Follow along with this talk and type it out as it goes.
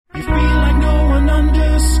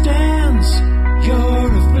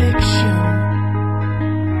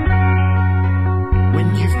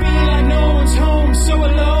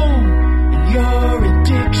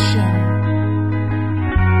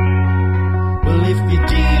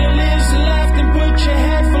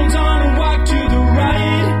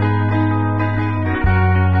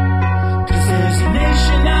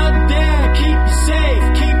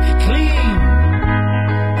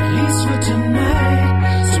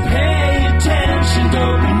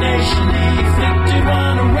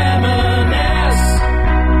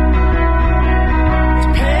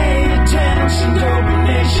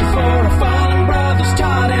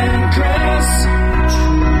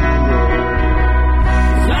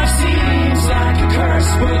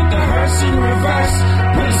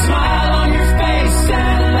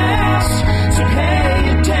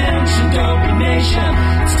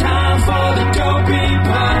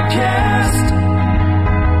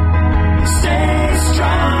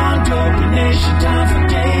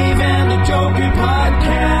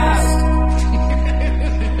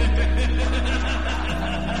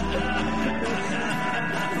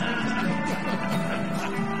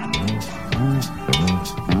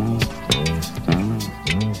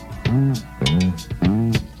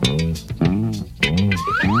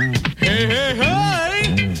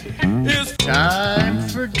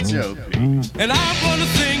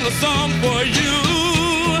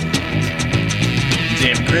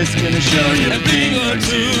Chris gonna show you a thing or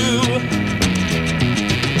two.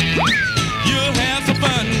 You'll have some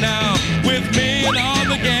fun now with me and all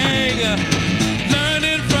the gang,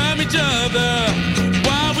 learning from each other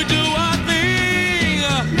while we do our thing.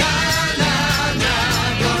 Na, na, na,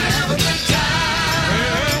 gonna have a good time.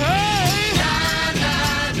 Hey, hey. Na, na,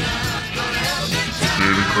 na, gonna have a good time.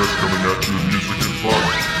 Dave and Chris coming at you with music and fun.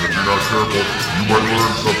 And if you're not careful, you might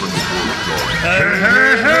learn something before it's done. Hey,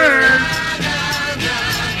 hey, hey!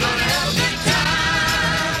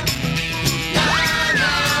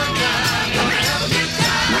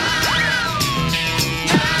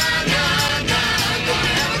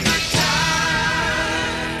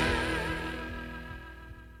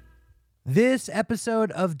 This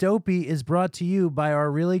episode of Dopey is brought to you by our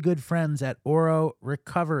really good friends at Oro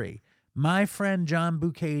Recovery. My friend John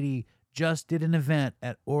Bucati just did an event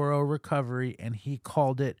at Oro Recovery and he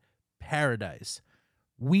called it Paradise.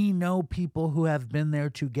 We know people who have been there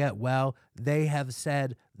to get well. They have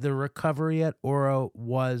said the recovery at Oro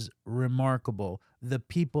was remarkable. The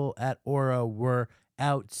people at Oro were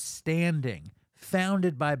outstanding.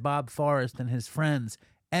 Founded by Bob Forrest and his friends,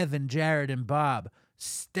 Evan, Jared, and Bob.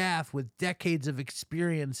 Staff with decades of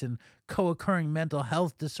experience in co-occurring mental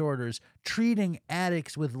health disorders, treating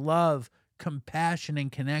addicts with love, compassion,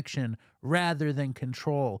 and connection rather than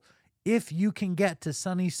control. If you can get to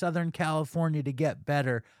sunny Southern California to get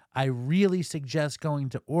better, I really suggest going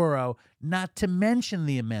to Oro, not to mention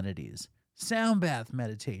the amenities. Sound bath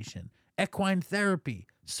meditation, equine therapy,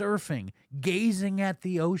 surfing, gazing at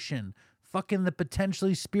the ocean, fucking the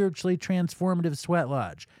potentially spiritually transformative sweat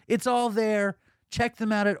lodge. It's all there. Check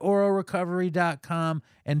them out at ororecovery.com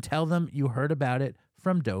and tell them you heard about it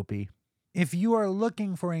from Dopey. If you are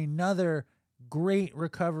looking for another great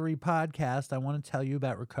recovery podcast, I want to tell you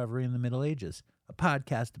about Recovery in the Middle Ages, a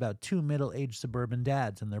podcast about two middle-aged suburban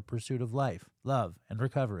dads and their pursuit of life, love, and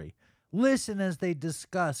recovery. Listen as they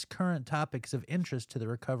discuss current topics of interest to the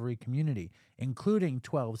recovery community, including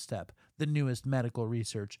 12-step, the newest medical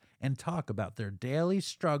research, and talk about their daily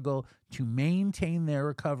struggle to maintain their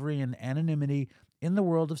recovery and anonymity in the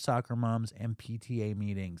world of soccer moms and PTA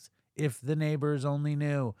meetings. If the neighbors only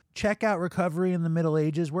knew. Check out Recovery in the Middle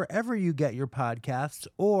Ages wherever you get your podcasts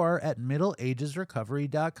or at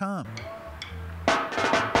middleagesrecovery.com.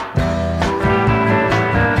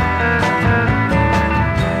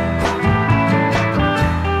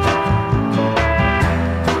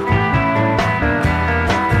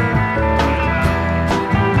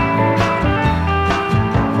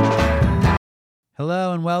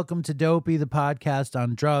 Hello and welcome to Dopey, the podcast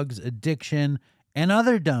on drugs, addiction, and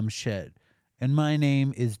other dumb shit. And my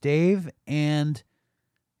name is Dave, and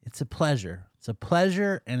it's a pleasure. It's a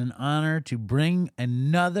pleasure and an honor to bring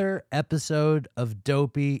another episode of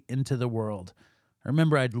Dopey into the world. I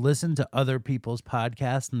remember I'd listen to other people's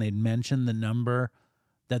podcasts, and they'd mention the number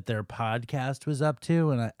that their podcast was up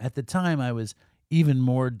to. And at the time, I was even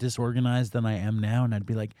more disorganized than I am now. And I'd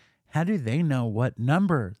be like, how do they know what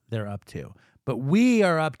number they're up to? But we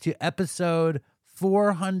are up to episode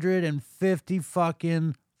 450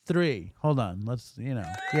 fucking 3. Hold on. Let's,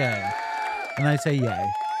 yay. And I say yay.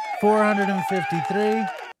 453. I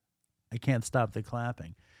can't stop the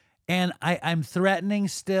clapping. And I'm threatening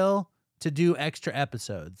still to do extra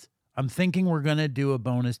episodes. I'm thinking we're going to do a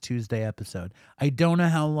bonus Tuesday episode. I don't know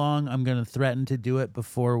how long I'm going to threaten to do it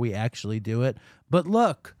before we actually do it. But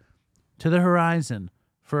look to the horizon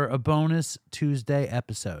for a bonus Tuesday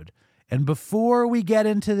episode. And before we get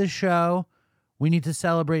into the show, we need to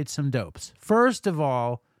celebrate some dopes. First of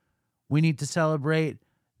all, we need to celebrate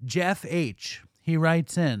Jeff H. He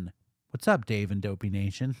writes in, "What's up, Dave and Dopey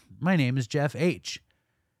Nation? My name is Jeff H.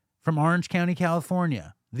 from Orange County,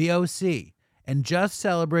 California, the OC, and just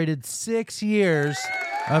celebrated 6 years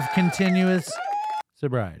of continuous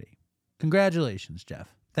sobriety. Congratulations,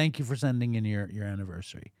 Jeff. Thank you for sending in your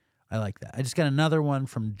anniversary. I like that. I just got another one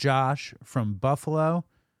from Josh from Buffalo.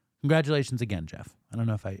 Congratulations again, Jeff. I don't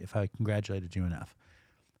know if I congratulated you enough.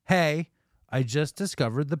 Hey, I just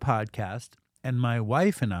discovered the podcast, and my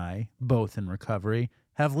wife and I, both in recovery,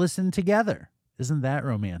 have listened together. Isn't that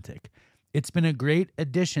romantic? It's been a great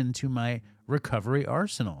addition to my recovery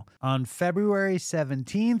arsenal. On February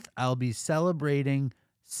 17th, I'll be celebrating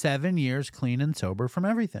 7 years clean and sober from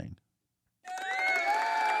everything.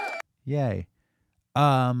 Yay.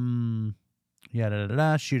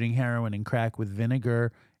 Shooting heroin and crack with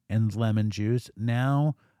vinegar and lemon juice.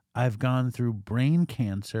 Now I've gone through brain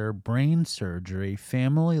cancer, brain surgery,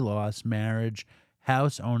 family loss, marriage,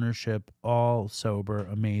 house ownership, all sober.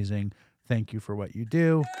 Amazing. Thank you for what you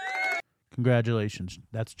do. Congratulations.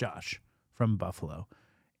 That's Josh from Buffalo.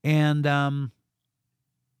 And Joe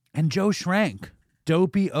Schrank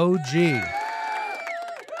Dopey OG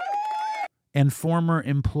and former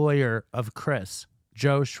employer of Chris,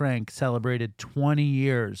 Joe Schrank, celebrated 20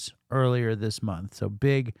 years earlier this month. So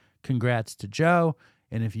big congrats to Joe.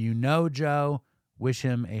 And if you know Joe, wish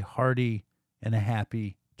him a hearty and a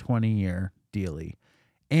happy 20-year dealie.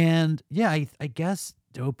 And yeah, I guess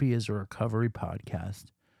Dopey is a recovery podcast,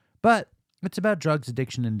 but it's about drugs,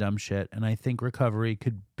 addiction, and dumb shit. And I think recovery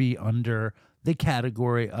could be under the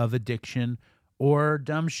category of addiction or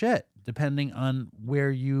dumb shit, depending on where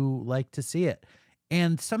you like to see it.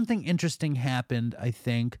 And something interesting happened, I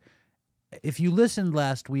think. If you listened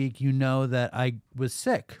last week, you know that I was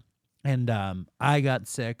sick. And I got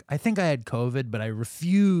sick. I think I had COVID, but I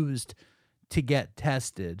refused to get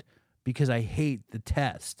tested because I hate the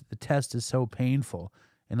test. The test is so painful,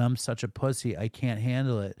 and I'm such a pussy. I can't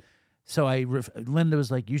handle it. So Linda was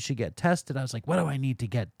like, you should get tested. I was like, what do I need to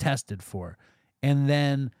get tested for? And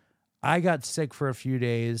then I got sick for a few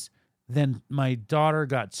days. Then my daughter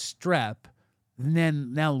got strep. And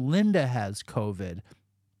then now Linda has COVID.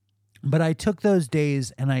 But I took those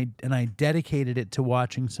days and I dedicated it to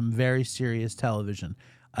watching some very serious television.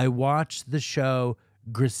 I watched the show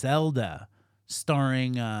Griselda,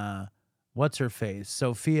 starring what's her face,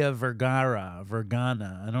 Sofia Vergara.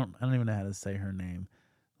 I don't even know how to say her name.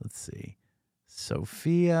 Let's see,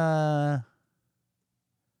 Sofia.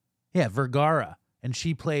 Yeah, Vergara, and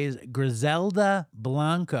she plays Griselda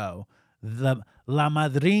Blanco, the La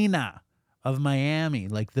Madrina of Miami,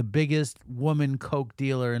 like the biggest woman coke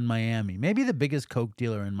dealer in Miami, maybe the biggest coke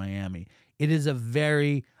dealer in Miami. It is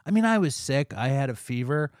I was sick, I had a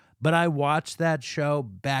fever, but I watched that show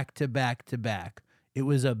back to back to back. It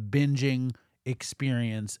was a binging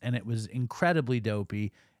experience, and it was incredibly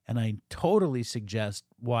dopey, and I totally suggest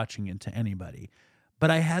watching it to anybody. But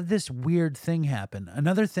I had this weird thing happen.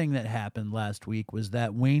 Another thing that happened last week was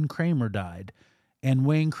that Wayne Kramer died. And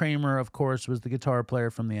Wayne Kramer, of course, was the guitar player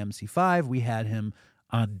from the MC5. We had him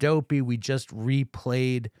on Dopey. We just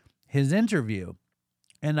replayed his interview.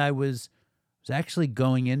 And I was actually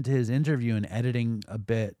going into his interview and editing a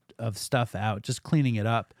bit of stuff out, just cleaning it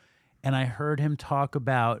up. And I heard him talk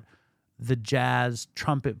about the jazz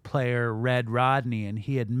trumpet player Red Rodney, and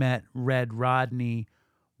he had met Red Rodney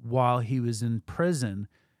while he was in prison.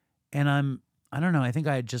 And I don't know, I think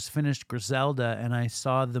I had just finished Griselda, and I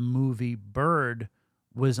saw the movie Bird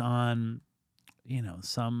was on,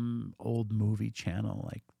 some old movie channel,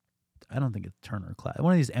 like, I don't think it's Turner Classic,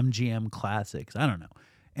 one of these MGM classics, I don't know.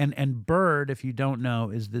 And Bird, if you don't know,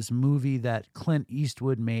 is this movie that Clint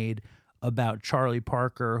Eastwood made about Charlie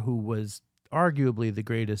Parker, who was arguably the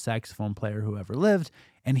greatest saxophone player who ever lived,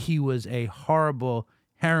 and he was a horrible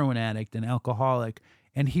heroin addict and alcoholic,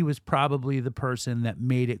 and he was probably the person that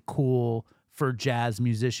made it cool for jazz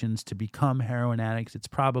musicians to become heroin addicts. It's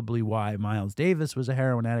probably why Miles Davis was a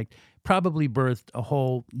heroin addict, probably birthed a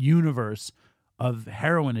whole universe of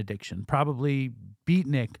heroin addiction. Probably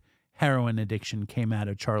beatnik heroin addiction came out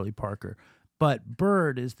of Charlie Parker. But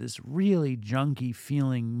Bird is this really junky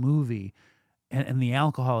feeling movie, and the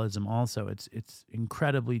alcoholism also. It's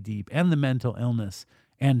incredibly deep, and the mental illness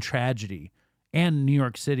and tragedy, and New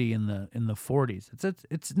York City in the 40s.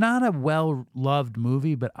 It's not a well-loved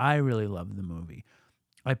movie, but I really love the movie.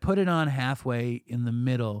 I put it on halfway in the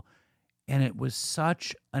middle, and it was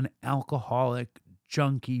such an alcoholic,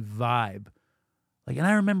 junky vibe. And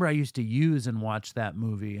I remember I used to use and watch that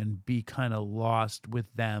movie and be kind of lost with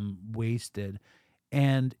them, wasted.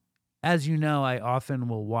 And as you know, I often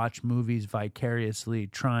will watch movies vicariously,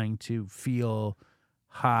 trying to feel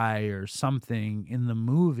high or something in the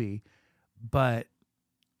movie. But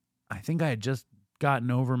I think I had just gotten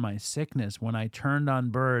over my sickness when I turned on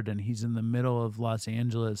Bird, and he's in the middle of Los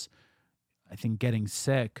Angeles, I think, getting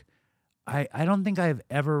sick. I don't think I've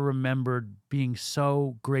ever remembered being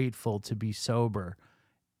so grateful to be sober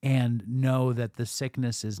and know that the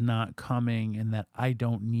sickness is not coming, and that I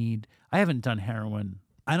haven't done heroin.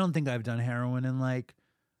 I don't think I've done heroin in I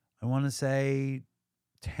want to say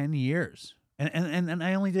 10 years. And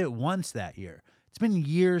I only did it once that year. It's been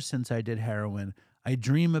years since I did heroin. I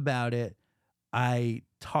dream about it. I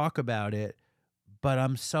talk about it, but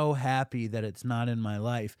I'm so happy that it's not in my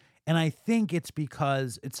life. And I think it's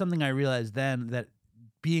because it's something I realized then, that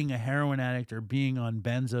being a heroin addict or being on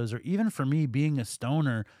benzos, or even for me being a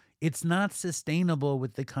stoner, it's not sustainable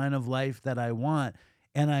with the kind of life that I want.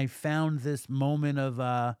 And I found this moment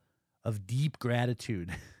of deep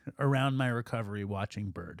gratitude around my recovery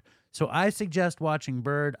watching Bird. So I suggest watching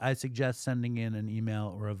Bird. I suggest sending in an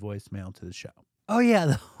email or a voicemail to the show. Oh yeah,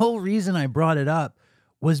 the whole reason I brought it up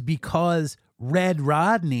was because Red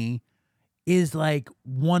Rodney is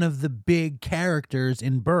one of the big characters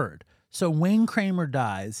in Bird. So Wayne Kramer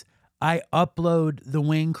dies. I upload the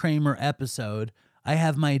Wayne Kramer episode. I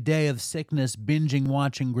have my day of sickness binging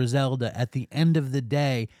watching Griselda. At the end of the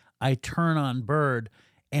day, I turn on Bird,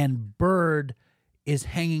 and Bird is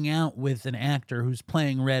hanging out with an actor who's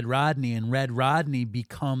playing Red Rodney, and Red Rodney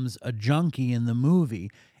becomes a junkie in the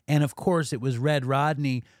movie. And of course, it was Red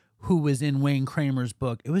Rodney who was in Wayne Kramer's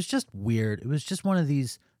book. It was just weird. It was just one of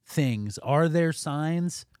these things. Are there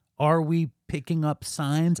signs? Are we picking up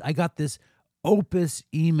signs? I got this opus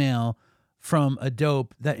email from a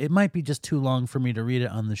dope that it might be just too long for me to read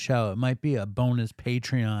it on the show. It might be a bonus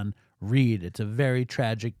Patreon read. It's a very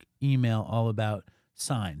tragic email all about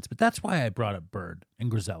signs. But that's why I brought up Bird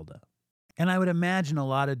and Griselda. And I would imagine a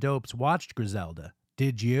lot of dopes watched Griselda.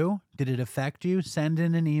 Did you? Did it affect you? Send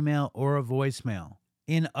in an email or a voicemail.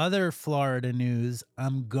 In other Florida news,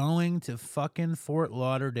 I'm going to fucking Fort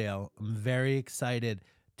Lauderdale. I'm very excited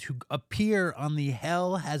to appear on the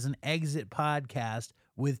Hell Has an Exit podcast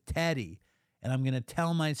with Teddy. And I'm going to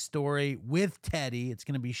tell my story with Teddy. It's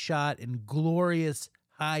going to be shot in glorious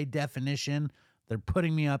high definition. They're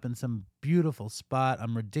putting me up in some beautiful spot.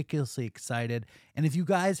 I'm ridiculously excited. And if you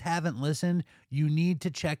guys haven't listened, you need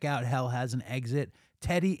to check out Hell Has an Exit.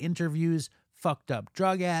 Teddy interviews fucked up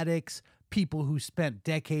drug addicts, people who spent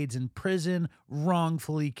decades in prison,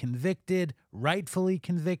 wrongfully convicted, rightfully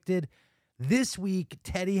convicted. This week,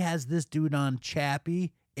 Teddy has this dude on,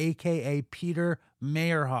 Chappie, a.k.a. Peter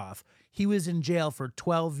Meyerhoff. He was in jail for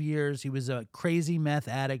 12 years. He was a crazy meth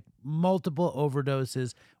addict, multiple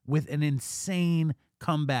overdoses, with an insane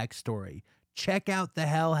comeback story. Check out the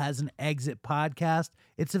Hell Has an Exit podcast.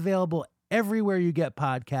 It's available everywhere you get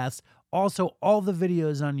podcasts. Also, all the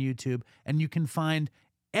videos on YouTube, and you can find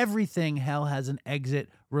everything Hell Has an Exit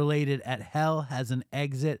related at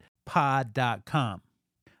hellhasanexitpod.com.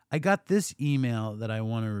 I got this email that I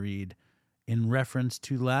want to read in reference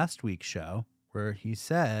to last week's show, where he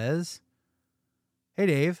says, "Hey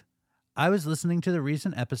Dave, I was listening to the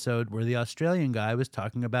recent episode where the Australian guy was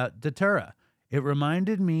talking about Datura. It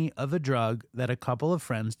reminded me of a drug that a couple of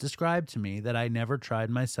friends described to me that I never tried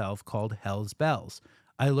myself called Hell's Bells.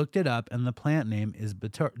 I looked it up and the plant name is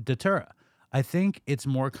Datura. I think it's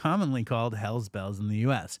more commonly called Hell's Bells in the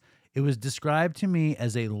US. It was described to me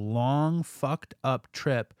as a long, fucked up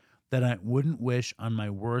trip that I wouldn't wish on my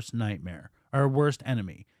worst nightmare, or worst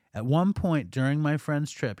enemy. At one point during my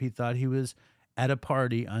friend's trip, he thought he was at a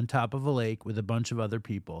party on top of a lake with a bunch of other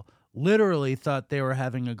people. Literally thought they were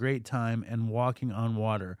having a great time and walking on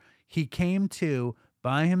water. He came to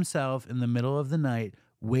by himself in the middle of the night,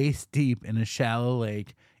 waist deep in a shallow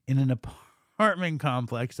lake in an apartment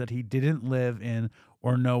complex that he didn't live in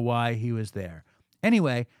or know why he was there.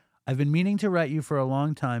 Anyway, I've been meaning to write you for a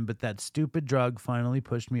long time, but that stupid drug finally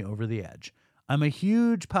pushed me over the edge. I'm a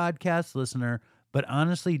huge podcast listener, but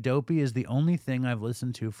honestly, Dopey is the only thing I've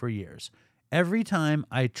listened to for years. Every time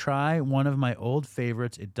I try one of my old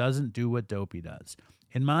favorites, it doesn't do what Dopey does.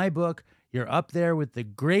 In my book, you're up there with the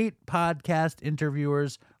great podcast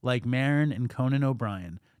interviewers like Marin and Conan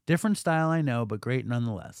O'Brien. Different style, I know, but great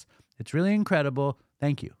nonetheless. It's really incredible.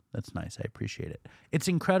 Thank you. That's nice. I appreciate it. It's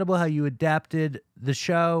incredible how you adapted the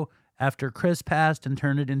show after Chris passed and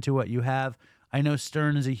turned it into what you have. I know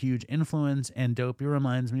Stern is a huge influence, and Dopey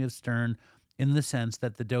reminds me of Stern in the sense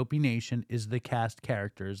that the Dopey Nation is the cast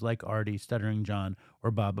characters like Artie, Stuttering John,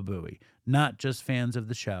 or Baba Booey. Not just fans of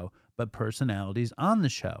the show, but personalities on the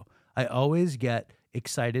show. I always get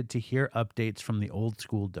excited to hear updates from the old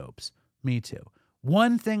school dopes. Me too.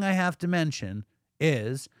 One thing I have to mention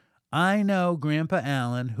is I know Grandpa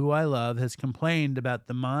Allen, who I love, has complained about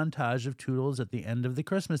the montage of Toodles at the end of the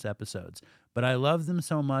Christmas episodes, but I love them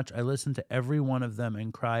so much I listen to every one of them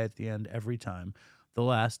and cry at the end every time. The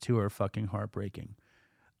last two are fucking heartbreaking.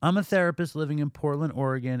 I'm a therapist living in Portland,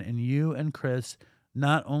 Oregon, and you and Chris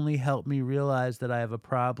not only helped me realize that I have a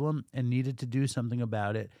problem and needed to do something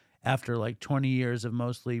about it after like 20 years of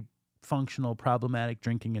mostly functional problematic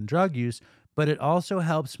drinking and drug use, but it also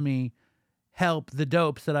helps me help the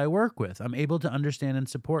dopes that I work with. I'm able to understand and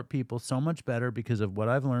support people so much better because of what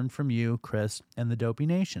I've learned from you, Chris, and the Dopey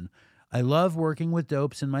Nation. I love working with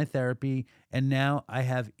dopes in my therapy, and now I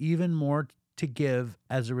have even more to give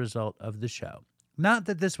as a result of the show. Not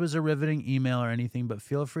that this was a riveting email or anything, but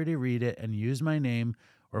feel free to read it and use my name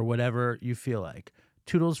or whatever you feel like.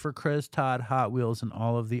 Toodles for Chris, Todd, Hot Wheels, and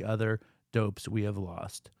all of the other dopes we have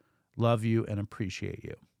lost. Love you and appreciate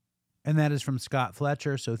you." And that is from Scott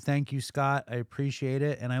Fletcher. So thank you, Scott. I appreciate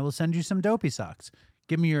it. And I will send you some Dopey socks.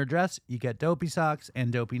 Give me your address. You get Dopey socks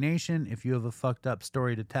and Dopey Nation. If you have a fucked up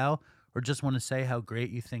story to tell or just want to say how great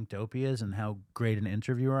you think Dopey is and how great an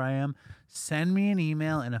interviewer I am, send me an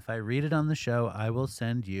email. And if I read it on the show, I will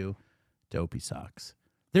send you Dopey sucks.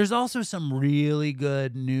 There's also some really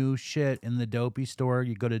good new shit in the Dopey store.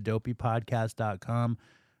 You go to dopeypodcast.com.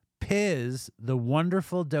 Piz, the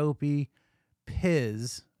wonderful Dopey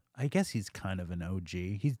Piz, I guess he's kind of an OG.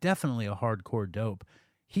 He's definitely a hardcore dope.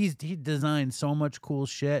 He designed so much cool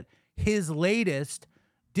shit. His latest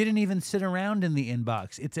didn't even sit around in the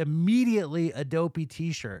inbox. It's immediately a Dopey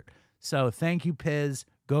t-shirt. So thank you, Piz.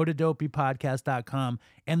 Go to dopeypodcast.com.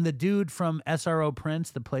 And the dude from SRO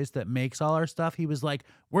Prints, the place that makes all our stuff, he was like,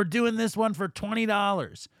 we're doing this one for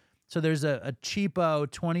 $20. So there's a cheapo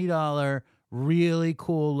 $20, really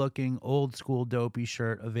cool looking old school Dopey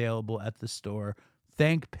shirt available at the store.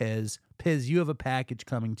 Thank Piz. Piz, you have a package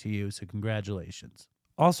coming to you, so congratulations.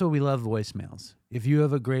 Also, we love voicemails. If you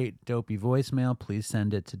have a great Dopey voicemail, please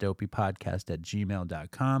send it to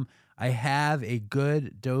dopeypodcast@gmail.com. I have a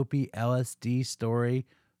good Dopey LSD story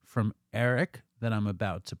from Eric that I'm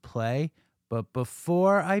about to play. But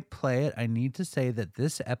before I play it, I need to say that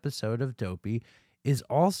this episode of Dopey is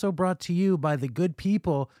also brought to you by the good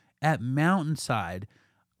people at Mountainside.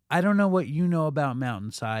 I don't know what you know about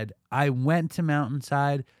Mountainside. I went to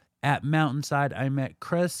Mountainside. At Mountainside, I met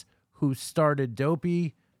Chris, who started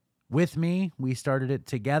Dopey with me. We started it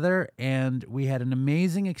together, and we had an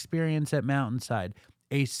amazing experience at Mountainside.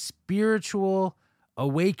 A spiritual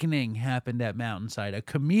awakening happened at Mountainside, a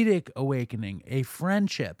comedic awakening, a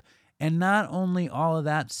friendship. And not only all of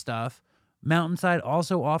that stuff, Mountainside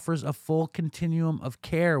also offers a full continuum of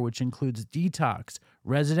care, which includes detox,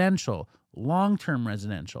 residential, long-term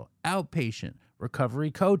residential, outpatient, recovery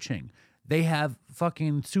coaching. They have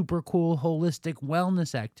fucking super cool holistic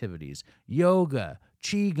wellness activities, yoga,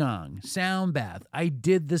 qigong, sound bath. I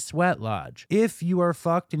did the sweat lodge. If you are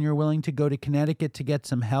fucked and you're willing to go to Connecticut to get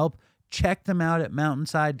some help, check them out at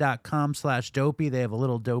mountainside.com/dopey. They have a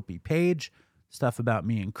little Dopey page, stuff about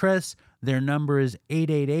me and Chris. Their number is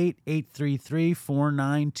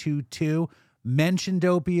 888-833-4922. Mention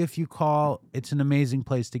Dopey if you call. It's an amazing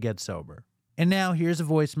place to get sober. And now here's a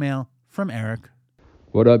voicemail from Eric.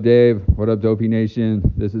 What up, Dave? What up, Dopey Nation?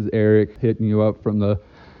 This is Eric hitting you up from the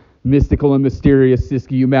mystical and mysterious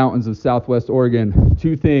Siskiyou Mountains of Southwest Oregon.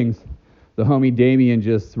 Two things. The homie Damien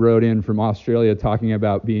just wrote in from Australia talking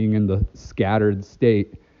about being in the scattered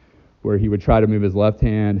state where he would try to move his left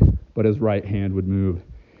hand, but his right hand would move.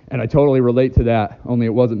 And I totally relate to that, only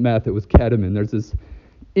it wasn't meth, it was ketamine. There's this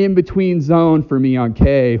in-between zone for me on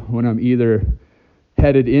K when I'm either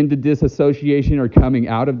headed into disassociation or coming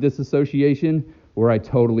out of disassociation, where I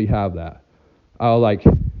totally have that. I'll like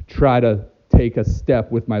try to take a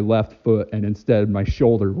step with my left foot and instead my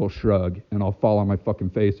shoulder will shrug and I'll fall on my fucking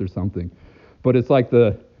face or something. But it's like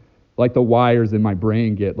the wires in my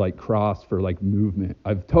brain get like crossed for like movement.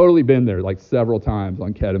 I've totally been there like several times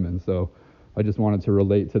on ketamine, so I just wanted to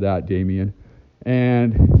relate to that, Damien.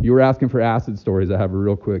 And you were asking for acid stories. I have a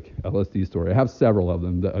real quick LSD story. I have several of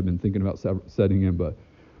them that I've been thinking about setting in, but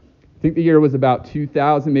I think the year was about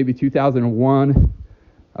 2000, maybe 2001.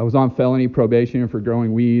 I was on felony probation for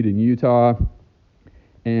growing weed in Utah,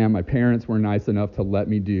 and my parents were nice enough to let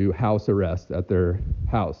me do house arrest at their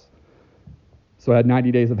house. So I had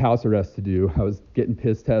 90 days of house arrest to do. I was getting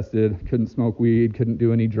piss tested, couldn't smoke weed, couldn't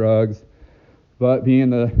do any drugs. But being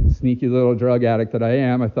the sneaky little drug addict that I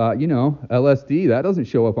am, I thought, LSD, that doesn't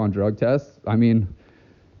show up on drug tests. I mean,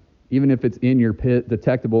 even if it's in your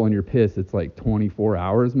detectable in your piss, it's like 24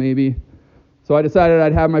 hours maybe. So I decided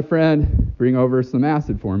I'd have my friend bring over some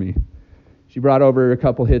acid for me. She brought over a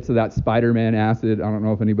couple hits of that Spider-Man acid. I don't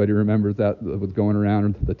know if anybody remembers that was going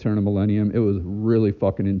around at the turn of millennium. It was really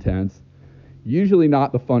fucking intense. Usually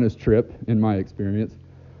not the funnest trip in my experience,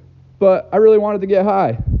 but I really wanted to get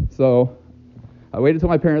high. So I waited till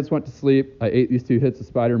my parents went to sleep. I ate these 2 hits of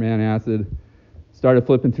Spider-Man acid, started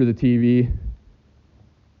flipping through the TV.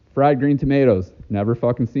 Fried green tomatoes. Never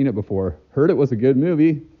fucking seen it before. Heard it was a good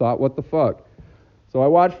movie. Thought, what the fuck? So I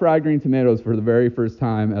watched Fried Green Tomatoes for the very first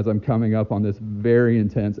time as I'm coming up on this very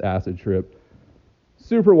intense acid trip.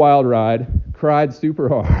 Super wild ride. Cried super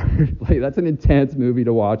hard. Like, that's an intense movie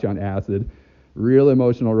to watch on acid. Real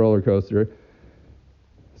emotional roller coaster.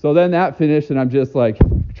 So then that finished, and I'm just like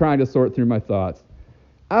trying to sort through my thoughts.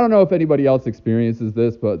 I don't know if anybody else experiences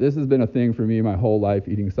this, but this has been a thing for me my whole life,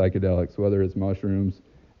 eating psychedelics, whether it's mushrooms,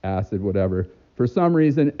 acid, whatever. For some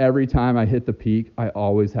reason, every time I hit the peak, I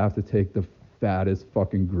always have to take the fattest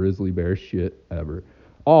fucking grizzly bear shit ever.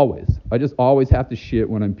 Always. I just always have to shit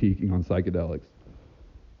when I'm peaking on psychedelics.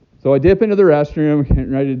 So I dip into the restroom,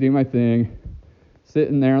 getting ready to do my thing,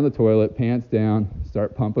 sitting there on the toilet, pants down,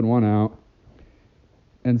 start pumping one out.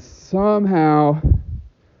 And somehow,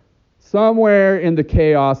 somewhere in the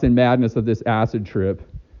chaos and madness of this acid trip,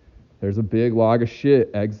 there's a big log of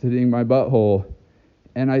shit exiting my butthole.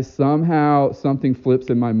 And something flips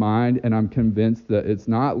in my mind, and I'm convinced that it's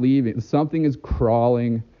not leaving. Something is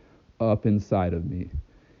crawling up inside of me.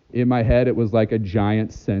 In my head, it was like a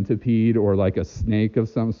giant centipede or like a snake of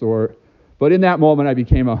some sort. But in that moment, I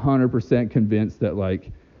became 100% convinced that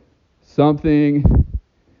like something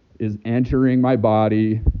is entering my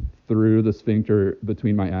body through the sphincter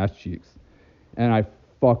between my ass cheeks. And I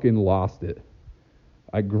fucking lost it.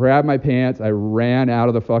 I grabbed my pants. I ran out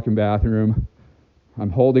of the fucking bathroom. I'm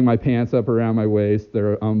holding my pants up around my waist.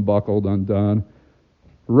 They're unbuckled, undone.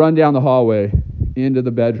 Run down the hallway into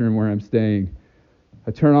the bedroom where I'm staying.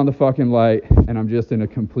 I turn on the fucking light, and I'm just in a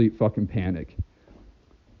complete fucking panic.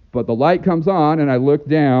 But the light comes on, and I look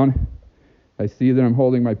down. I see that I'm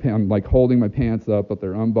holding my pants up, but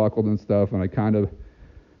they're unbuckled and stuff, and I kind of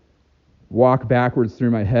walk backwards through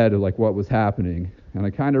my head of like what was happening. And I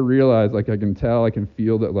kind of realize, like I can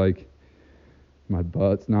feel that like my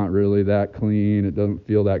butt's not really that clean. It doesn't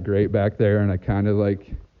feel that great back there. And I kind of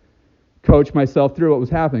like coach myself through what was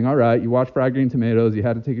happening. All right, you watched Fried Green Tomatoes. You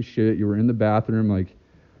had to take a shit. You were in the bathroom. Like,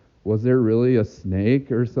 was there really a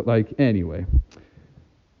snake or something? Like, anyway.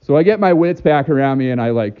 So I get my wits back around me and I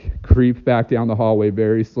like creep back down the hallway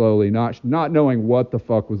very slowly, not knowing what the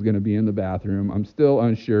fuck was going to be in the bathroom. I'm still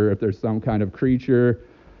unsure if there's some kind of creature,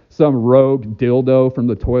 some rogue dildo from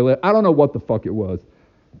the toilet. I don't know what the fuck it was.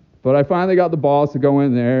 But I finally got the balls to go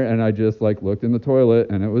in there and I just like looked in the toilet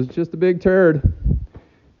and it was just a big turd.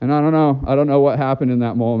 And I don't know what happened in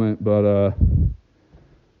that moment, but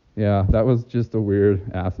yeah, that was just a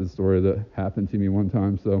weird acid story that happened to me one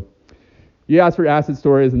time. So you asked for acid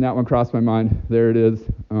stories, and that one crossed my mind. There it is.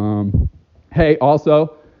 Hey,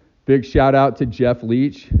 also, big shout out to Jeff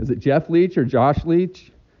Leach. Is it Jeff Leach or Josh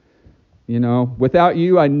Leach? You know, without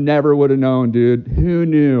you, I never would have known, dude. Who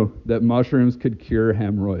knew that mushrooms could cure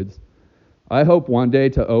hemorrhoids? I hope one day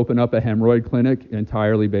to open up a hemorrhoid clinic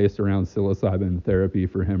entirely based around psilocybin therapy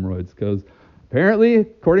for hemorrhoids, because apparently,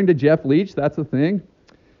 according to Jeff Leach, that's a thing.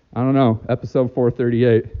 I don't know, episode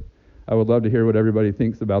 438. I would love to hear what everybody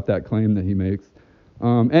thinks about that claim that he makes.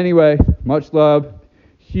 Anyway, much love.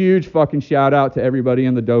 Huge fucking shout out to everybody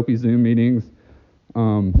in the Dopey Zoom meetings.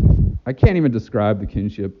 I can't even describe the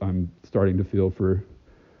kinship I'm starting to feel for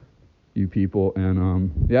you people.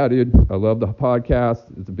 And yeah, dude, I love the podcast.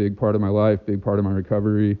 It's a big part of my life, big part of my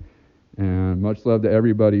recovery. And much love to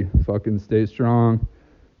everybody. Fucking stay strong.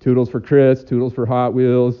 Toodles for Chris, toodles for Hot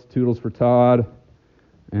Wheels, toodles for Todd.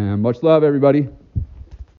 And much love, everybody.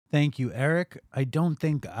 Thank you, Eric. I don't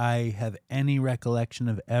think I have any recollection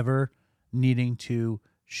of ever needing to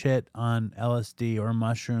shit on LSD or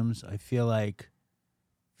mushrooms. I feel like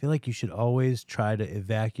you should always try to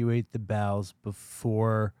evacuate the bowels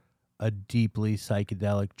before a deeply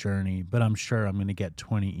psychedelic journey. But I'm sure I'm going to get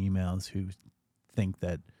 20 emails who think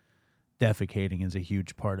that defecating is a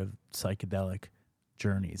huge part of psychedelic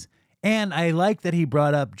journeys. And I like that he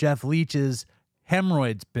brought up Jeff Leach's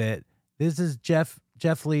hemorrhoids bit. This is Jeff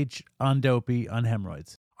Leach on Dopey on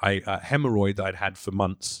hemorrhoids. Hemorrhoid I'd had for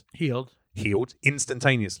months. Healed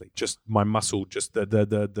Instantaneously. Just my muscle, just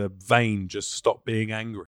the vein just stopped being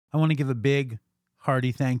angry. I want to give a big,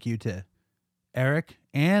 hearty thank you to Eric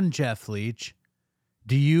and Jeff Leach.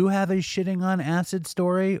 Do you have a shitting on acid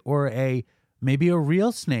story, or maybe a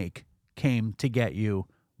real snake came to get you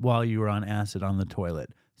while you were on acid on the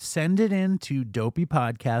toilet? Send it in to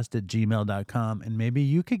dopeypodcast@gmail.com, and maybe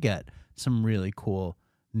you could get some really cool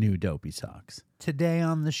new Dopey socks. Today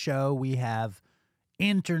on the show, we have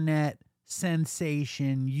internet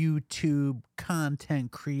sensation, YouTube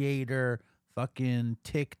content creator, fucking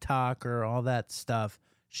TikToker, all that stuff.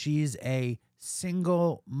 She's a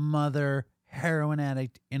single mother heroin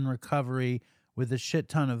addict in recovery with a shit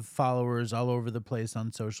ton of followers all over the place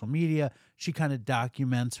on social media. She kind of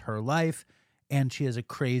documents her life, and she has a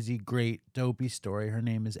crazy, great Dopey story. Her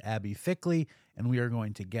name is Abbey Fickley, and we are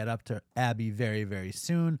going to get up to Abbey very, very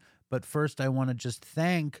soon. But first, I want to just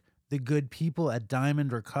thank the good people at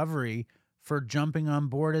Diamond Recovery for jumping on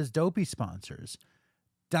board as Dopey sponsors.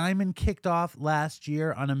 Diamond kicked off last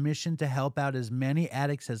year on a mission to help out as many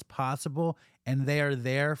addicts as possible, and they are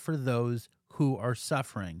there for those who are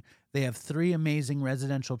suffering. They have 3 amazing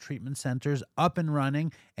residential treatment centers up and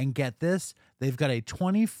running, and get this, they've got a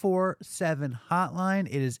 24/7 hotline.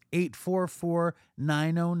 It is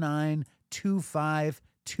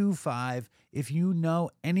 844-909-2525. If you know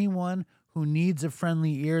anyone who needs a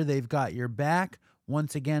friendly ear, they've got your back.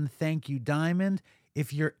 Once again, thank you, Diamond.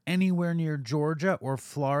 If you're anywhere near Georgia or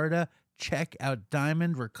Florida, check out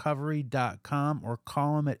diamondrecovery.com or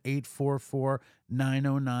call them at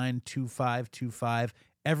 844-909-2525.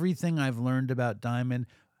 Everything I've learned about Diamond,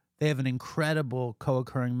 They have an incredible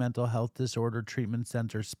co-occurring mental health disorder treatment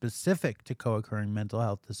center specific to co-occurring mental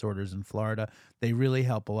health disorders in Florida. They really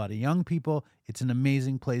help a lot of young people. It's an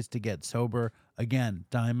amazing place to get sober. Again,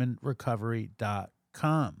 diamondrecovery.com.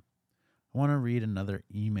 I want to read another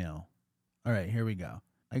email. All right, here we go.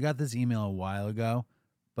 I got this email a while ago,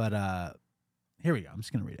 but here we go. I'm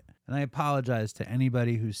just going to read it. And I apologize to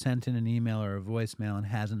anybody who sent in an email or a voicemail and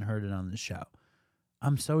hasn't heard it on the show.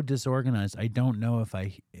 I'm so disorganized. I don't know if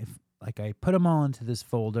I put them all into this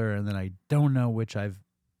folder and then I don't know which I've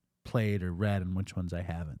played or read and which ones I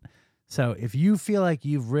haven't. So if you feel like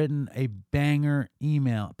you've written a banger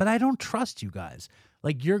email, but I don't trust you guys.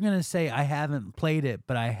 Like you're going to say I haven't played it,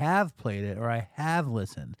 but I have played it or I have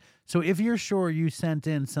listened. So if you're sure you sent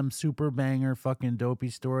in some super banger fucking dopey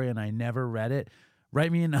story and I never read it,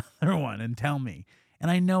 write me another one and tell me. And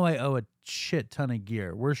I know I owe a shit ton of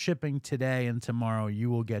gear. We're shipping today and tomorrow. You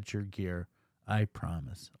will get your gear. I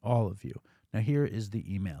promise. All of you. Now here is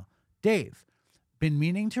the email. Dave, been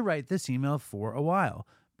meaning to write this email for a while,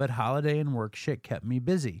 but holiday and work shit kept me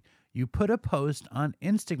busy. You put a post on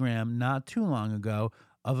Instagram not too long ago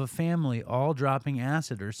of a family all dropping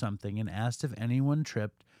acid or something and asked if anyone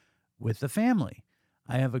tripped with the family.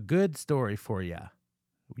 I have a good story for ya.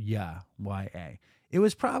 Yeah, YA. It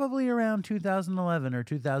was probably around 2011 or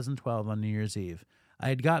 2012 on New Year's Eve. I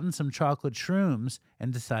had gotten some chocolate shrooms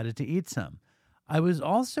and decided to eat some. I was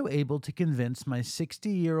also able to convince my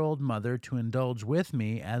 60-year-old mother to indulge with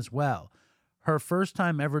me as well. Her first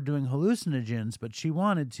time ever doing hallucinogens, but she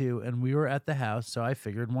wanted to, and we were at the house, so I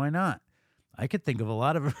figured why not? I could think of a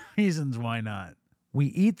lot of reasons why not. We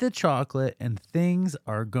eat the chocolate and things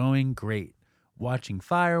are going great. Watching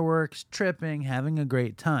fireworks, tripping, having a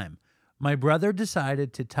great time. My brother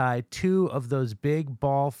decided to tie 2 of those big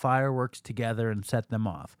ball fireworks together and set them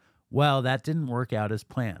off. Well, that didn't work out as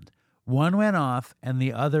planned. One went off and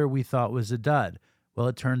the other we thought was a dud. Well,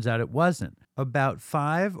 it turns out it wasn't. About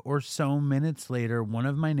 5 or so minutes later, one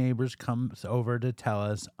of my neighbors comes over to tell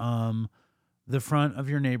us, the front of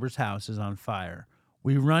your neighbor's house is on fire.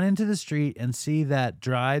 We run into the street and see that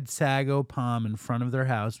dried sago palm in front of their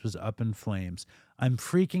house was up in flames. I'm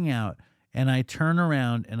freaking out, and I turn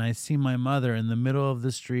around and I see my mother in the middle of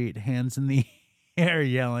the street, hands in the air,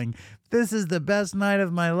 yelling, "This is the best night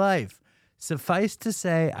of my life." Suffice to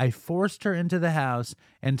say, I forced her into the house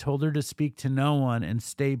and told her to speak to no one and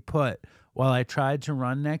stay put while I tried to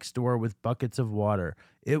run next door with buckets of water.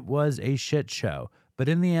 It was a shit show. But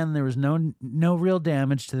in the end, there was no real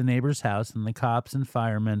damage to the neighbor's house, and the cops and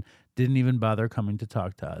firemen didn't even bother coming to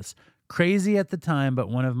talk to us. Crazy at the time, but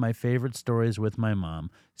one of my favorite stories with my mom.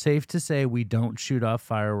 Safe to say we don't shoot off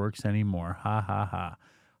fireworks anymore. Ha ha ha.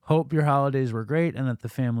 Hope your holidays were great and that the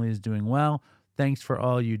family is doing well. Thanks for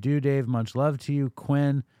all you do, Dave. Much love to you,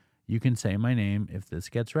 Quinn. You can say my name if this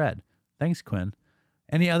gets read. Thanks, Quinn.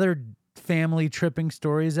 Any other family tripping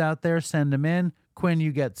stories out there? Send them in. Quinn,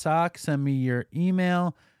 you get socks. Send me your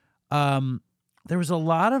email. There was a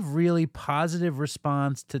lot of really positive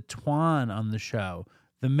response to Twan on the show,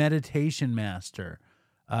 the meditation master.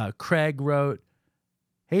 Craig wrote,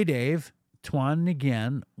 "Hey, Dave, Twan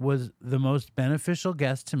again was the most beneficial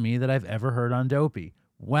guest to me that I've ever heard on Dopey.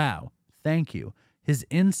 Wow, thank you. His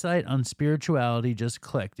insight on spirituality just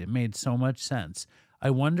clicked. It made so much sense. I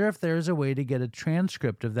wonder if there's a way to get a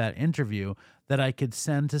transcript of that interview that I could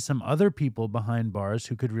send to some other people behind bars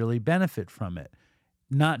who could really benefit from it.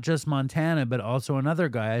 Not just Montana, but also another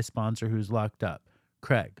guy I sponsor who's locked up.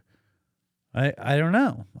 Craig." I don't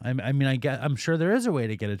know. I'm sure there is a way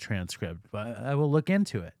to get a transcript, but I will look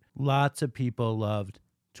into it. Lots of people loved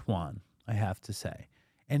Twan, I have to say.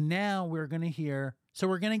 And now we're going to hear... So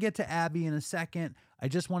we're going to get to Abbey in a second. I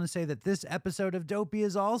just want to say that this episode of Dopey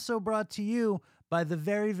is also brought to you by the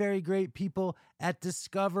very, very great people at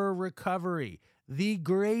Discover Recovery, the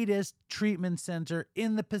greatest treatment center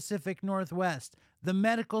in the Pacific Northwest. The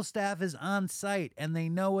medical staff is on site and they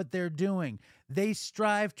know what they're doing. They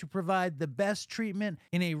strive to provide the best treatment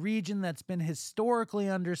in a region that's been historically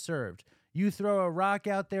underserved. You throw a rock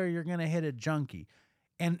out there, you're going to hit a junkie.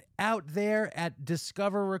 And out there at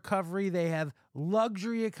Discover Recovery, they have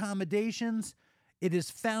luxury accommodations. It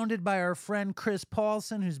is founded by our friend Chris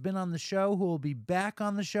Paulson, who's been on the show, who will be back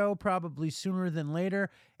on the show probably sooner than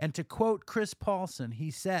later. And to quote Chris Paulson,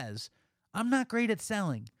 he says, "I'm not great at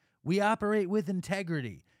selling. We operate with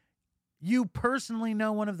integrity. You personally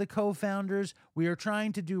know one of the co-founders. We are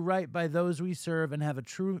trying to do right by those we serve and have a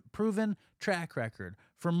true proven track record.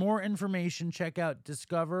 For more information, check out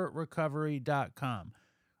discoverrecovery.com.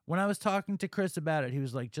 When I was talking to Chris about it, he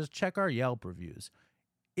was like, just check our Yelp reviews.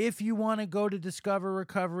 If you want to go to Discover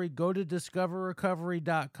Recovery, go to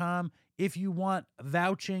discoverrecovery.com. If you want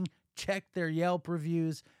vouching, check their Yelp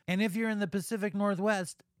reviews. And if you're in the Pacific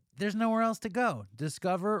Northwest, there's nowhere else to go.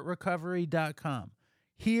 DiscoverRecovery.com.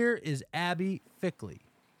 Here is Abbey Fickley.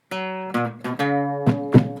 And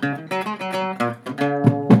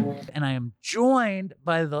I am joined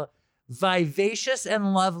by the vivacious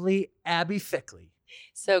and lovely Abbey Fickley.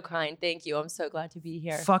 So kind. Thank you. I'm so glad to be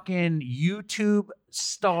here. Fucking YouTube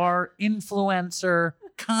star, influencer,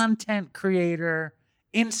 content creator,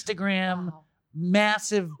 Instagram, Wow.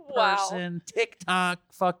 massive Wow. person, TikTok,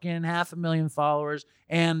 fucking 500,000 followers,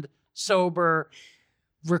 and sober,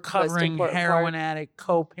 recovering important heroin part. addict,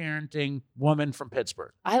 co-parenting woman from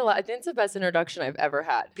Pittsburgh. I think it's the best introduction I've ever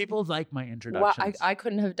had. People like my Wow, introductions. I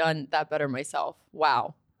couldn't have done that better myself.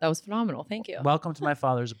 Wow. That was phenomenal. Thank you. Welcome to my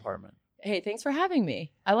father's apartment. Hey, thanks for having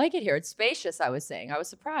me. I like it here. It's spacious, I was saying. I was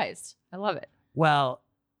surprised. I love it. Well,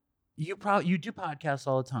 you do podcasts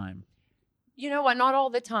all the time. You know what? Not all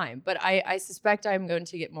the time, but I suspect I'm going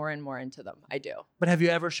to get more and more into them. I do. But have you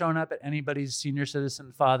ever shown up at anybody's senior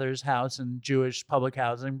citizen father's house in Jewish public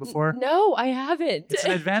housing before? No, I haven't. It's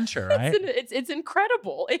an adventure, right? It's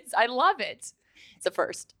incredible. I love it. It's a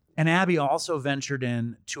first. And Abbey also ventured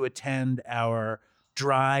in to attend our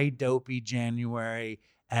dry, dopey January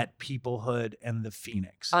at Peoplehood and the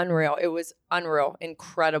Phoenix. Unreal. It was unreal.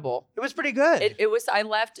 Incredible. It was pretty good. It was, I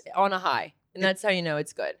left on a high, and that's how you know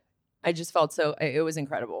it's good. I just felt it was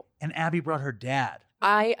incredible. And Abbey brought her dad.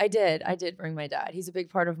 I did bring my dad. He's a big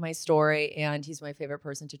part of my story, and he's my favorite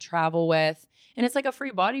person to travel with. And it's like a free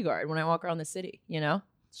bodyguard when I walk around the city, you know?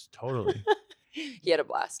 Totally. He had a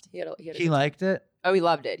blast. He liked it? Oh, he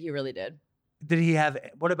loved it. He really did. Did he have,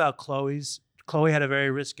 what about Chloe's? Chloe had a very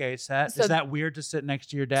risque set. So- Is that weird to sit next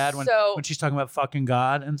to your dad when she's talking about fucking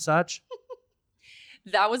God and such?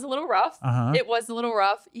 That was a little rough. Uh-huh. It was a little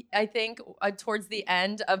rough. I think towards the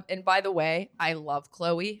end of, and by the way, I love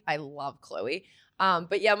Chloe.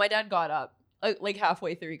 But yeah, my dad got up like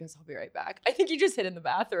halfway through. He goes, "I'll be right back." I think he just hid in the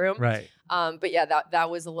bathroom. Right. But yeah, that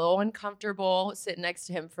was a little uncomfortable sitting next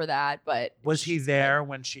to him for that. But Was he there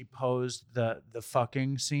when she posed the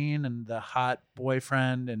fucking scene and the hot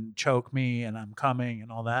boyfriend and choke me and I'm coming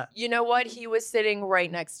and all that? you know what? He was sitting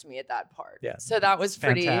right next to me at that part. Yeah. So that was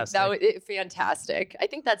pretty. Fantastic. That was fantastic. I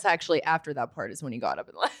think that's actually after that part is when he got up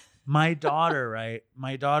and left. My daughter, right?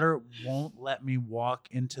 My daughter won't let me walk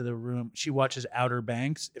into the room. She watches Outer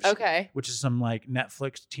Banks, Okay. which is some like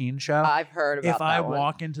Netflix teen show. I've heard about If that I one.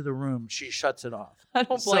 walk into the room, she shuts it off. I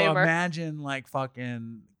don't So blame her. imagine like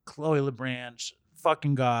fucking Chloe LeBranch,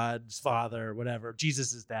 fucking God's father, whatever,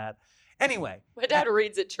 Jesus' dad. Anyway, My dad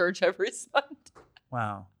reads at church every Sunday.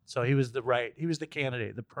 wow. So he was the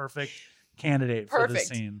candidate, the perfect candidate for the Perfect.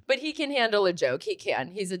 scene. But he can handle a joke. He can.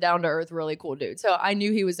 He's a down to earth, really cool dude. So I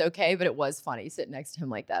knew he was okay, but it was funny sitting next to him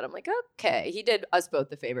like that. I'm like, okay. He did us both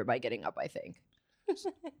the favor by getting up, I think.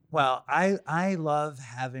 Well, I love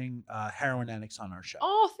having heroin addicts on our show.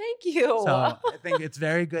 Oh, thank you. So I think it's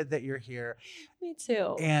very good that you're here. Me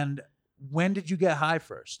too. And when did you get high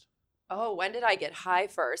first? Oh, when did I get high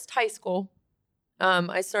first? High school.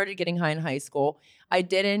 I started getting high in high school. I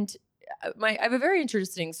have a very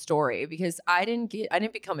interesting story because I didn't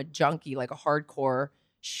become a junkie, like a hardcore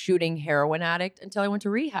shooting heroin addict until I went to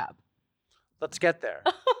rehab. Let's get there.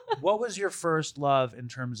 What was your first love in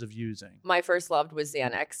terms of using? My first love was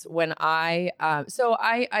Xanax. When I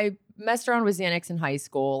messed around with Xanax in high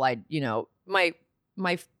school. A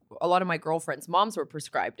lot of my girlfriends' moms were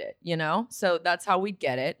prescribed it, you know? So that's how we'd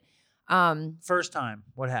get it. First time,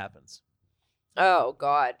 what happens? Oh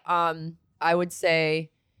God. I would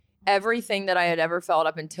say everything that I had ever felt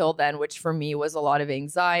up until then, which for me was a lot of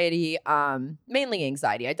anxiety, mainly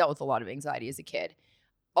anxiety. I dealt with a lot of anxiety as a kid.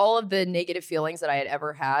 All of the negative feelings that I had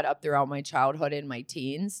ever had up throughout my childhood and my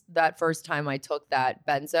teens, that first time I took that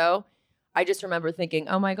benzo, I just remember thinking,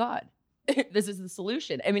 oh my God, this is the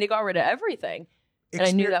solution. I mean, it got rid of everything. And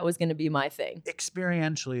I knew that was going to be my thing.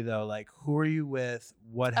 Experientially, though, like, who are you with?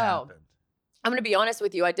 What happened? I'm going to be honest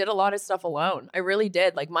with you. I did a lot of stuff alone. I really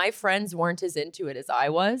did. Like, my friends weren't as into it as I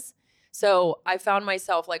was. So I found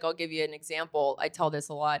myself, like, I'll give you an example. I tell this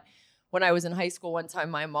a lot. When I was in high school, one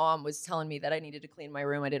time my mom was telling me that I needed to clean my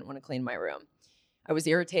room. I didn't want to clean my room. I was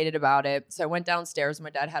irritated about it. So I went downstairs. My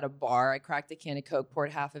dad had a bar. I cracked a can of Coke,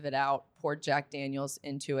 poured half of it out, poured Jack Daniels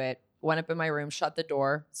into it, went up in my room, shut the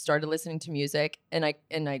door, started listening to music. And I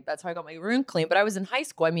that's how I got my room clean. But I was in high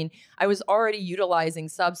school. I mean, I was already utilizing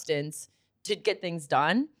substance to get things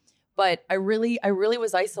done. But I really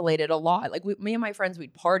was isolated a lot. Like me and my friends,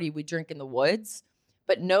 we'd party, we'd drink in the woods,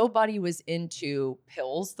 but nobody was into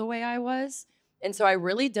pills the way I was. And so I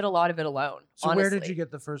really did a lot of it alone. So honestly. where did you get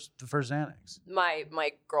the first Xanax?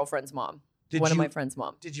 My girlfriend's mom. One of my friend's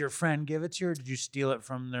mom. Did your friend give it to you, or did you steal it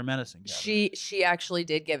from their medicine cabinet? She actually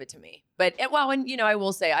did give it to me. But and you know, I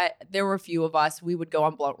will say there were a few of us. We would go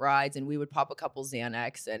on blunt rides and we would pop a couple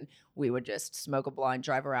Xanax and we would just smoke a blunt,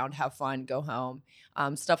 drive around, have fun, go home,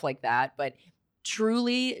 stuff like that. But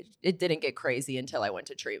truly, it didn't get crazy until I went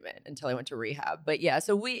to treatment, until I went to rehab. But yeah,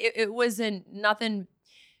 so it wasn't nothing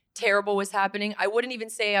terrible was happening. I wouldn't even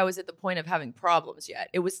say I was at the point of having problems yet.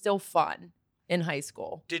 It was still fun in high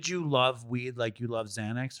school. Did you love weed like you love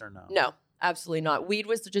Xanax or no? No, absolutely not. Weed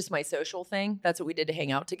was just my social thing. That's what we did to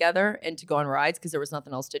hang out together and to go on rides because there was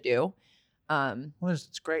nothing else to do. Well,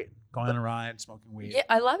 it's great. Going on a ride, smoking weed. Yeah,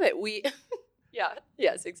 I love it.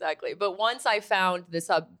 Yes, exactly. But once I found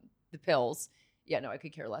the pills, yeah, no, I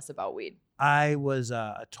could care less about weed. I was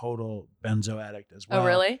a total benzo addict as well. Oh,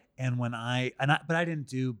 really? And but I didn't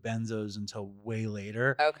do benzos until way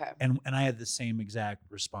later. Okay. And I had the same exact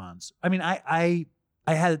response. I mean, I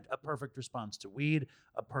had a perfect response to weed,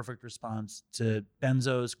 a perfect response to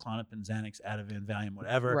benzos, Klonopin, Xanax, Ativan, Valium,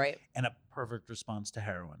 whatever, right, and a perfect response to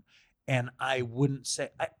heroin. And I wouldn't say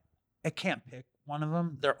I can't pick one of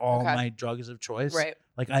them. They're all my drugs of choice. Right.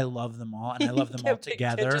 Like I love them all, and I love them all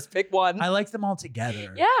together. Can't just pick one. I like them all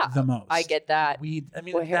together. Yeah, the most. I get that. Weed. I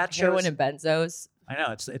mean, well, that heroin shows, and benzos. I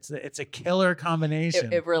know it's a killer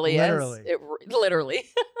combination. It really literally. is. Literally.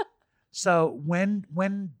 So when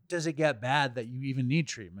does it get bad that you even need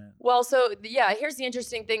treatment? Well, so yeah, here's the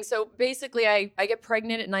interesting thing. So basically, I get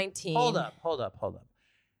pregnant at 19. Hold up.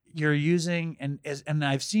 You're using and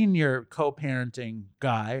I've seen your co-parenting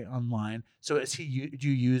guy online. So do you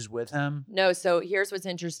use with him? No. So here's what's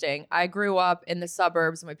interesting. I grew up in the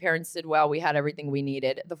suburbs. My parents did well. We had everything we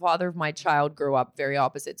needed. The father of my child grew up very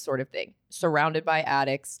opposite sort of thing, surrounded by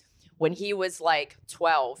addicts. When he was like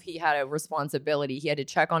 12, he had a responsibility. He had to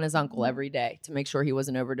check on his uncle every day to make sure he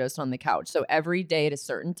wasn't overdosed on the couch. So every day at a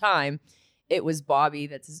certain time, it was Bobby,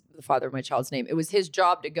 that's the father of my child's name. It was his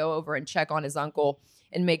job to go over and check on his uncle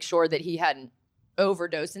and make sure that he hadn't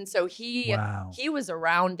overdosed. And so he was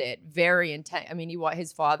around it very intense. I mean,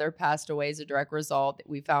 his father passed away as a direct result.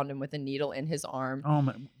 We found him with a needle in his arm. Oh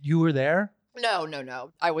my, you were there?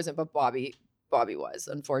 No. I wasn't, but Bobby was,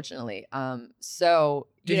 unfortunately. So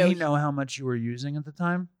did he know how much you were using at the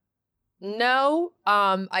time? No,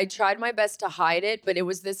 I tried my best to hide it, but it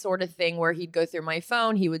was this sort of thing where he'd go through my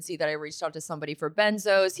phone. He would see that I reached out to somebody for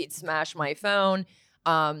benzos. He'd smash my phone.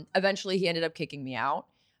 Eventually, he ended up kicking me out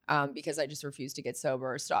because I just refused to get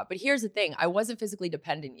sober or stop. But here's the thing. I wasn't physically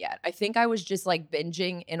dependent yet. I think I was just like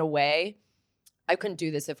binging in a way. I couldn't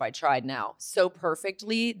do this if I tried now so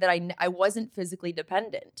perfectly that I wasn't physically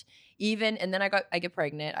dependent. And then I get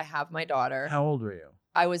pregnant. I have my daughter. How old were you?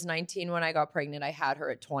 I was 19 when I got pregnant. I had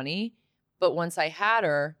her at 20. But once I had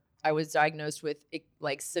her, I was diagnosed with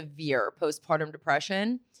like severe postpartum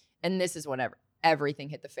depression. And this is when everything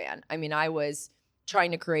hit the fan. I mean, I was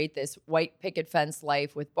trying to create this white picket fence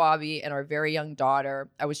life with Bobby and our very young daughter.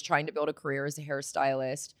 I was trying to build a career as a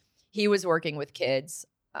hairstylist. He was working with kids.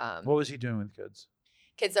 What was he doing with kids?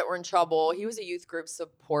 Kids that were in trouble. He was a youth group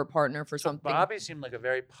support partner for something. Bobby seemed like a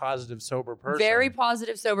very positive, sober person. Very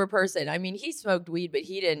positive, sober person. I mean, he smoked weed, but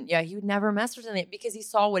he didn't. Yeah, he would never mess with anything because he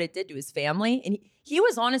saw what it did to his family, and he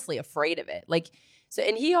was honestly afraid of it.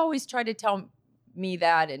 And he always tried to tell me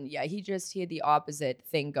that, and yeah, he had the opposite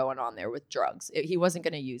thing going on there with drugs. He wasn't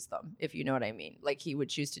going to use them, if you know what I mean. Like he would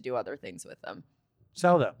choose to do other things with them.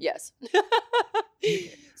 Sell them. Yes.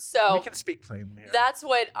 So we can speak plainly here. That's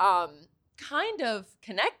what kind of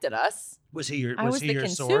connected us. Was he your? I was the your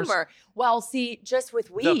consumer. source? Well, see, just with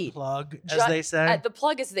weed, the plug, as they say. The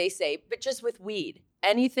plug, as they say, but just with weed.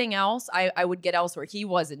 Anything else, I would get elsewhere. He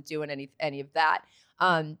wasn't doing any of that.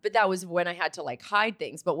 But that was when I had to like hide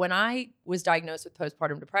things. But when I was diagnosed with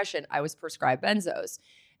postpartum depression, I was prescribed benzos,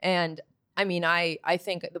 and I mean, I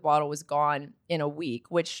think the bottle was gone in a week,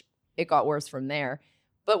 which it got worse from there.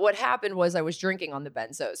 But what happened was I was drinking on the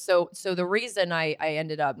benzos. So the reason I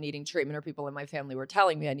ended up needing treatment, or people in my family were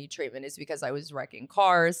telling me I need treatment, is because I was wrecking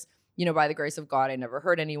cars. You know, by the grace of God, I never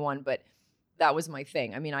hurt anyone, but that was my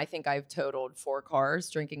thing. I mean, I think I've totaled 4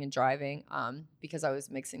 cars drinking and driving because I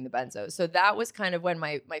was mixing the benzos. So that was kind of when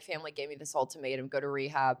my family gave me this ultimatum: go to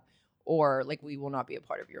rehab, or like we will not be a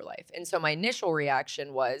part of your life. And so my initial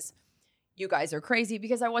reaction was, you guys are crazy,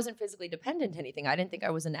 because I wasn't physically dependent to anything. I didn't think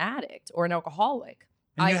I was an addict or an alcoholic.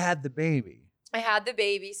 And you had the baby. I had the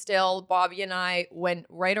baby still. Bobby and I,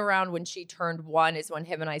 right around when she turned 1 is when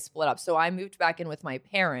him and I split up. So I moved back in with my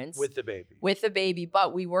parents. With the baby. With the baby,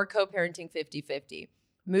 but we were co-parenting 50-50.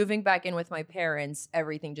 Moving back in with my parents,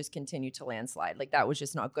 everything just continued to landslide. Like that was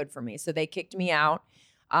just not good for me. So they kicked me out.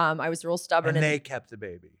 I was real stubborn. And they kept the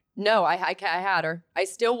baby. No, I had her. I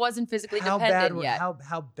still wasn't physically dependent yet.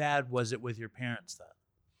 How bad was it with your parents then?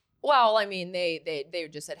 Well, I mean, they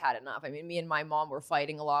just had enough. I mean, me and my mom were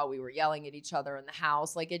fighting a lot. We were yelling at each other in the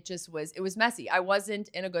house. Like it was messy. I wasn't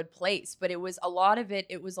in a good place, but it was a lot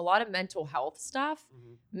of mental health stuff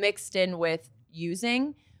mixed in with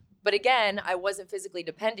using. But again, I wasn't physically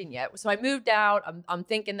dependent yet. So I moved out. I'm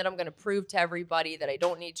thinking that I'm going to prove to everybody that I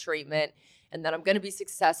don't need treatment and that I'm going to be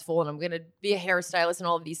successful and I'm going to be a hairstylist and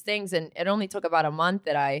all of these things. And it only took about a month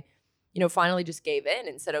that I finally just gave in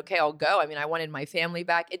and said, okay, I'll go. I mean, I wanted my family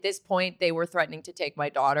back. At this point, they were threatening to take my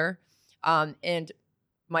daughter. And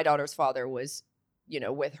my daughter's father was,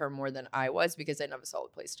 with her more than I was because I didn't have a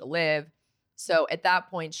solid place to live. So at that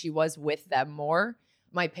point, she was with them more.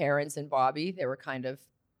 My parents and Bobby, they were kind of,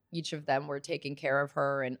 each of them were taking care of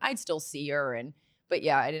her and I'd still see her. But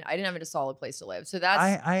yeah, I didn't have a solid place to live. So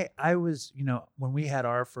that's. I was, when we had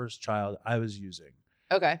our first child, I was using.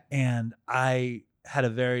 Okay. And I had a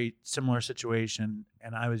very similar situation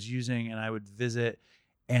and I was using and I would visit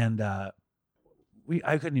and I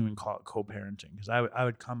couldn't even call it co-parenting because I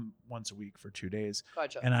would come once a week for 2 days.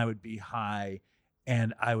 Gotcha. And I would be high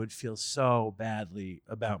and I would feel so badly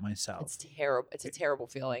about myself. It's terrible. It's a terrible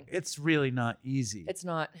feeling. It's really not easy. It's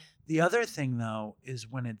not. The other thing though is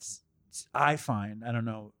when I find, I don't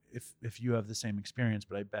know if you have the same experience,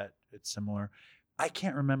 but I bet it's similar. I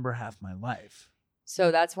can't remember half my life. So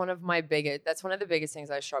that's one of the biggest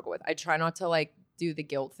things I struggle with. I try not to do the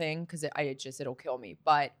guilt thing because it'll kill me.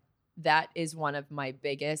 But that is one of my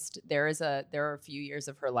biggest. There are a few years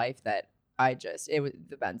of her life that it was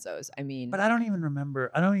the Benzos. I mean, but I don't even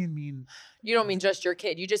remember. I don't even mean. You don't mean just your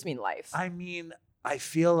kid. You just mean life. I mean, I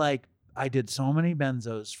feel like I did so many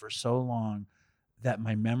Benzos for so long that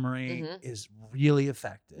my memory is really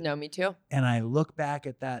affected. No, me too. And I look back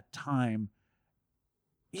at that time,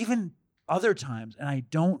 even other times, and I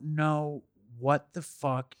don't know what the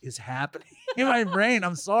fuck is happening in my brain.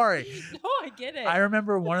 I'm sorry. No, I get it. I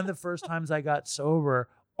remember one of the first times I got sober,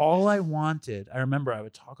 all I wanted, I remember I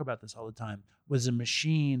would talk about this all the time, was a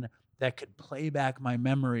machine that could play back my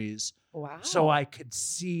memories. Wow. So I could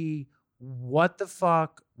see what the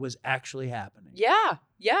fuck was actually happening. Yeah.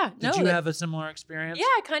 Yeah. Did you have a similar experience? Yeah,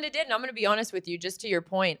 I kind of did. And I'm going to be honest with you, just to your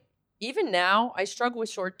point. Even now, I struggle with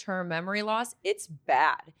short-term memory loss. It's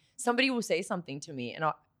bad. Somebody will say something to me and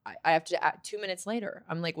I have to 2 minutes later.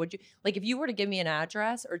 I'm like, if you were to give me an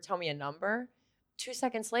address or tell me a number, 2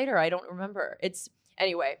 seconds later, I don't remember.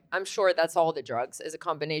 Anyway, I'm sure that's all the drugs as a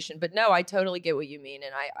combination. But no, I totally get what you mean.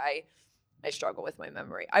 And I struggle with my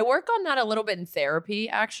memory. I work on that a little bit in therapy,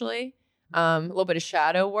 actually. A little bit of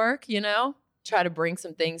shadow work, try to bring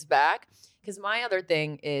some things back. Because my other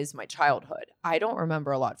thing is my childhood. I don't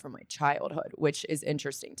remember a lot from my childhood, which is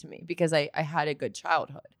interesting to me because I had a good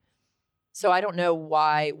childhood. So I don't know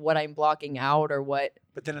what I'm blocking out or what.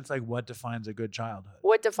 But then it's like, what defines a good childhood?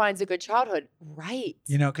 What defines a good childhood? Right.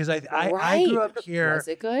 Because I grew up here. Was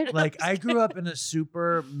it good? I grew up in a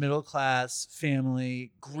super middle class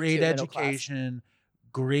family, great education,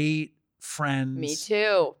 great friends. Me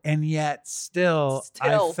too. And yet still,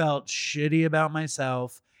 I felt shitty about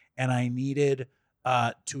myself and I needed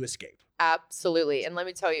to escape. Absolutely. And let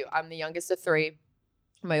me tell you, I'm the youngest of three.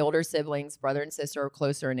 My older siblings, brother and sister, are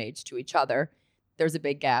closer in age to each other. There's a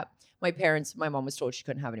big gap. My mom was told she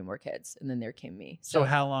couldn't have any more kids. And then there came me. So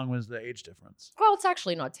how long was the age difference? Well, it's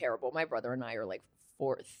actually not terrible. My brother and I are like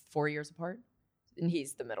 4 years apart. And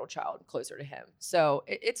he's the middle child, closer to him. So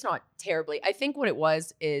it's not terribly. I think what it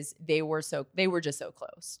was is they were just so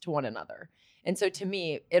close to one another. And so to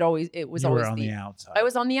me, it was you always were on the outside. I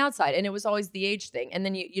was on the outside, and it was always the age thing. And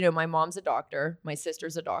then my mom's a doctor, my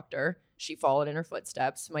sister's a doctor. She followed in her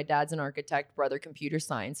footsteps. My dad's an architect, brother computer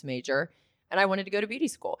science major, and I wanted to go to beauty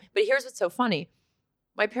school. But here's what's so funny: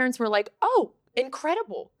 my parents were like, "Oh,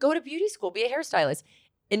 incredible! Go to beauty school, be a hairstylist."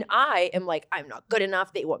 And I am like, I'm not good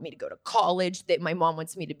enough. They want me to go to college. My mom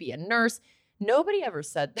wants me to be a nurse. Nobody ever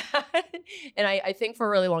said that. And I think for a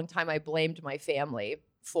really long time, I blamed my family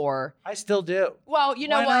for. I still do. Well, you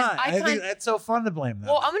know Why what? Not? I think it's so fun to blame them.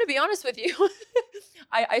 Well, I'm going to be honest with you.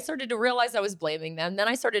 I started to realize I was blaming them. Then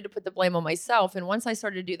I started to put the blame on myself. And once I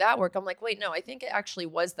started to do that work, I'm like, wait, no, I think it actually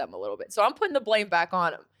was them a little bit. So I'm putting the blame back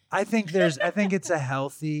on them. I think it's a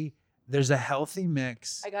healthy. There's a healthy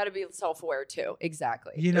mix. I got to be self-aware too.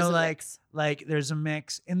 Exactly. Like there's a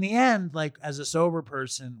mix. In the end, like as a sober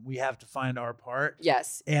person, we have to find our part.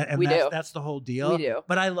 Yes, and we do. That's the whole deal. We do.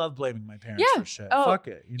 But I love blaming my parents for shit. Oh, fuck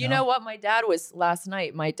it. You know what? Last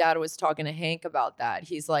night, my dad was talking to Hank about that.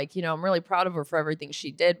 He's like, I'm really proud of her for everything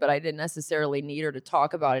she did, but I didn't necessarily need her to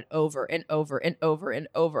talk about it over and over and over and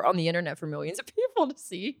over on the internet for millions of people to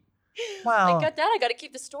see. Well, I got that. I got to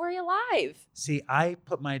keep the story alive. see, I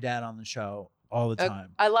put my dad on the show all the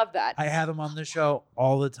time. I love that. I have him on the show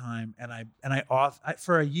all the time, and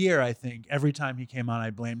for a year, I think every time he came on, I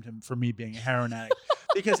blamed him for me being a heroin addict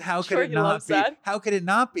because how could Sure, it he not loves be? that. How could it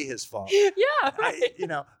not be his fault? Yeah,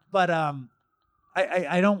 right. But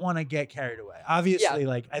I don't want to get carried away. Obviously,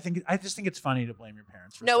 I just think it's funny to blame your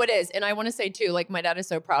parents for No, stuff. it is. And I want to say too, like my dad is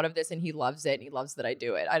so proud of this and he loves it and he loves that I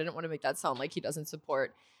do it. I didn't want to make that sound like he doesn't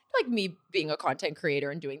support like me being a content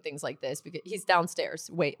creator and doing things like this because he's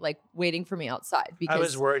downstairs waiting for me outside because I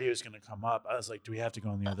was worried he was going to come up. I was like, do we have to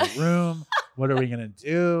go in the other room? What are we going to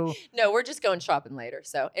do? No, we're just going shopping later.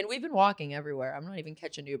 So, and we've been walking everywhere. I'm not even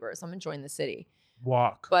catching Ubers. I'm enjoying the city.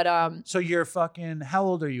 Walk. But so you're fucking, how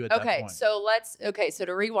old are you at that point? So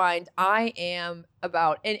to rewind, I am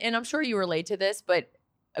about, and I'm sure you relate to this, but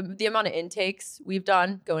the amount of intakes we've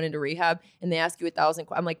done going into rehab, and they ask you 1,000.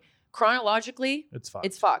 I'm like, chronologically, It's fucked.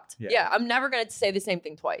 It's fucked. Yeah. Yeah, I'm never gonna say the same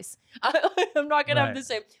thing twice. I'm not gonna have the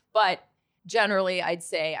same. But generally, I'd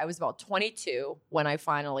say I was about 22 when I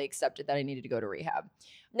finally accepted that I needed to go to rehab.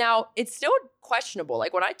 Now, it's still questionable.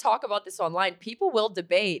 Like when I talk about this online, people will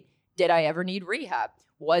debate, did I ever need rehab?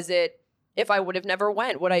 Was it, if I would have never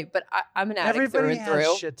went, would I? But I'm an addict Everybody through and has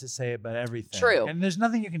through. shit to say about everything. True. And there's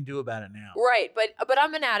nothing you can do about it now. Right, but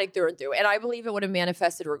I'm an addict through and through, and I believe it would have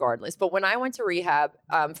manifested regardless. But when I went to rehab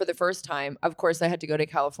for the first time, of course, I had to go to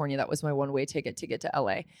California. That was my one-way ticket to get to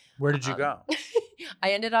LA. Where did you go?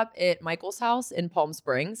 I ended up at Michael's house in Palm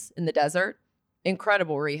Springs in the desert.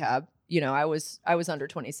 Incredible rehab. You know, I was under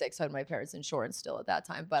 26. I had my parents' insurance still at that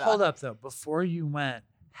time. But Hold up, though. Before you went,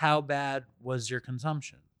 how bad was your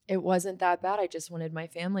consumption? it wasn't that bad. I just wanted my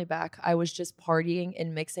family back. I was just partying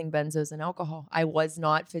and mixing benzos and alcohol. I was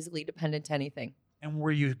not physically dependent to anything. And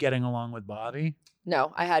were you getting along with Bobby?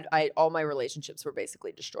 No, all my relationships were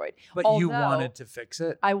basically destroyed. But you wanted to fix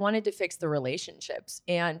it? I wanted to fix the relationships.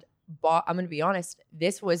 And I'm going to be honest,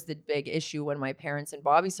 this was the big issue when my parents and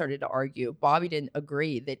Bobby started to argue. Bobby didn't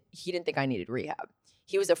agree that he didn't think I needed rehab.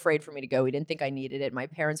 He was afraid for me to go. He didn't think I needed it. My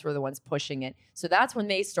parents were the ones pushing it. So that's when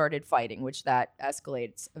they started fighting, which that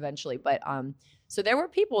escalates eventually. But so there were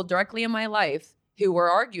people directly in my life who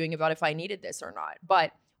were arguing about if I needed this or not.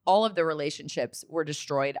 But all of the relationships were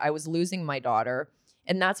destroyed. I was losing my daughter,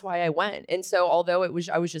 and that's why I went. And so although I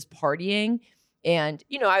was just partying, and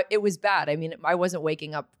it was bad. I mean, I wasn't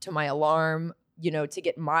waking up to my alarm, to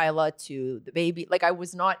get Mila to the baby. Like I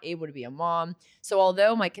was not able to be a mom. So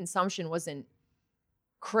although my consumption wasn't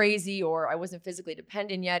crazy or I wasn't physically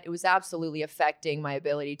dependent yet, it was absolutely affecting my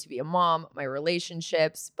ability to be a mom, my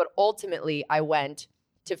relationships. But ultimately, I went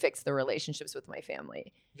to fix the relationships with my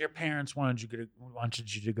family. Your parents wanted you to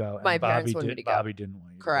go. And My parents wanted me to go. Bobby didn't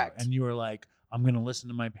want you to Correct. go. And you were like, I'm going to listen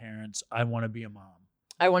to my parents. I want to be a mom.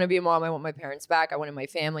 I want to be a mom. I want my parents back. I wanted my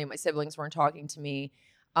family. My siblings weren't talking to me.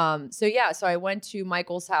 So I went to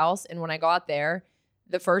Michael's house. And when I got there,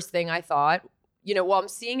 the first thing I thought, I'm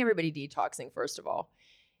seeing everybody detoxing, first of all.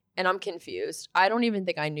 And I'm confused. I don't even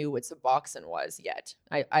think I knew what Suboxone was yet.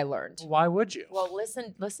 I learned. Why would you? Well,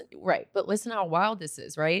 listen, right. But listen how wild this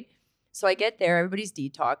is, right? So I get there, everybody's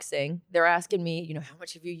detoxing. They're asking me, how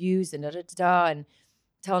much have you used and da-da-da-da. And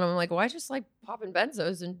telling them, I'm like, well, I just like popping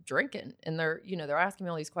benzos and drinking. And they're asking me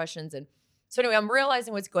all these questions. And so anyway, I'm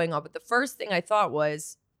realizing what's going on. But the first thing I thought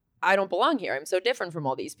was, I don't belong here. I'm so different from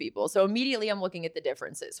all these people. So immediately I'm looking at the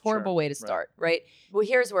differences. Horrible way to start, right? Well,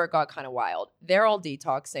 here's where it got kind of wild. They're all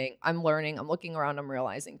detoxing. I'm learning. I'm looking around. I'm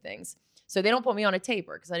realizing things. So they don't put me on a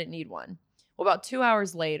taper because I didn't need one. Well, about 2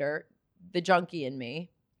 hours later, the junkie in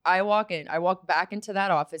me, I walk back into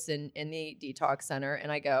that office in the detox center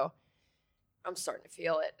and I go, I'm starting to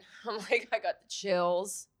feel it. I'm like, I got the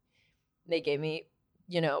chills. They gave me,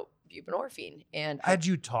 buprenorphine. And had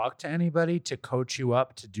you talked to anybody to coach you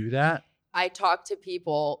up to do that? I talked to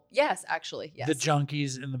people. Yes, actually. Yes. The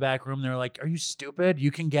junkies in the back room, they're like, are you stupid?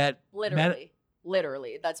 You can get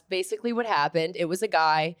literally. That's basically what happened. It was a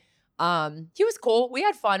guy. He was cool. We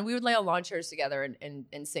had fun. We would lay on lawn chairs together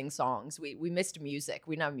and sing songs. We missed music.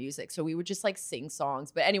 We didn't have music. So we would just like sing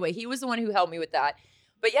songs. But anyway, he was the one who helped me with that.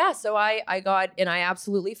 But yeah, so I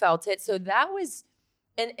absolutely felt it. So that was,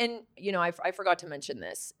 and I forgot to mention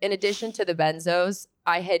this. In addition to the benzos,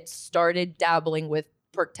 I had started dabbling with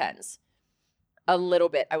Perk 10s a little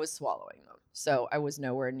bit. I was swallowing them. So I was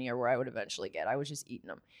nowhere near where I would eventually get. I was just eating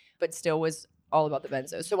them, but still was all about the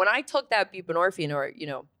benzos. So when I took that buprenorphine or,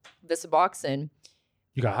 the Suboxone,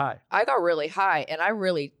 you got high. I got really high and I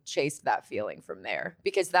really chased that feeling from there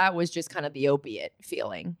because that was just kind of the opiate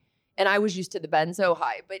feeling. And I was used to the benzo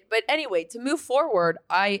high. But anyway, to move forward,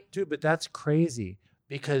 Dude, but that's crazy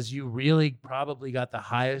because you really probably got the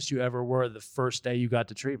highest you ever were the first day you got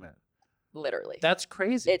to treatment. Literally. That's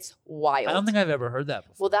crazy. It's wild. I don't think I've ever heard that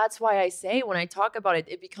before. Well, that's why I say when I talk about it,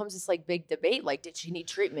 it becomes this like big debate. Like, did she need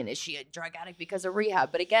treatment? Is she a drug addict because of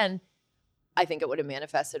rehab? But again, I think it would have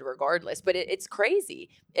manifested regardless. But it's crazy,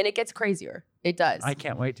 and it gets crazier. It does. I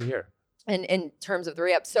can't wait to hear. And in terms of the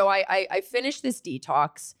rehab, so I finished this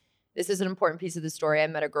detox. This is an important piece of the story. I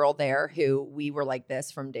met a girl there who we were like this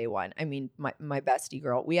from day one. I mean, my bestie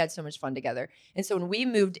girl. We had so much fun together. And so when we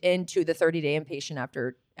moved into the 30-day inpatient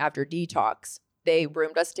after detox, they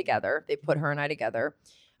roomed us together. They put her and I together.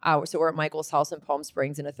 So we're at Michael's house in Palm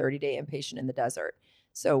Springs in a 30-day inpatient in the desert.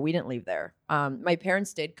 So we didn't leave there. My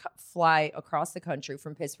parents did fly across the country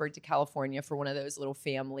from Pittsburgh to California for one of those little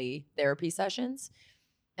family therapy sessions.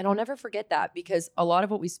 And I'll never forget that because a lot of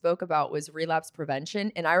what we spoke about was relapse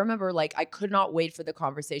prevention. And I remember like I could not wait for the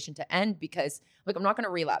conversation to end because like I'm not going to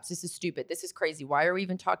relapse. This is stupid. This is crazy. Why are we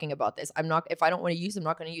even talking about this? If I don't want to use, I'm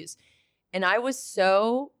not going to use. And I would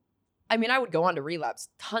go on to relapse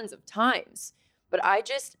tons of times, but I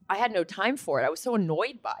had no time for it. I was so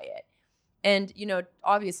annoyed by it. And,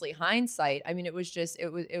 obviously hindsight, I mean, it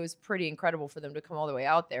was pretty incredible for them to come all the way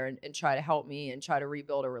out there and try to help me and try to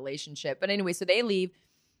rebuild a relationship. But anyway, so they leave.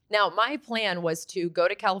 Now, my plan was to go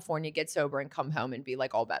to California, get sober, and come home and be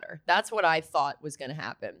like all better. That's what I thought was going to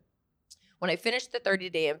happen. When I finished the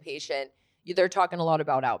 30-day inpatient, they're talking a lot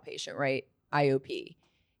about outpatient, right? IOP.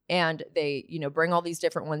 And they, bring all these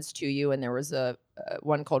different ones to you. And there was a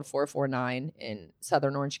one called 449 in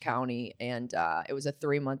Southern Orange County. And it was a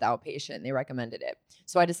 3-month outpatient. And they recommended it.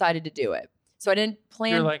 So I decided to do it. So I didn't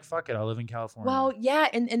plan. You're like, fuck it, I'll live in California. Well, yeah.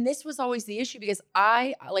 And this was always the issue because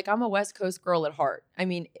I'm a West Coast girl at heart. I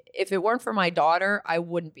mean, if it weren't for my daughter, I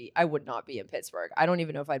would not be in Pittsburgh. I don't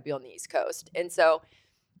even know if I'd be on the East Coast. And so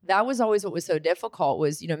that was always what was so difficult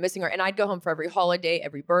was, missing her. And I'd go home for every holiday,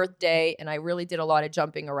 every birthday. And I really did a lot of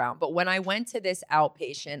jumping around. But when I went to this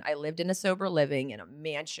outpatient, I lived in a sober living in a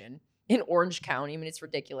mansion in Orange County. I mean, it's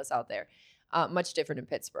ridiculous out there. Much different in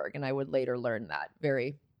Pittsburgh. And I would later learn that.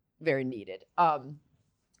 Very, very needed.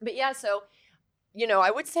 But yeah, so,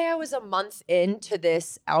 I would say I was a month into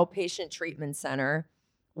this outpatient treatment center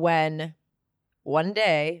when one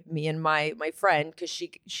day, me and my friend, because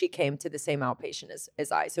she came to the same outpatient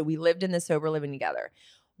as I. So we lived in the sober living together.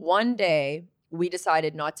 One day, we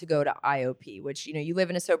decided not to go to IOP, which, you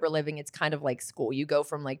live in a sober living. It's kind of like school. You go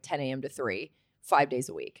from like 10 a.m. to 3, 5 days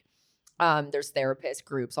a week. There's therapists,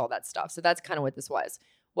 groups, all that stuff. So that's kind of what this was.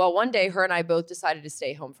 Well, one day, her and I both decided to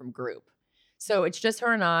stay home from group. So it's just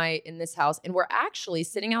her and I in this house. And we're actually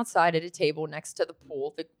sitting outside at a table next to the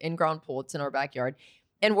pool, the in-ground pool. It's in our backyard.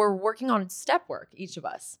 And we're working on step work, each of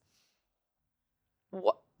us.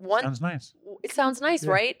 Sounds nice. It sounds nice,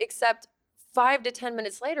 yeah. Right? Except 5 to 10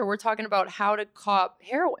 minutes later, we're talking about how to cop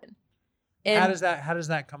heroin. And how does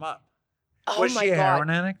that come up? Oh was my she a God. heroin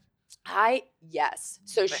addict? Yes.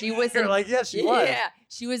 So she was. You're like, yes, she was. Yeah,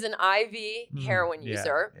 she was an IV heroin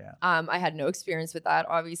user. Yeah. I had no experience with that,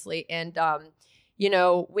 obviously, and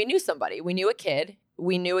we knew somebody. We knew a kid.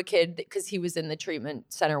 We knew a kid because he was in the treatment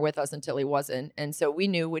center with us until he wasn't, and so we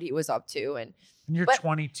knew what he was up to. And you're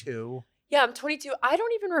 22. Yeah, I'm 22. I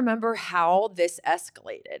don't even remember how this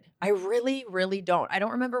escalated. I really, really don't. I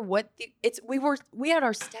don't remember what we had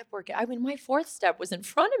our step work. I mean, my 4th step was in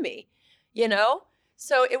front of me,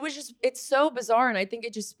 So it's so bizarre. And I think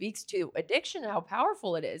it just speaks to addiction and how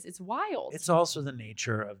powerful it is. It's wild. It's also the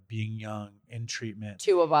nature of being young in treatment.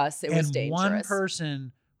 2 of us, it was dangerous. And one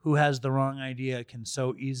person who has the wrong idea can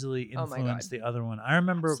so easily influence the other one. I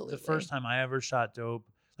remember the first time I ever shot dope.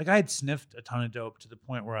 Like I had sniffed a ton of dope to the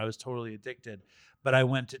point where I was totally addicted. But I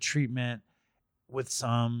went to treatment with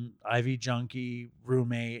some IV junkie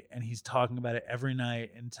roommate, and he's talking about it every night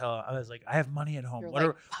until I was like, I have money at home.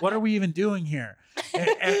 What are we even doing here?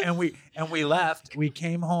 and we left. We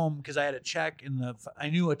came home because I had a check I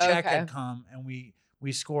knew a check had come, and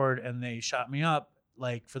we scored, and they shot me up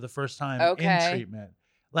like for the first time in treatment.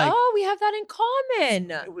 Like, we have that in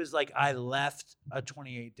common. It was like I left a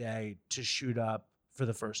 28-day to shoot up for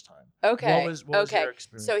the first time. Okay. What was your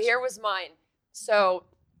experience? So here was mine. So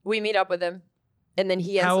we meet up with him. And then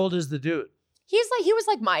How old is the dude? He was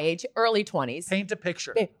like my age, early 20s. Paint a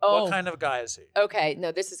picture. What kind of guy is he? Okay,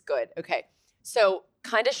 no, this is good. Okay, so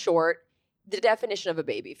kind of short, the definition of a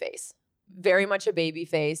baby face. Very much a baby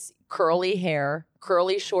face, curly hair,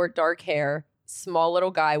 curly, short, dark hair, small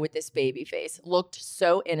little guy with this baby face. Looked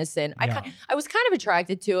so innocent. Yeah. I was kind of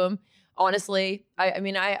attracted to him, honestly. I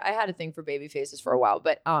had a thing for baby faces for a while,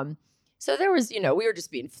 but so there was, we were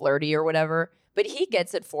just being flirty or whatever. But he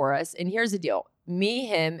gets it for us. And here's the deal. Me,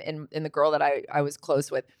 him, and the girl that I was close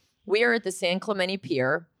with, We are at the San Clemente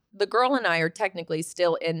Pier. The girl and I are technically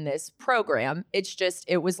still in this program. It's just,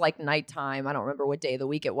 it was like nighttime. I don't remember what day of the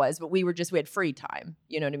week it was, but we had free time.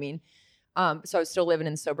 You know what I mean? So I was still living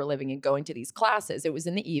in sober living and going to these classes. It was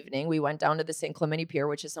in the evening. We went down to the San Clemente Pier,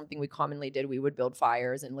 which is something we commonly did. We would build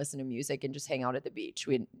fires and listen to music and just hang out at the beach.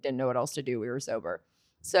 We didn't know what else to do. We were sober.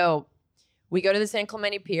 So we go to the San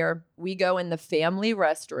Clemente Pier. We go in the family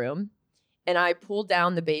restroom, and I pull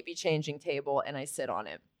down the baby changing table and I sit on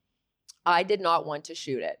it. I did not want to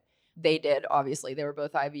shoot it. They did, obviously. They were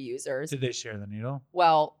both IV users. Did they share the needle?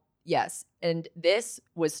 Well, yes. And this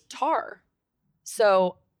was tar.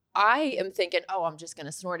 So I am thinking, oh, I'm just going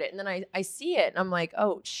to snort it. And then I see it and I'm like,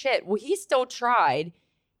 oh, shit. Well, he still tried.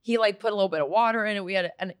 He like put a little bit of water in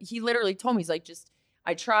it. And he literally told me, he's like,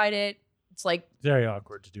 I tried it. It's like very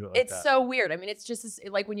awkward to do it like it's that. so weird. I mean, it's just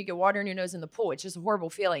like when you get water in your nose in the pool. It's just a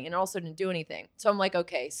horrible feeling. And it also didn't do anything. So I'm like,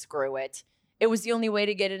 okay, screw it. It was the only way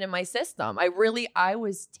to get it in my system. I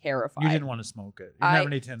was terrified. You didn't want to smoke it. You didn't have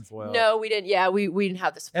any tinfoil. No, we didn't. Yeah, we didn't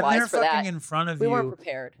have the supplies for that. And they're fucking in front of we you. We weren't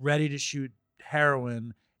prepared. Ready to shoot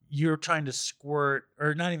heroin. You're trying to squirt,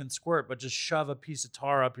 or not even squirt, but just shove a piece of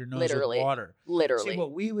tar up your nose with water. Literally. See,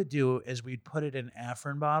 what we would do is we'd put it in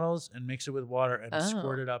Afrin bottles and mix it with water and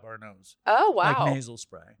squirt it up our nose. Oh, wow. Like nasal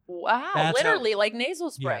spray. Wow. That's literally like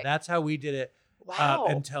nasal spray. Yeah, that's how we did it. Wow.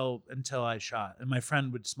 Until I shot, and my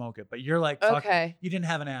friend would smoke it. But you're like, fuck, you didn't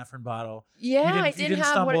have an Afrin bottle. Yeah, you didn't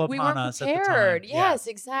have what we weren't prepared. Yes,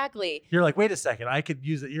 exactly. You're like, wait a second, I could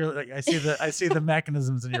use it. You're like, I see the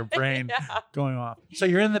mechanisms in your brain going off. So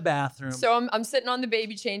you're in the bathroom. So I'm sitting on the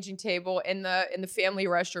baby changing table in the family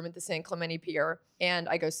restroom at the San Clemente Pier, and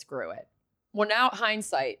I go, screw it. Well, now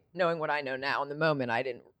hindsight, knowing what I know now, in the moment I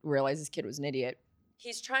didn't realize this kid was an idiot.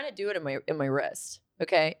 He's trying to do it in my wrist.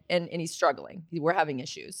 Okay. And he's struggling. We're having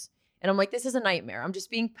issues. And I'm like, this is a nightmare. I'm just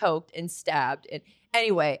being poked and stabbed. And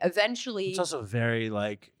anyway, eventually. It's also very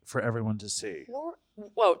like for everyone to see.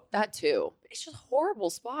 Well, that too. It's just a horrible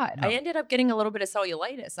spot. No. I ended up getting a little bit of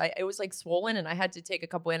cellulitis. It was like swollen and I had to take a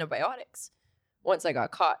couple antibiotics once I got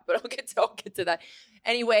caught. But I'll get to that.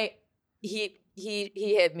 Anyway, he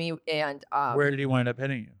hit me and where did he wind up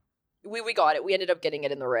hitting you? We got it. We ended up getting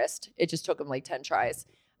it in the wrist. It just took him like 10 tries.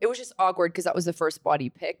 It was just awkward because that was the first spot he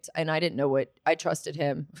picked, and I didn't know what. I trusted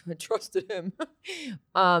him.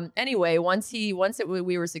 Anyway, once we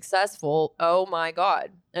were successful, oh my God!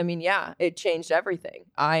 I mean, yeah, it changed everything.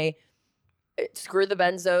 Screw the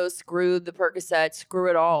Benzos, screw the Percocet, screw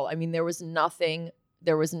it all. I mean, there was nothing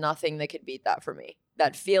that could beat that for me.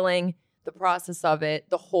 That feeling, the process of it,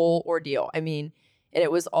 the whole ordeal. I mean, and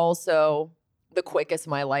it was also the quickest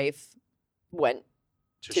my life went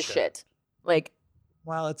to shit. Like.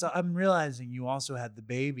 Well, I'm realizing you also had the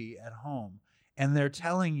baby at home, and they're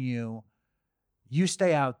telling you, you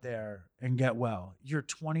stay out there and get well. You're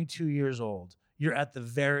 22 years old. You're at the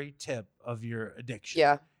very tip of your addiction.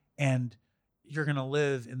 Yeah. And you're going to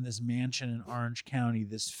live in this mansion in Orange County,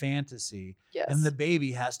 this fantasy. Yes. And the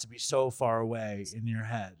baby has to be so far away in your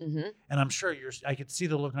head. Mm-hmm. And I'm sure I could see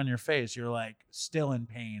the look on your face. You're like still in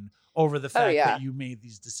pain over the fact that you made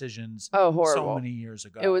these decisions so many years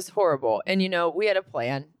ago. It was horrible. And, we had a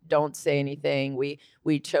plan. Don't say anything.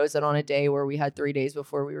 We chose it on a day where we had 3 days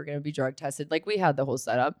before we were going to be drug tested. Like, we had the whole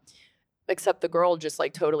setup. Except the girl just,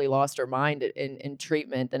 like, totally lost her mind in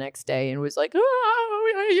treatment the next day and was like,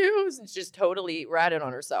 oh, I use. And just totally ratted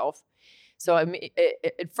on herself. So, I mean,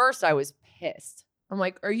 at first I was pissed. I'm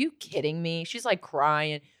like, are you kidding me? She's, like,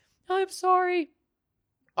 crying. I'm sorry.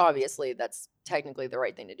 Obviously, that's technically the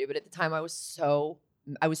right thing to do. But at the time, I was so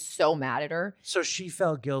mad at her. So she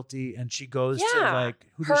felt guilty, and she goes to like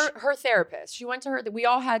her therapist. She went to her. We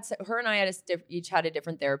all had her and I each had a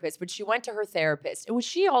different therapist, but she went to her therapist. It was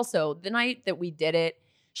she also the night that we did it.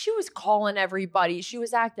 She was calling everybody. She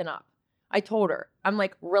was acting up. I told her, I'm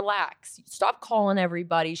like, relax, stop calling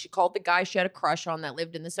everybody. She called the guy she had a crush on that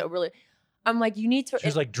lived in the sober. I'm like, you need to. She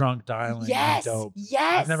was like drunk dialing. Yes, dope.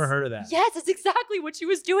 yes. I've never heard of that. Yes, that's exactly what she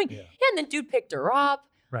was doing. Yeah, and then dude picked her up.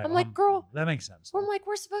 Right. I'm like, girl, that makes sense. I'm like,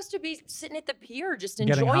 we're supposed to be sitting at the pier, just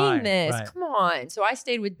enjoying this. Right. Come on. So I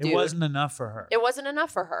stayed with dude. It wasn't enough for her. It wasn't enough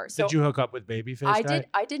for her. So did you hook up with Babyface?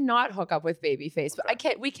 I did not hook up with Babyface, but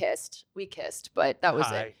we kissed, but that was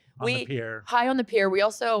it. On the pier. High on the pier. We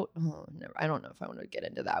also, I don't know if I want to get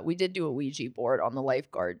into that. We did do a Ouija board on the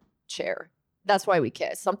lifeguard chair. That's why we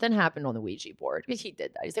kissed. Something happened on the Ouija board. He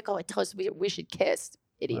did that. He's like, oh, I told us we should kiss.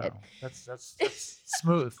 Idiot. Wow. That's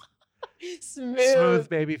smooth. Smooth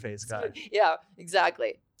Babyface guy. Yeah,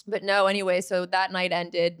 exactly. But no, anyway, so that night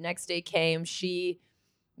ended. Next day came.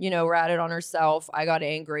 ratted on herself. I got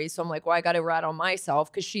angry. So I'm like, well, I got to rat on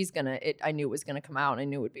myself because I knew it was going to come out. And I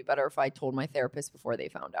knew it would be better if I told my therapist before they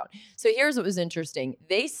found out. So here's what was interesting.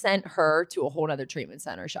 They sent her to a whole other treatment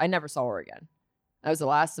center. I never saw her again. That was the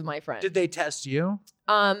last of my friends. Did they test you?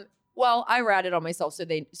 Well, I ratted on myself, so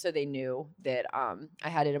they knew that I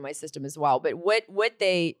had it in my system as well. But what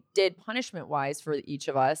they did punishment wise for each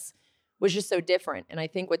of us was just so different. And I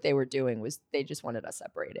think what they were doing was they just wanted us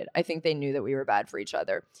separated. I think they knew that we were bad for each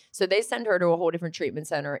other. So they send her to a whole different treatment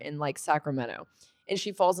center in like Sacramento, and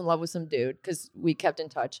she falls in love with some dude because we kept in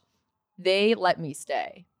touch. They let me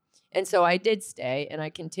stay, and so I did stay, and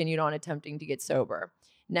I continued on attempting to get sober.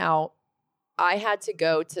 Now, I had to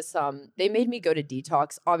go to they made me go to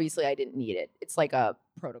detox. Obviously, I didn't need it. It's like a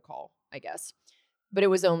protocol, I guess. But it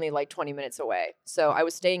was only like 20 minutes away. So I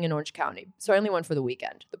was staying in Orange County. So I only went for the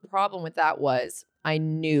weekend. The problem with that was I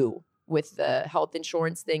knew with the health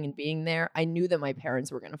insurance thing and being there, I knew that my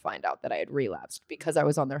parents were going to find out that I had relapsed because I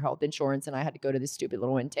was on their health insurance and I had to go to this stupid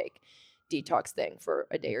little intake detox thing for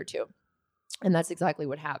a day or two. And that's exactly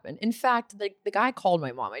what happened. In fact, the guy called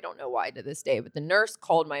my mom. I don't know why to this day, but the nurse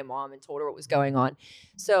called my mom and told her what was going on.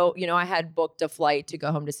 So, I had booked a flight to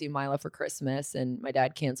go home to see Mila for Christmas, and my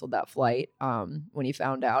dad canceled that flight when he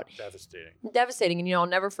found out. Devastating. And, I'll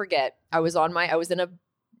never forget, I was in a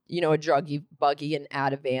druggy buggy and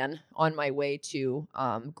Ativan on my way to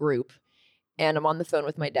group. And I'm on the phone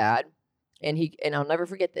with my dad. And I'll never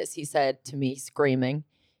forget this. He said to me, screaming,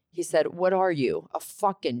 he said, "What are you, a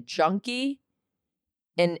fucking junkie?"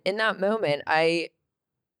 And in that moment, I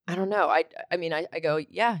don't know. I go,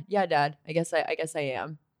 yeah, Dad. I guess I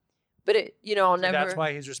am. But I'll never. That's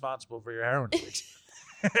why he's responsible for your heroin addiction.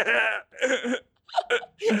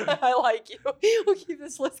 I like you. We'll keep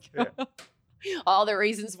this list going. Yeah. All the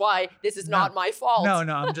reasons why this is not my fault. No,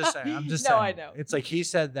 I'm just saying. No, saying. I know. It's like he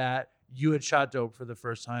said that you had shot dope for the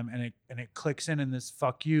first time, and it clicks in this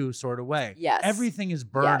fuck you sort of way. Yes. Everything is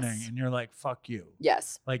burning, Yes. and you're like, fuck you.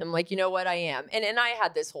 Yes. Like, I'm like, you know what, I am. And I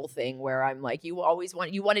had this whole thing where I'm like, you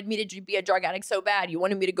wanted me to be a drug addict so bad. You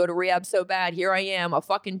wanted me to go to rehab so bad. Here I am, a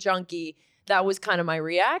fucking junkie. That was kind of my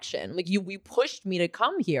reaction. Like, we pushed me to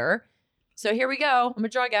come here. So here we go. I'm a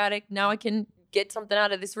drug addict. Now I can get something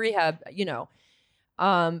out of this rehab,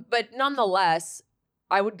 But nonetheless,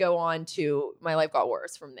 I would go on to, my life got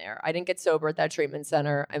worse from there. I didn't get sober at that treatment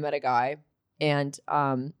center. I met a guy. And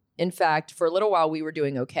in fact, for a little while, we were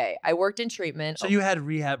doing okay. I worked in treatment. So you had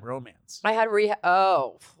rehab romance. I had rehab.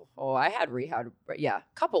 Oh, I had rehab. Yeah,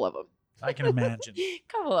 a couple of them. I can imagine.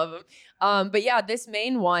 Couple of them. But yeah, this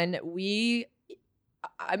main one,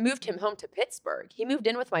 I moved him home to Pittsburgh. He moved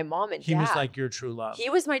in with my mom and dad. He was like your true love. He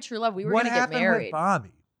was my true love. We were what going to get married. What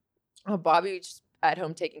happened with Bobby? Oh, Bobby was just at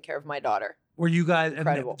home taking care of my daughter. Were you guys,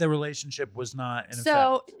 Incredible. And the relationship was not in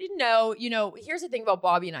so, effect? No, here's the thing about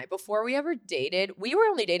Bobby and I. Before we ever dated, we were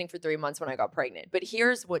only dating for 3 months when I got pregnant. But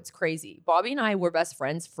here's what's crazy. Bobby and I were best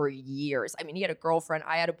friends for years. I mean, he had a girlfriend.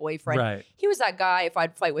 I had a boyfriend. Right. He was that guy. If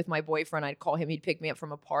I'd fight with my boyfriend, I'd call him. He'd pick me up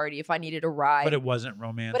from a party. If I needed a ride. But it wasn't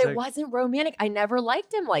romantic. I never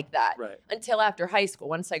liked him like that. Right. Until after high school.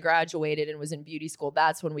 Once I graduated and was in beauty school,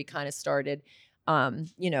 that's when we kind of started,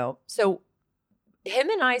 So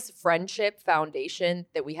him and I's friendship foundation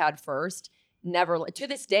that we had first to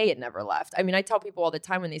this day, it never left. I mean, I tell people all the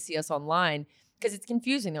time when they see us online, because it's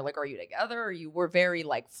confusing. They're like, are you together? We're very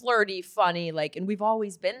like flirty, funny, and we've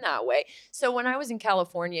always been that way. So when I was in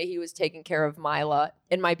California, he was taking care of Mila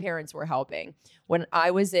and my parents were helping. When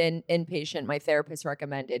I was inpatient, my therapist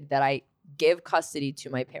recommended that I give custody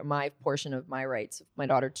to my portion of my rights, my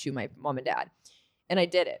daughter, to my mom and dad. And I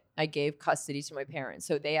did it. I gave custody to my parents.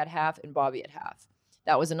 So they had half and Bobby had half.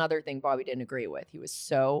 That was another thing Bobby didn't agree with. He was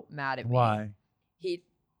so mad at me. Why? He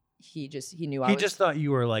knew He just thought you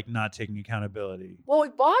were like not taking accountability. Well,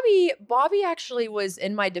 Bobby actually was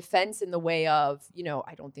in my defense in the way of,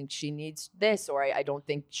 I don't think she needs this, or I don't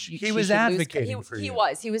think she was advocating for you.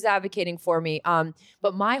 He was advocating for me.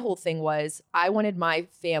 But my whole thing was I wanted my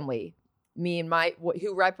family, me and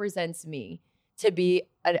who represents me, to be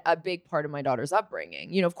a big part of my daughter's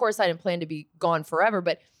upbringing. Of course I didn't plan to be gone forever,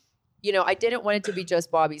 but I didn't want it to be just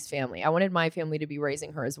Bobby's family. I wanted my family to be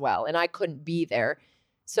raising her as well. And I couldn't be there.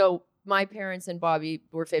 So my parents and Bobby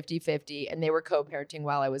were 50-50 and they were co-parenting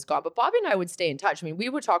while I was gone. But Bobby and I would stay in touch. I mean, we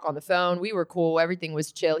would talk on the phone. We were cool. Everything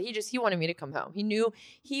was chill. He wanted me to come home. He knew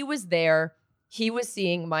he was there. He was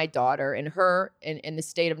seeing my daughter and her in the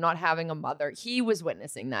state of not having a mother. He was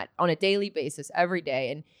witnessing that on a daily basis every day.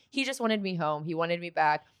 And he just wanted me home. He wanted me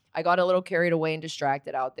back. I got a little carried away and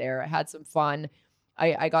distracted out there. I had some fun.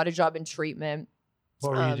 I got a job in treatment.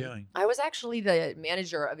 What were you doing? I was actually the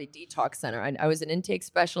manager of a detox center. I was an intake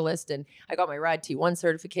specialist, and I got my RAD T1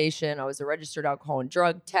 certification. I was a registered alcohol and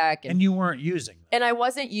drug tech. And you weren't using them. And I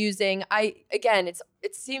wasn't using.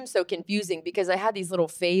 It seems so confusing because I had these little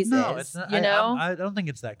phases. No, it's not. I don't think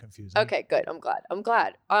it's that confusing. Okay, good. I'm glad.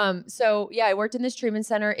 So yeah, I worked in this treatment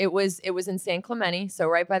center. It was in San Clemente, so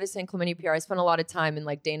right by the San Clemente Pier. I spent a lot of time in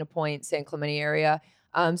like Dana Point, San Clemente area.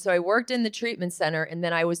 So I worked in the treatment center, and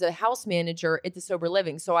then I was a house manager at the sober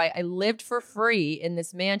living. So I lived for free in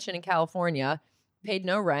this mansion in California, paid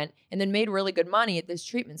no rent, and then made really good money at this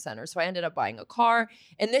treatment center. So I ended up buying a car.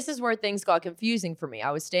 And this is where things got confusing for me.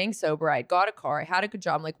 I was staying sober. I got a car. I had a good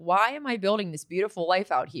job. I'm like, why am I building this beautiful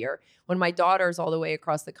life out here when my daughter's all the way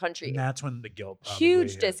across the country? And that's when the guilt probably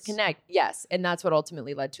Huge hits. disconnect. Yes. And that's what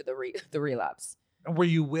ultimately led to the relapse. Were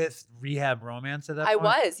you with Rehab Romance at that I point?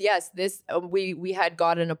 was, yes. This we had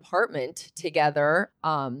got an apartment together.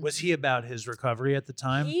 Was he about his recovery at the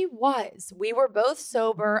time? He was. We were both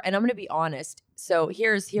sober, and I'm going to be honest. So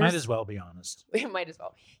here's Might as well be honest. we might as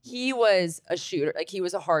well. He was a shooter, like he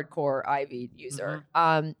was a hardcore IV user,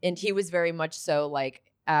 Mm-hmm. and he was very much so like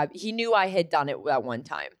he knew I had done it that one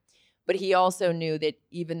time. But he also knew that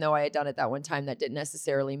even though I had done it that one time, that didn't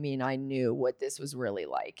necessarily mean I knew what this was really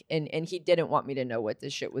like. And he didn't want me to know what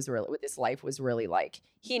this what this life was really like.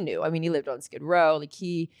 He knew. I mean, he lived on Skid Row. Like,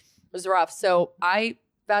 he was rough. So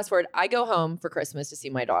fast forward, I go home for Christmas to see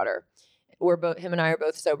my daughter. Him and I are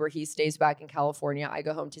both sober. He stays back in California. I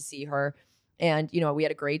go home to see her. And, we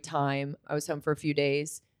had a great time. I was home for a few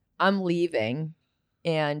days. I'm leaving.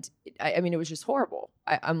 And it was just horrible.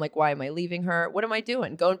 I'm like, why am I leaving her? What am I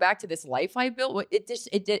doing? Going back to this life I built?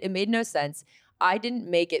 It made no sense. I didn't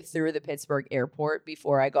make it through the Pittsburgh airport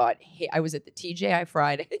before I got hit. I was at the TGI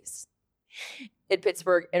Fridays at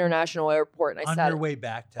Pittsburgh International Airport. And On your way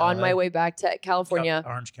back to on LA? my way back to California.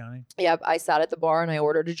 Orange County? Yep. I sat at the bar and I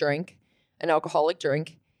ordered a drink, an alcoholic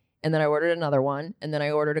drink. And then I ordered another one. And then I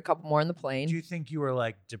ordered a couple more on the plane. Do you think you were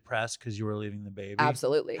like depressed because you were leaving the baby?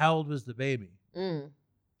 Absolutely. How old was the baby?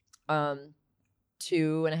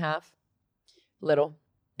 2.5, little.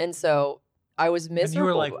 And so I was miserable. And you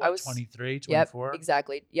were like, I was 23, 24? Yep,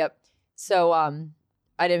 exactly. Yep. So I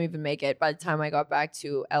didn't even make it. By the time I got back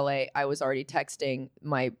to LA, I was already texting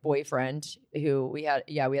my boyfriend who we had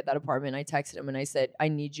that apartment. I texted him and I said, I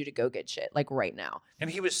need you to go get shit, like right now. And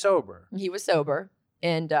he was sober. He was sober.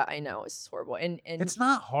 And I know it's horrible. And It's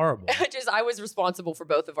not horrible. I was responsible for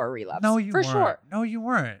both of our relapses. No, you for weren't. sure. No, you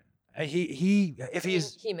weren't. He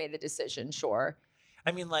made the decision, sure.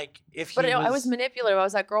 I mean, like, if he But I was manipulative. I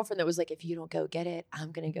was that girlfriend that was like, if you don't go get it,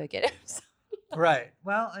 I'm going to go get it. Right.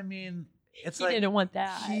 Well, I mean, it's He like didn't want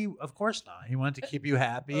that. Of course not. He wanted to keep you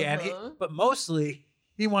happy, Uh-huh. but mostly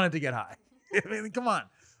he wanted to get high. I mean, come on.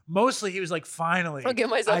 Mostly he was like, finally. I'll give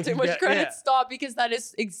myself too much credit. Yeah. Stop, because that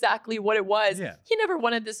is exactly what it was. Yeah. He never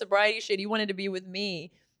wanted the sobriety shit. He wanted to be with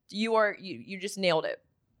me. You just nailed it.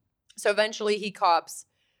 So eventually he cops.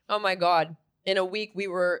 Oh my God. In a week, we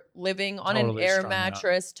were living on Totally an air strung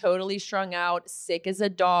mattress, totally strung out, sick as a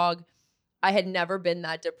dog. I had never been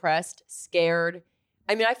that depressed, scared.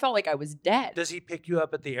 I mean, I felt like I was dead. Does he pick you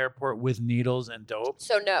up at the airport with needles and dope?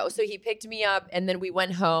 So no. So he picked me up and then we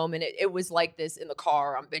went home, and it was like this in the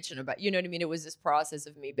car. I'm bitching about, you know what I mean? It was this process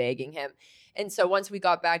of me begging him. And so once we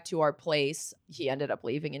got back to our place, he ended up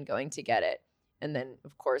leaving and going to get it. And then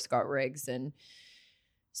of course got rigs. And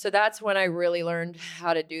so that's when I really learned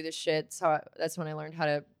how to do the shit. So that's when I learned how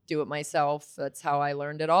to do it myself. That's how I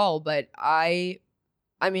learned it all. But I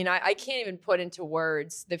can't even put into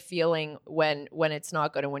words the feeling when it's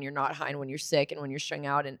not good and when you're not high and when you're sick and when you're strung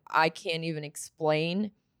out. And I can't even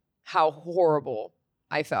explain how horrible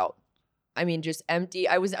I felt. I mean, just empty.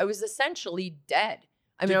 I was essentially dead.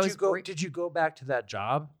 I mean, Did you go back to that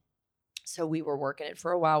job? So we were working it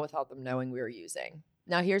for a while without them knowing we were using.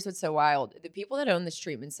 Now, here's what's so wild. The people that own this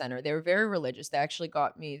treatment center, they were very religious. They actually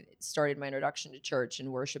started my introduction to church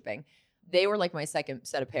and worshiping. They were like my second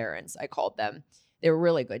set of parents, I called them. They were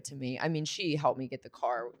really good to me. I mean, she helped me get the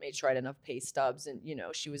car, made sure I had enough pay stubs, and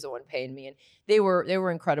she was the one paying me, and they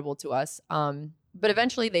were incredible to us. But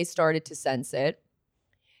eventually they started to sense it.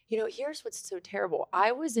 Here's what's so terrible.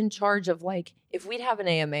 I was in charge of, like, if we'd have an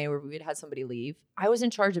AMA where we'd had somebody leave, I was in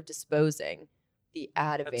charge of disposing the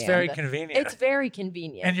Ativan. It's very convenient. It's very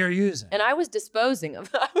convenient. And you're using. And I was disposing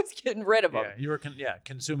of them. I was getting rid of them. Yeah, you were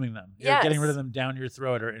consuming them. You're Yes. getting rid of them down your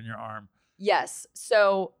throat or in your arm. Yes.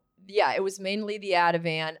 So, yeah, it was mainly the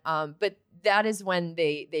Ativan. But that is when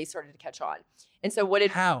they started to catch on. And so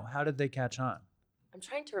How did they catch on? I'm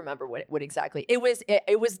trying to remember what exactly. It was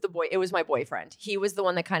my boyfriend. He was the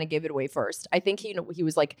one that kind of gave it away first. I think he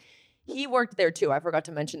was like, He worked there too. I forgot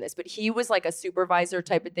to mention this, but he was like a supervisor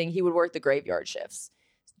type of thing. He would work the graveyard shifts,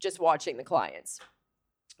 just watching the clients.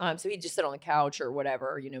 So he'd just sit on the couch or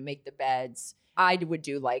whatever, make the beds. I would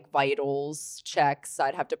do like vitals checks.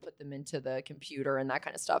 I'd have to put them into the computer and that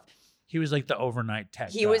kind of stuff. He was like the overnight tech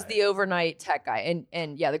He guy. was the overnight tech guy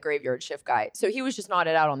and the graveyard shift guy. So he was just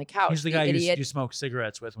nodded out on the couch. He's the guy you smoke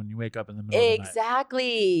cigarettes with when you wake up in the middle of the night.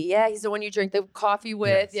 Exactly. Yeah, he's the one you drink the coffee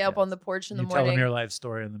with. Up on the porch in the morning. You tell him your life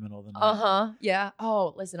story in the middle of the night. Uh-huh. Yeah.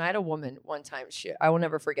 Oh, listen, I had a woman one time. I will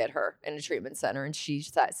never forget her in a treatment center, and she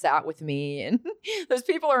sat with me. And those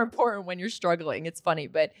people are important when you're struggling. It's funny,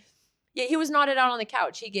 but yeah, he was nodded out on the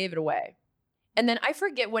couch. He gave it away. And then I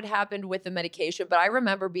forget what happened with the medication, but I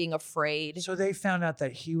remember being afraid. So they found out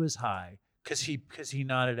that he was high because he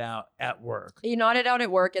nodded out at work. He nodded out at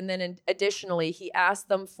work, and then additionally, he asked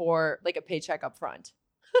them for like a paycheck up front.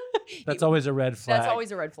 That's always a red flag. That's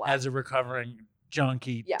always a red flag. As a recovering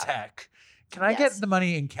junkie tech. Can I Yes. get the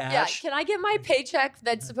money in cash? Yeah, can I get my paycheck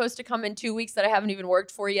that's supposed to come in 2 weeks that I haven't even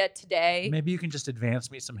worked for yet today? Maybe you can just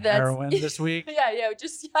advance me some That's- heroin this week.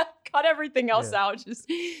 just cut everything else out.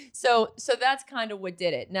 So that's kind of what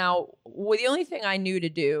did it. Now, the only thing I knew to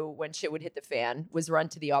do when shit would hit the fan was run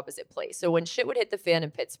to the opposite place. So when shit would hit the fan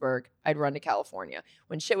in Pittsburgh, I'd run to California.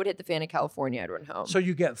 When shit would hit the fan in California, I'd run home. So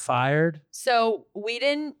you get fired? So we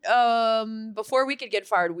didn't, before we could get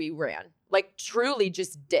fired, we ran. Like truly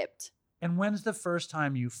just dipped. And when's the first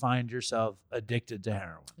time you find yourself addicted to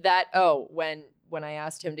heroin? When I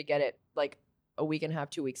asked him to get it like a week and a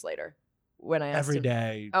half, 2 weeks later. When I asked Every him,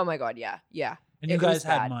 day. Oh my God, yeah. And you guys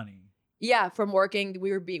had money. Yeah, from working,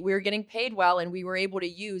 we were getting paid well, and we were able to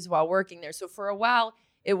use while working there. So for a while,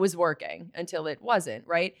 it was working until it wasn't,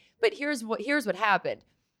 right? But here's what happened.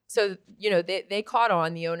 So they caught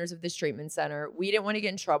on, the owners of this treatment center. We didn't want to get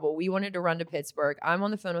in trouble. We wanted to run to Pittsburgh. I'm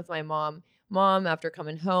on the phone with my mom. Mom, after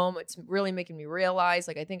coming home, it's really making me realize,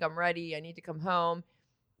 like, I think I'm ready. I need to come home.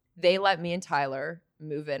 They let me and Tyler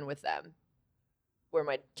move in with them, where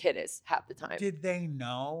my kid is half the time. Did they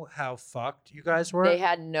know how fucked you guys were? They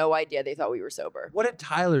had no idea. They thought we were sober. What did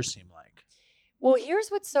Tyler seem like? Well, here's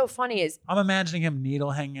what's so funny is I'm imagining him needle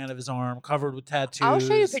hanging out of his arm, covered with tattoos. I'll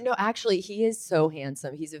show you. No, actually, he is so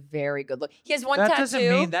handsome. He's a very good look. He has one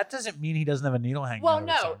tattoo. That doesn't mean he doesn't have a needle hanging Well, out of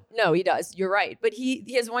his arm. no, he does. You're right. But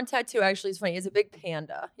he has one tattoo. Actually, it's funny. He has a big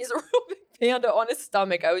panda. He has a real big panda on his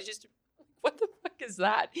stomach. I was just, what the fuck is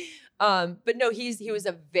that? But no, he was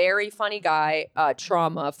a very funny guy,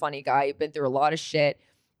 trauma funny guy. He'd been through a lot of shit.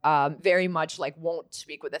 Very much like won't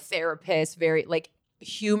speak with a therapist. Very like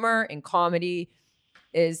humor and comedy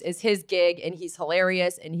is his gig, and he's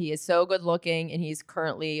hilarious, and he is so good looking, and he's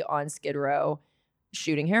currently on Skid Row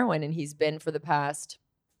shooting heroin, and he's been for the past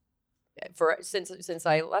since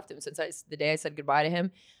I left him, the day I said goodbye to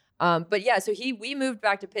him. But yeah, so we moved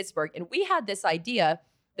back to Pittsburgh, and we had this idea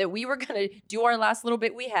that we were gonna do our last little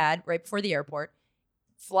bit we had right before the airport,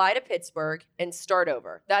 fly to Pittsburgh, and start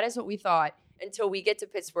over. That is what we thought. Until we get to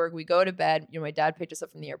Pittsburgh, we go to bed. My dad picked us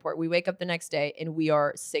up from the airport. We wake up the next day, and we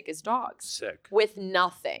are sick as dogs. Sick. With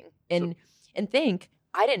nothing. And think,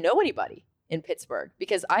 I didn't know anybody in Pittsburgh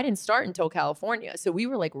because I didn't start until California. So we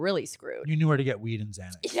were like really screwed. You knew where to get weed and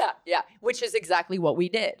Xanax. Yeah. Which is exactly what we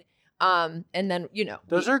did. And then, we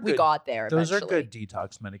got there Those eventually. are good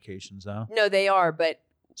detox medications, though. No, they are. But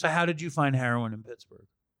so how did you find heroin in Pittsburgh?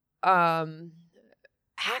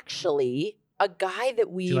 Actually, a guy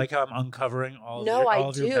that we... Do you like how I'm uncovering all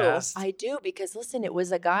of your past? I do, because listen, it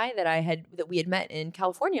was a guy that we had met in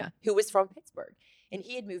California who was from Pittsburgh, and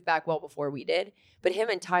he had moved back well before we did, but him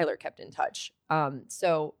and Tyler kept in touch.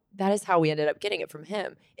 So that is how we ended up getting it from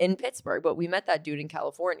him in Pittsburgh, but we met that dude in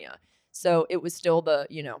California. So it was still the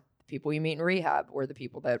people you meet in rehab were the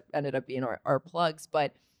people that ended up being our plugs,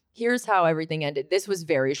 but here's how everything ended. This was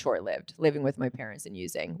very short-lived, living with my parents and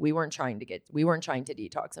using. We weren't trying to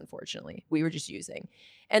detox, unfortunately. We were just using.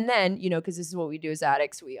 And then, because this is what we do as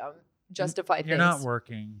addicts, we justify things. You're not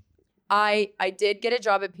working. I did get a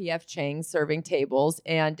job at P.F. Chang's serving tables.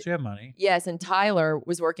 And so you have money. Yes, and Tyler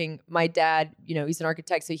was working. My dad, he's an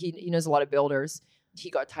architect, so he knows a lot of builders. He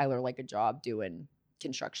got Tyler like a job doing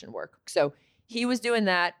construction work. So he was doing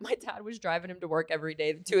that. My dad was driving him to work every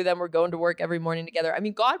day. The two of them were going to work every morning together. I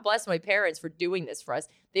mean, God bless my parents for doing this for us.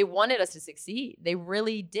 They wanted us to succeed. They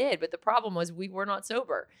really did. But the problem was we were not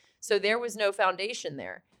sober. So there was no foundation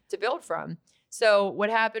there to build from. So what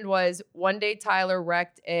happened was one day Tyler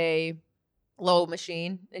wrecked a low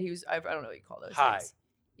machine. And he was, I don't know what you call those High. things.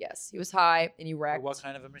 Yes, he was high and he wrecked. What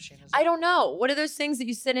kind of a machine is it? I don't know. What are those things that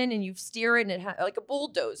you sit in and you steer it and it like a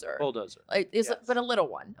bulldozer? Bulldozer. Like, but a little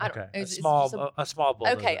one. I don't. Okay. It's A just small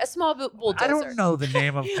bulldozer. Okay, a small bulldozer. I don't know the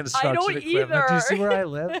name of construction don't equipment. either. Do you see where I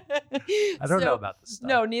live? I don't know about this stuff.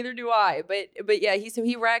 No, neither do I. But yeah,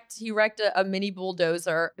 he wrecked a mini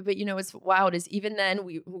bulldozer. But you know what's wild is even then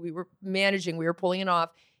we were managing, we were pulling it off.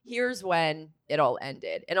 Here's when it all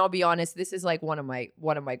ended. And I'll be honest, this is like one of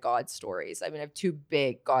my God stories. I mean, I have 2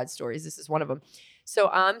 big God stories. This is one of them. So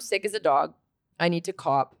I'm sick as a dog. I need to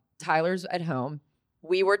cop. Tyler's at home.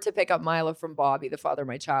 We were to pick up Mila from Bobby, the father of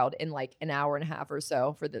my child, in like an hour and a half or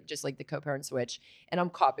so for the co-parent switch. And I'm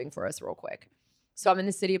copping for us real quick. So I'm in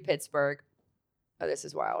the city of Pittsburgh. Oh, this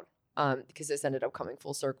is wild. Because this ended up coming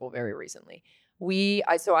full circle very recently.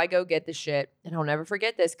 So I go get the shit, and I'll never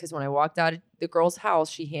forget this because when I walked out of the girl's house,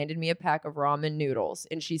 she handed me a pack of ramen noodles,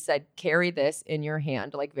 and she said, "Carry this in your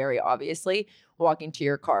hand," like very obviously, walking to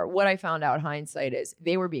your car. What I found out, hindsight, is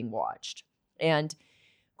they were being watched, and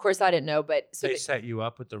of course I didn't know, but so they set you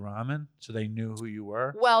up with the ramen, so they knew who you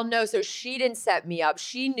were. Well, no, so she didn't set me up.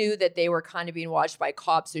 She knew that they were kind of being watched by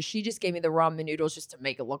cops, so she just gave me the ramen noodles just to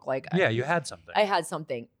make it look like you had something. I had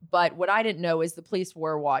something. But what I didn't know is the police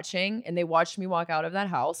were watching, and they watched me walk out of that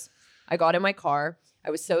house. I got in my car. I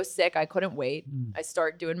was so sick, I couldn't wait. I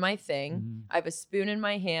start doing my thing. I have a spoon in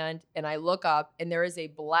my hand, and I look up, and there is a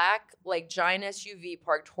black, like, giant SUV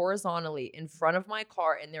parked horizontally in front of my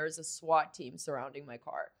car, and there is a SWAT team surrounding my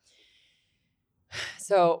car.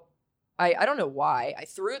 So I don't know why. I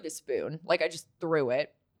threw the spoon. Like, I just threw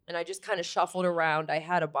it, and I just kind of shuffled around. I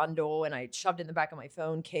had a bundle, and I shoved it in the back of my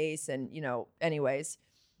phone case, and, anyways.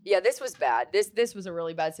 Yeah, this was bad. This was a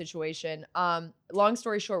really bad situation. Long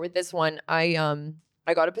story short with this one, I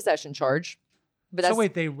got a possession charge. But so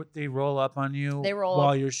wait, they roll up on you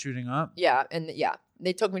while you're shooting up? Yeah,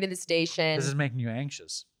 they took me to the station. This is making you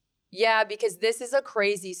anxious. Yeah, because this is a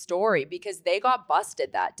crazy story because they got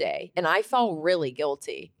busted that day, and I felt really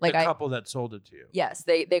guilty. Like the couple that sold it to you. Yes,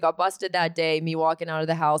 they got busted that day. Me walking out of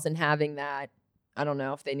the house and having that. I don't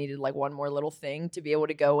know if they needed like one more little thing to be able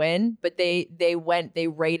to go in, but they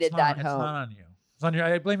raided that home. It's not on you. It's on your.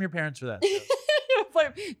 I blame your parents for that.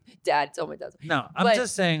 Dad told me that. No, I'm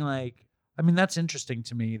just saying, like, I mean, that's interesting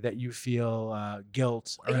to me that you feel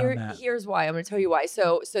guilt around that. Here's why. I'm going to tell you why.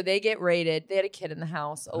 So they get raided. They had a kid in the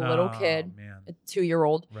house, a little kid, a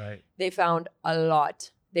 2-year-old. Right. They found a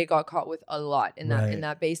lot. They got caught with a lot in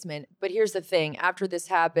that basement. But here's the thing. After this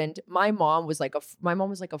happened, my mom was like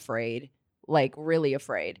afraid. Like really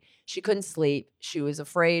afraid. She couldn't sleep. She was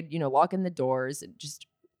afraid, locking the doors and just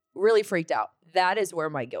really freaked out. That is where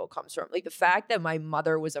my guilt comes from. Like the fact that my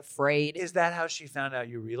mother was afraid. Is that how she found out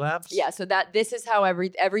you relapsed? Yeah. So this is how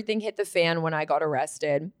everything hit the fan when I got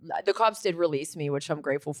arrested. The cops did release me, which I'm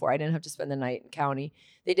grateful for. I didn't have to spend the night in county.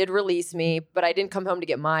 They did release me, but I didn't come home to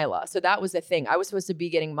get Mila. So that was the thing. I was supposed to be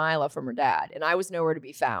getting Mila from her dad, and I was nowhere to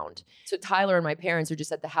be found. So Tyler and my parents are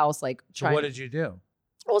just at the house, like trying. So what did you do?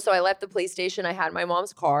 Well, so I left the police station. I had my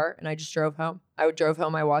mom's car, and I just drove home. I drove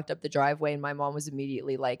home. I walked up the driveway, and my mom was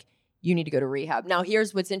immediately like, "You need to go to rehab." Now,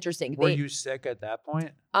 here's what's interesting. Were you sick at that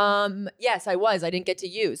point? Yes, I was. I didn't get to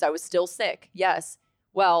use. I was still sick. Yes.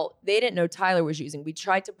 Well, they didn't know Tyler was using. We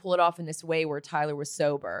tried to pull it off in this way where Tyler was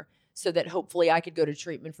sober so that hopefully I could go to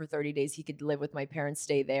treatment for 30 days. He could live with my parents,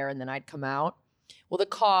 stay there, and then I'd come out. Well, the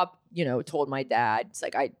cop, told my dad, it's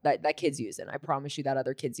like, that kid's using. I promise you that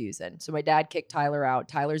other kid's using. So my dad kicked Tyler out.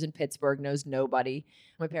 Tyler's in Pittsburgh, knows nobody.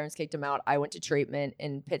 My parents kicked him out. I went to treatment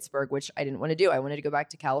in Pittsburgh, which I didn't want to do. I wanted to go back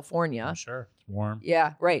to California. Oh, sure. It's warm.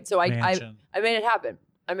 Yeah, right. So I Mansion. made it happen.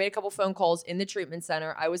 I made a couple phone calls in the treatment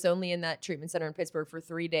center. I was only in that treatment center in Pittsburgh for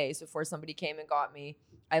 3 days before somebody came and got me.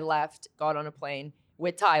 I left, got on a plane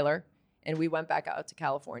with Tyler, and we went back out to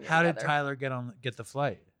California. How together. did Tyler get the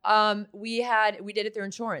flight? We did it through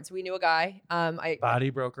insurance. We knew a guy. Body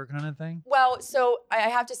broker kind of thing? Well, so I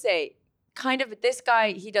have to say, kind of this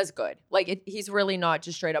guy, he does good. Like he's really not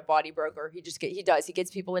just straight up body broker. He gets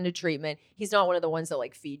people into treatment. He's not one of the ones that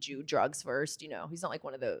like feed you drugs first. He's not like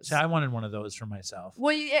one of those. So I wanted one of those for myself.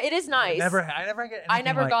 Well, it is nice. I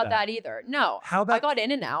never got that either. No. How about? I got In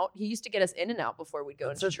and Out. He used to get us In and Out before we'd go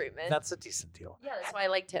into treatment. That's a decent deal. Yeah, that's why I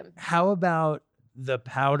liked him. How about the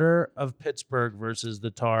powder of Pittsburgh versus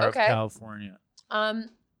the tar of California? I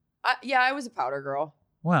was a powder girl.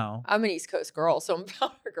 Wow. I'm an East Coast girl, so I'm a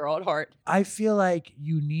powder girl at heart. I feel like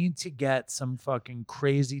you need to get some fucking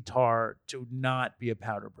crazy tar to not be a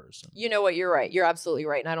powder person. You know what? You're right. You're absolutely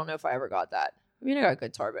right. And I don't know if I ever got that. I mean, I got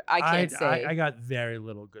good tar, but I can't say. I got very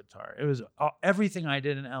little good tar. It was everything I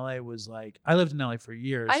did in LA was like, I lived in LA for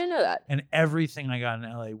years. I didn't know that. And everything I got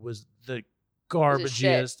in LA was the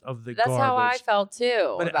garbagiest of the That's garbage. how I felt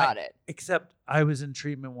too But about it. Except I was in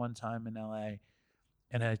treatment one time in LA,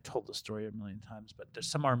 and I told the story a million times, but there's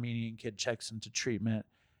some Armenian kid checks into treatment,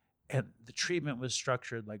 and the treatment was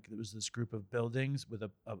structured like it was this group of buildings with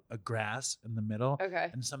a grass in the middle. Okay.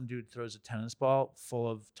 And some dude throws a tennis ball full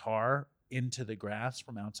of tar into the grass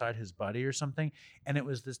from outside his buddy or something. And it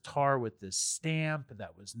was this tar with this stamp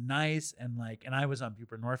that was nice. And I was on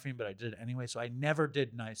buprenorphine, but I did it anyway. So I never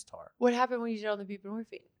did nice tar. What happened when you did all the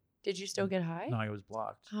buprenorphine? Did you still get high? No, I was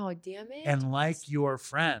blocked. Oh, damn it. And like your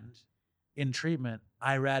friend in treatment,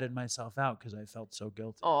 I ratted myself out because I felt so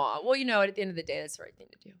guilty. Oh, well, at the end of the day, that's the right thing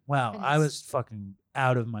to do. Wow, And I it's- was fucking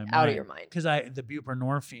out of my mind. Out of your mind. Because the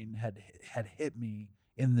buprenorphine had hit me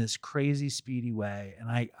in this crazy speedy way.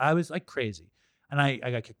 And I was like crazy. And I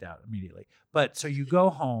got kicked out immediately. But so you go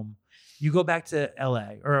home, you go back to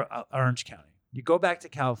LA or Orange County. You go back to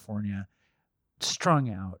California, strung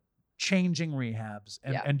out, changing rehabs.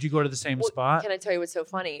 And you go to the same spot? Can I tell you what's so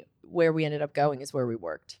funny? Where we ended up going is where we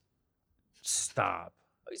worked. Stop.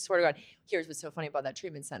 I swear to God. Here's what's so funny about that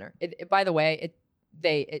treatment center. By the way,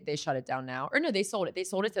 they shut it down now. Or no, they sold it. They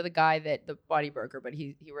sold it to the guy the body broker, but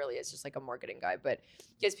he really is just like a marketing guy, but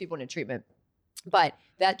gets people into treatment. But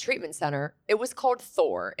that treatment center, it was called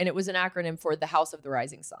Thor, and it was an acronym for the House of the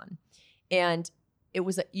Rising Sun. And it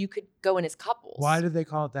was you could go in as couples. Why did they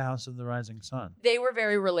call it the House of the Rising Sun? They were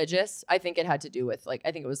very religious. I think it had to do with I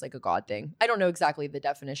think it was like a God thing. I don't know exactly the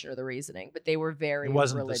definition or the reasoning, but they were very It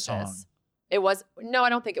wasn't religious. the song. It was no, I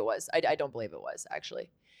don't think it was. I don't believe it was actually.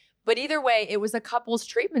 But either way, it was a couples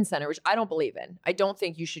treatment center, which I don't believe in. I don't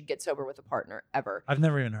think you should get sober with a partner ever. I've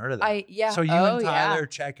never even heard of that. So you and Tyler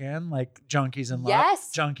check in like junkies in love?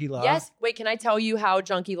 Yes. Junkie love? Yes. Wait, can I tell you how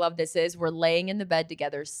junkie love this is? We're laying in the bed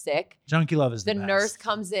together, sick. Junkie love is the best. nurse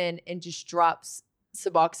comes in and just drops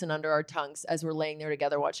Suboxone under our tongues as we're laying there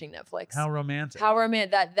together watching Netflix. How romantic. How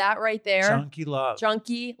romantic. That right there. Junkie love.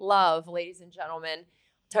 Junkie love, ladies and gentlemen.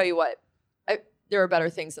 Tell you what, there are better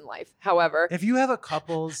things in life. However, if you have a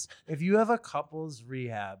couples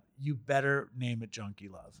rehab, you better name it Junkie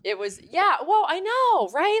Love. it was, well, I know,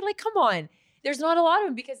 right? Like, come on. There's not a lot of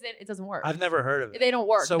them because it doesn't work. I've never heard of it. They don't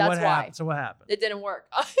work. So That's why. So what happened? It didn't work.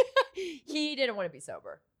 He didn't want to be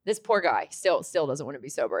sober. This poor guy still doesn't want to be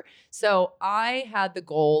sober. So I had the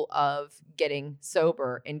goal of getting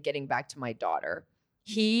sober and getting back to my daughter.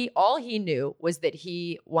 All he knew was that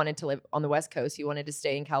he wanted to live on the West Coast. He wanted to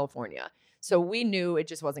stay in California. So we knew it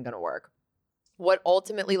just wasn't going to work. What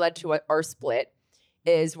ultimately led to our split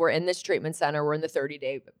is we're in this treatment center. We're in the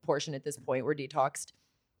 30-day portion at this point. We're detoxed.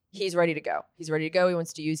 He's ready to go. He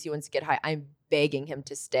wants to use. He wants to get high. I'm begging him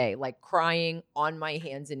to stay, like crying on my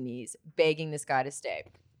hands and knees, begging this guy to stay.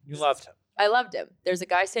 You loved him. I loved him. There's a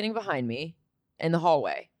guy standing behind me in the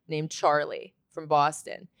hallway named Charlie from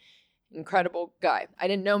Boston. Incredible guy. I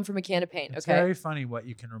didn't know him from a can of paint. It's okay. very funny what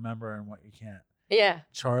you can remember and what you can't. Yeah.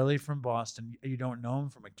 Charlie from Boston. You don't know him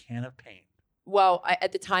from a can of paint. Well,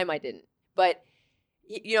 at the time I didn't. But,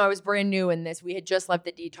 I was brand new in this. We had just left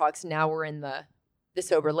the detox. Now we're in the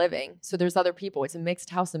sober living. So there's other people. It's a mixed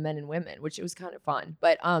house of men and women, which it was kind of fun.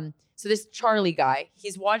 But so this Charlie guy,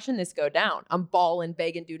 he's watching this go down. I'm bawling,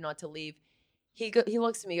 begging dude not to leave. He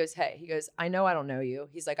looks at me, he goes, hey, he goes, I know I don't know you.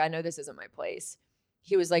 He's like, I know this isn't my place.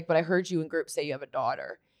 He was like, but I heard you in group say you have a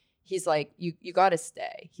daughter. He's like, you got to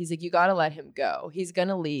stay. He's like, you got to let him go. He's going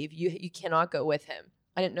to leave. You cannot go with him.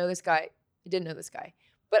 I didn't know this guy.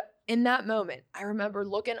 But in that moment, I remember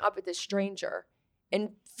looking up at this stranger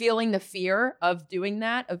and feeling the fear of doing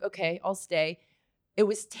that, of, okay, I'll stay. It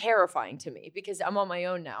was terrifying to me because I'm on my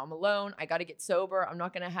own now. I'm alone. I got to get sober. I'm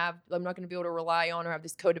not going to be able to rely on or have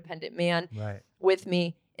this codependent man with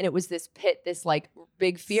me. And it was this pit, this like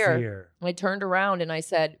big fear. And I turned around and I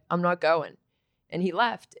said, I'm not going. And he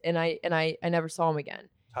left. And I never saw him again.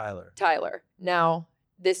 Tyler. Now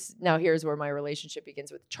here's where my relationship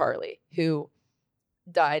begins with Charlie, who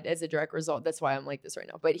died as a direct result. That's why I'm like this right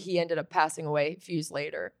now. But he ended up passing away a few years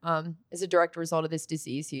later as a direct result of this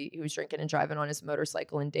disease. He was drinking and driving on his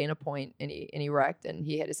motorcycle in Dana Point, and he wrecked and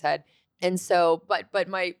he hit his head. And so, but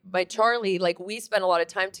my Charlie, like, we spent a lot of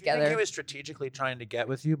time together. You think he was strategically trying to get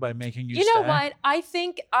with you by making you stay? You know what? I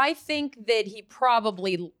think that he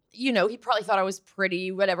probably, he probably thought I was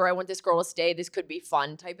pretty, whatever. I want this girl to stay. This could be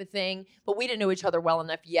fun type of thing. But we didn't know each other well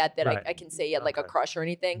enough yet that I can say he had like a crush or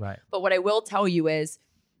anything. Right. But what I will tell you is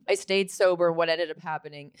I stayed sober. What ended up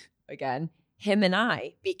happening, again, him and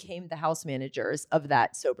I became the house managers of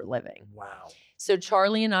that sober living. Wow. So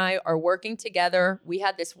Charlie and I are working together. We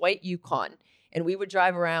had this white Yukon, and we would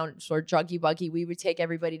drive around sort of druggy buggy. We would take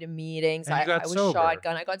everybody to meetings. And you I got was sober.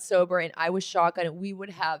 shotgun. I got sober and I was shotgun, and we would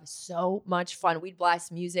have so much fun. We'd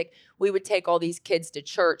blast music. We would take all these kids to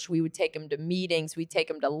church. We would take them to meetings. We'd take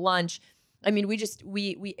them to lunch. I mean, we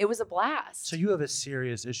it was a blast. So you have a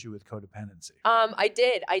serious issue with codependency. I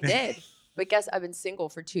did. But guess I've been single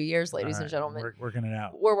for 2 years, ladies All and right, gentlemen. We're working it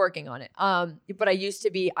out. We're working on it. But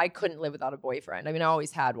I couldn't live without a boyfriend. I mean, I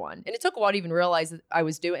always had one. And it took a while to even realize that I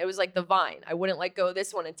was doing it. Was like the vine. I wouldn't let go of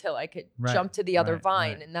this one until I could jump to the other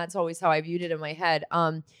vine. Right. And that's always how I viewed it in my head.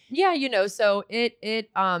 Yeah, so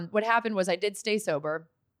what happened was I did stay sober.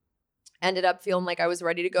 Ended up feeling like I was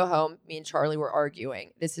ready to go home. Me and Charlie were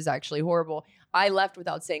arguing. This is actually horrible. I left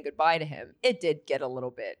without saying goodbye to him. It did get a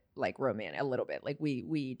little bit like romantic, a little bit. Like we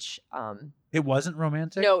each It wasn't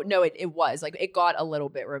romantic? No, it was. Like it got a little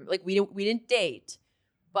bit like we didn't date,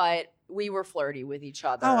 but we were flirty with each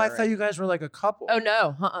other. Oh, I thought you guys were like a couple. Oh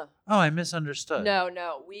no, Oh, I misunderstood. No.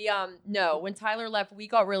 We no. When Tyler left, we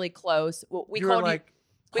got really close. We You were called like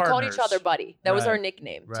we called each partners. other buddy. That was our Right,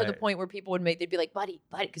 nickname. To the right. point where people they'd be like buddy,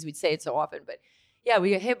 because we'd say it so often. But yeah,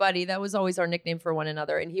 we go, hey buddy. That was always our nickname for one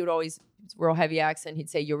another. And he would always, real heavy accent. He'd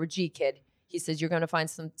say, "You're a G kid." He says, "You're gonna find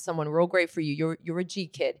someone real great for you. You're a G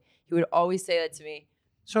kid." He would always say that to me.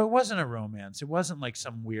 So it wasn't a romance. It wasn't like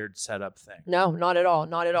some weird setup thing. No, not at all.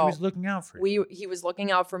 Not at He all. was looking out for you. He was looking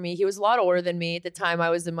out for me. He was a lot older than me at the time.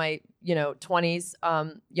 I was in my 20s,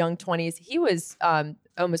 young 20s. He was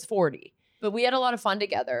almost 40. But we had a lot of fun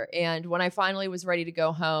together. And when I finally was ready to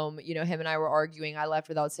go home, him and I were arguing. I left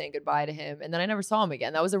without saying goodbye to him, and then I never saw him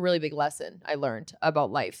again. That was a really big lesson I learned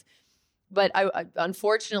about life. But I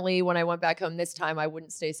unfortunately, when I went back home this time, I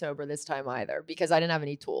wouldn't stay sober this time either because I didn't have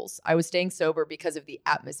any tools. I was staying sober because of the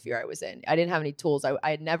atmosphere I was in. I didn't have any tools. I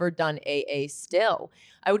had never done AA still.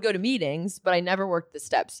 I would go to meetings, but I never worked the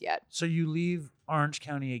steps yet. So you leave Orange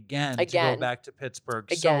County again to go back to Pittsburgh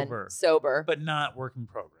sober, but not working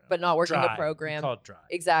program. But not working Dry. a program. We call it dry.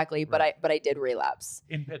 Exactly. Right. But I did relapse.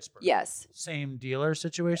 In Pittsburgh. Yes. Same dealer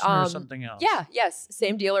situation or something else? Yeah. Yes.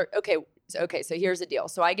 Same dealer. Okay. So here's the deal.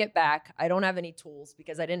 So I get back. I don't have any tools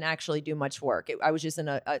because I didn't actually do much work. I was just in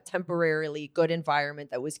a temporarily good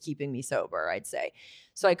environment that was keeping me sober, I'd say.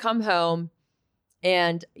 So I come home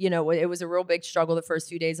and, it was a real big struggle the first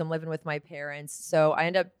few days. I'm living with my parents. So I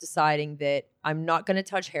end up deciding that I'm not going to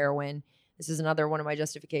touch heroin. This is another one of my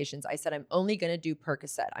justifications. I said, I'm only going to do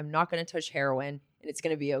Percocet. I'm not going to touch heroin and it's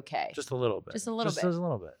going to be okay. Just a little bit. Just a little bit. Just a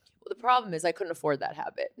little bit. Well, the problem is I couldn't afford that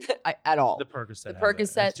habit at all. The Percocet. The habit.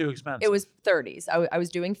 Percocet. It's too expensive. It was 30s. I was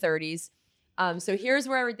doing 30s. So here's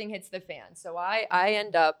where everything hits the fan. So I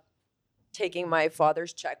end up taking my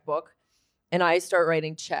father's checkbook and I start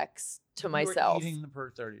writing checks to myself. You were eating the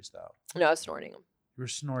Perc 30s though. No, I was snorting them. You were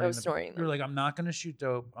snorting. I was snorting You were like, I'm not going to shoot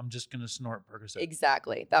dope. I'm just going to snort Percocet.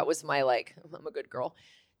 Exactly. That was my I'm a good girl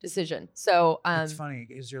decision. So it's funny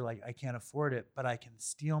because you're like, I can't afford it, but I can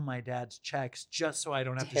steal my dad's checks just so I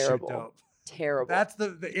don't have to shoot dope. Terrible. That's the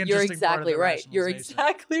interesting You're exactly part of the right. You're rationalization.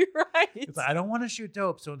 exactly right. It's like, I don't want to shoot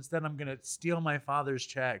dope, so instead I'm going to steal my father's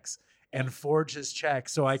checks and forge his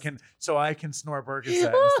checks so I can snort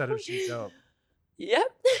Percocet instead of shoot dope. Yep.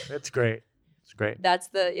 That's great. It's great. That's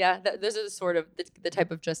those are the sort of the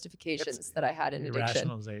type of justifications that I had in addiction.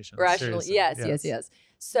 Rationalization. Yes.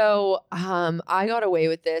 So I got away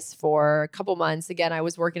with this for a couple months. Again, I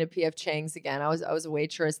was working at PF Chang's again. I was a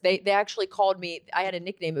waitress. They actually called me. I had a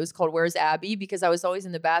nickname. It was called "Where's Abbey?" because I was always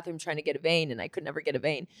in the bathroom trying to get a vein and I could never get a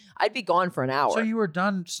vein. I'd be gone for an hour. So you were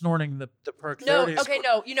done snorting the Perc 30s. No, okay,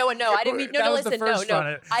 no. You know what? No, I didn't mean. No, listen, no.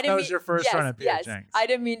 That was your first run at PF Chang's. I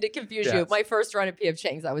didn't mean to confuse you. My first run at PF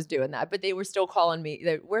Chang's, I was doing that, but they were still calling me.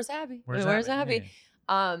 Where's Abbey? Where's Abbey?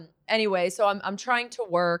 Anyway, so I'm trying to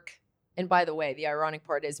work. And by the way, the ironic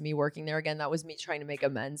part is me working there again. That was me trying to make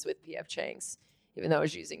amends with PF Chang's, even though I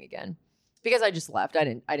was using again. Because I just left. I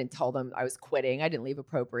didn't tell them I was quitting. I didn't leave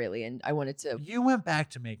appropriately. And I wanted to. You went back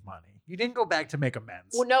to make money. You didn't go back to make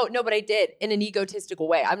amends. Well, no, but I did in an egotistical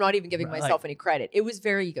way. I'm not even giving myself any credit. It was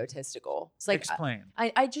very egotistical. It's like explain.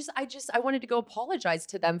 I wanted to go apologize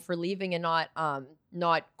to them for leaving and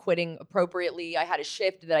not quitting appropriately. I had a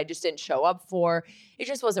shift that I just didn't show up for. It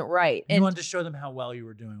just wasn't right. And you wanted to show them how well you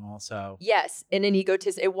were doing also. Yes, in an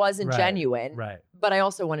egotist. It wasn't genuine. Right. But I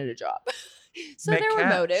also wanted a job. So Make there were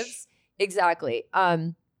cash. motives. Exactly.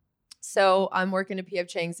 So I'm working at PF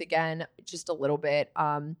Chang's again, just a little bit.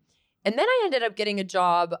 And then I ended up getting a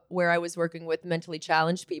job where I was working with mentally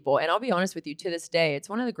challenged people. And I'll be honest with you, to this day, it's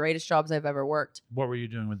one of the greatest jobs I've ever worked. What were you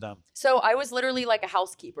doing with them? So I was literally like a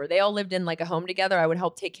housekeeper. They all lived in like a home together. I would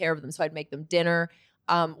help take care of them. So I'd make them dinner.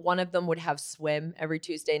 One of them would have swim every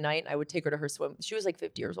Tuesday night. I would take her to her swim. She was like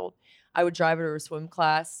 50 years old. I would drive her to her swim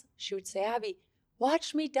class. She would say, Abby,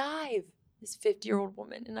 watch me dive. This 50-year-old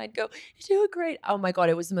woman. And I'd go, you're doing great. Oh my God,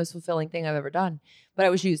 it was the most fulfilling thing I've ever done. But I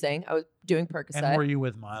was doing Percocet. And were you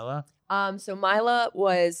with Mila? So Mila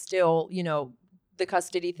was still, the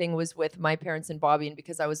custody thing was with my parents and Bobby. And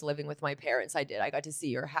because I was living with my parents, I got to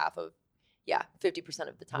see her 50%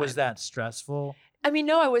 of the time. Was that stressful? I mean,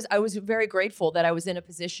 no, I was very grateful that I was in a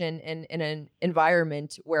position in an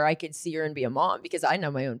environment where I could see her and be a mom, because I know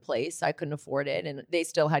my own place. I couldn't afford it. And they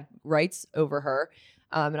still had rights over her.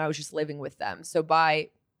 And I was just living with them. So by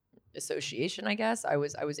association, I guess, I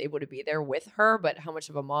was able to be there with her. But how much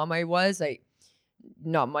of a mom I was,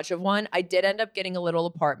 not much of one. I did end up getting a little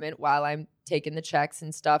apartment while I'm taking the checks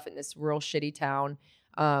and stuff in this real shitty town,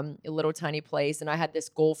 a little tiny place. And I had this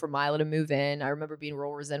goal for Mila to move in. I remember being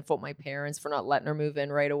real resentful at my parents for not letting her move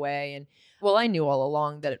in right away. And well, I knew all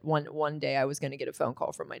along that one day I was going to get a phone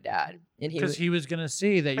call from my dad, and he was going to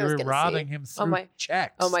see that you were robbing him through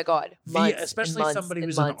checks. Oh my God! Especially somebody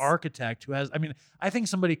who's an architect who has. I mean, I think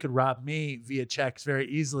somebody could rob me via checks very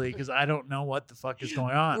easily because I don't know what the fuck is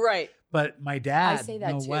going on. Right. But my dad, I say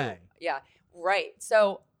that no too. way. Yeah. Right.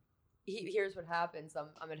 So here's what happens.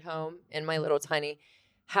 I'm at home in my little tiny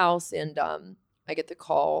house, and I get the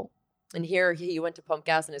call, and here he went to pump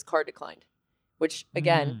gas and his card declined, which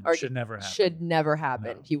again should never happen. Should never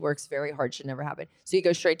happen. No. He works very hard. Should never happen. So he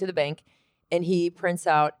goes straight to the bank, and he prints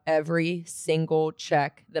out every single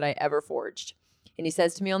check that I ever forged, and he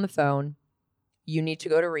says to me on the phone, "You need to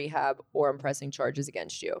go to rehab, or I'm pressing charges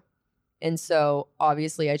against you." And so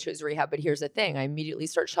obviously I chose rehab, but here's the thing. I immediately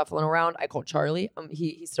start shuffling around. I call Charlie.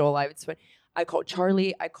 He's still alive. It's fine. I call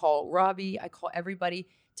Charlie. I call Robbie. I call everybody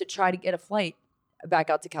to try to get a flight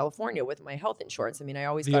back out to California with my health insurance. I mean, I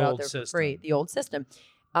always got out there for free. The old system.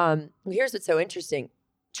 Well, here's what's so interesting.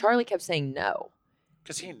 Charlie kept saying no.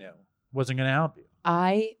 Because he knew. Wasn't going to help you.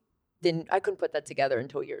 I couldn't put that together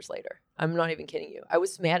until years later. I'm not even kidding you. I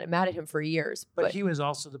was mad at him for years. But he was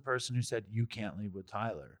also the person who said, you can't leave with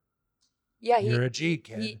Tyler. Yeah, you're a G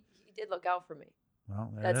kid. He did look out for me.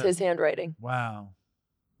 Well, that's his handwriting. Wow.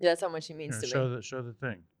 That's how much he means to me. Show the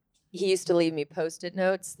thing. He used to leave me Post-it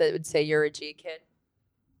notes that would say, you're a G kid.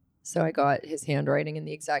 So I got his handwriting and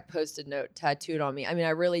the exact Post-it note tattooed on me. I mean, I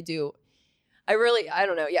really do. I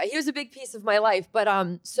don't know. Yeah, he was a big piece of my life. But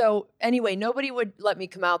so anyway, nobody would let me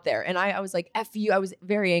come out there. And I was like, F you. I was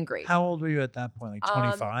very angry. How old were you at that point? Like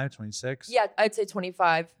 25, 26? Yeah, I'd say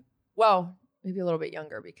 25. Well, maybe a little bit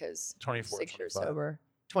younger because 24, 6 years sober.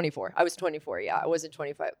 24. I was 24. Yeah, I wasn't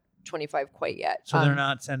 25 quite yet. So they're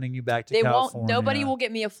not sending you back to California. Nobody will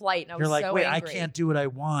get me a flight. And I was You're like, so wait, angry. I can't do what I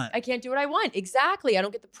want. I can't do what I want. Exactly. I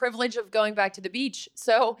don't get the privilege of going back to the beach.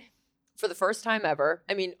 So for the first time ever,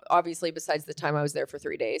 I mean, obviously besides the time I was there for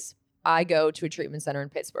 3 days, I go to a treatment center in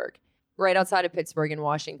Pittsburgh, right outside of Pittsburgh in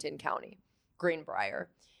Washington County, Greenbrier.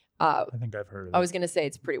 I think I've heard of it. I was going to say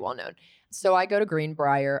it's pretty well known. So I go to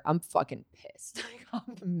Greenbrier. I'm fucking pissed.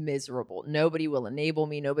 I'm miserable. Nobody will enable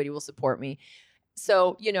me. Nobody will support me.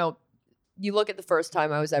 So, you look at the first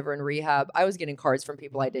time I was ever in rehab, I was getting cards from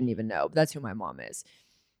people I didn't even know. That's who my mom is.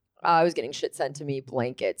 I was getting shit sent to me,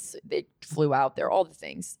 blankets. They flew out there, all the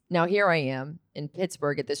things. Now here I am in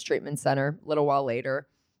Pittsburgh at this treatment center. A little while later,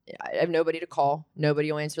 I have nobody to call.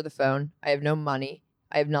 Nobody will answer the phone. I have no money.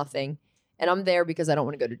 I have nothing. And I'm there because I don't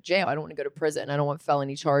want to go to jail. I don't want to go to prison. I don't want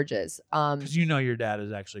felony charges. Because your dad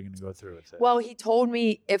is actually going to go through with it. Well, he told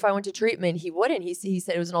me if I went to treatment, he wouldn't. He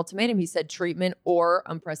said it was an ultimatum. He said treatment or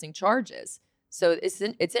I'm pressing charges. So it's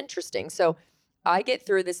interesting. So I get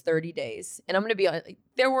through this 30 days. And I'm going to be honest,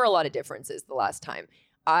 there were a lot of differences the last time.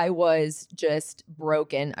 I was just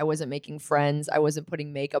broken. I wasn't making friends. I wasn't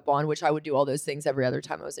putting makeup on, which I would do all those things every other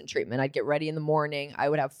time I was in treatment. I'd get ready in the morning. I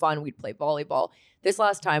would have fun. We'd play volleyball. This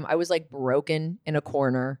last time, I was like broken in a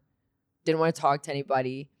corner. Didn't want to talk to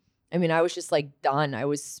anybody. I mean, I was just like done. I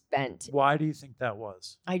was spent. Why do you think that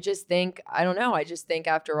was? I just think, I don't know. I just think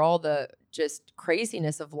after all the just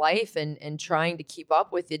craziness of life and trying to keep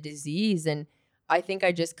up with the disease. And I think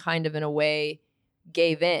I just kind of in a way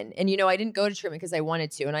gave in. And, I didn't go to treatment because I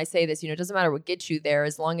wanted to. And I say this, it doesn't matter what gets you there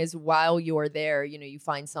as long as while you're there, you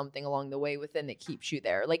find something along the way within that keeps you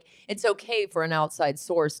there. Like it's okay for an outside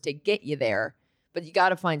source to get you there, but you got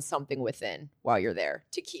to find something within while you're there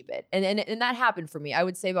to keep it. And that happened for me. I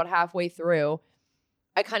would say about halfway through,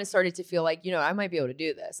 I kind of started to feel like, I might be able to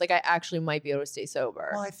do this. Like I actually might be able to stay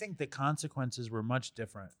sober. Well, I think the consequences were much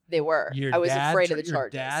different. They were. I was afraid of the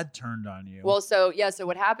charges. Your dad turned on you. Well, so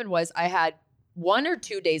what happened was I had 1 or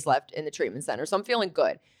 2 days left in the treatment center. So I'm feeling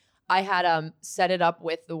good. I had set it up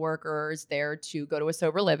with the workers there to go to a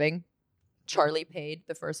sober living, Charlie paid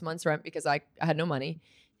the first month's rent because I had no money.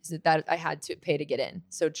 So that I had to pay to get in.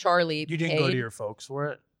 So Charlie You didn't paid. go to your folks for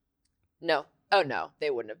it? No. Oh, no. They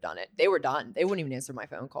wouldn't have done it. They were done. They wouldn't even answer my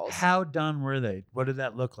phone calls. How done were they? What did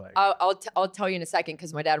that look like? I'll tell you in a second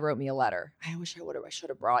because my dad wrote me a letter. I wish I should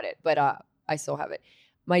have brought it, but I still have it.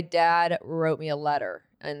 My dad wrote me a letter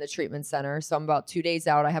in the treatment center. So I'm about 2 days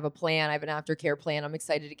out. I have a plan. I have an aftercare plan. I'm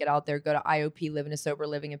excited to get out there, go to IOP, live in a sober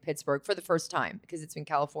living in Pittsburgh for the first time because it's been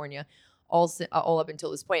California all up until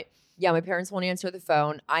this point. Yeah, my parents won't answer the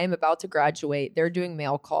phone. I am about to graduate. They're doing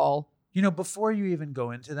mail call. You know, before you even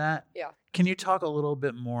go into that, Yeah. Can you talk a little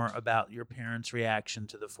bit more about your parents' reaction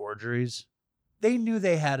to the forgeries? They knew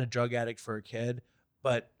they had a drug addict for a kid,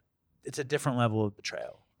 but it's a different level of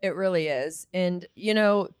betrayal. It really is. And, you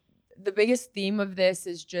know, the biggest theme of this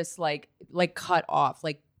is just like cut off,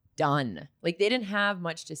 like done. Like they didn't have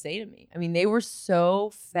much to say to me. I mean, they were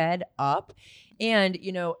so fed up. And,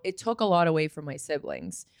 you know, it took a lot away from my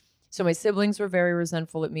siblings. So my siblings were very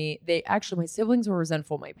resentful at me. My siblings were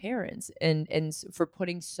resentful at my parents and for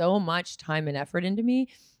putting so much time and effort into me.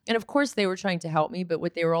 And of course they were trying to help me, but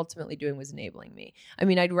what they were ultimately doing was enabling me. I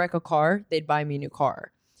mean, I'd wreck a car, they'd buy me a new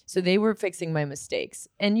car. So they were fixing my mistakes.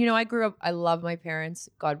 And, you know, I grew up, I love my parents,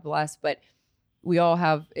 God bless, but we all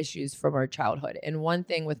have issues from our childhood. And one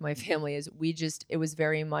thing with my family is it was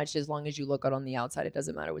very much as long as you look out on the outside, it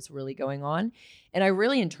doesn't matter what's really going on. And I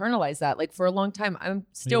really internalized that. Like for a long time, I'm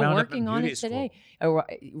still working on it today.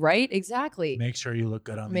 Right? Exactly. Make sure you look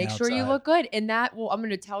good on the outside. Make sure you look good. And that, well, I'm going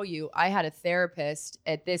to tell you, I had a therapist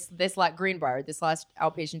at this Greenbrier, this last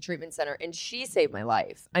outpatient treatment center, and she saved my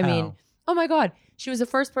life. I mean, oh my God. She was the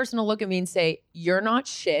first person to look at me and say, "You're not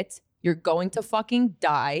shit. You're going to fucking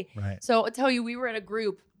die." Right. So I'll tell you, we were in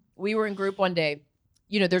group one day.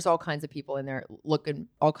 You know, there's all kinds of people in there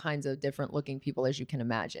all kinds of different looking people as you can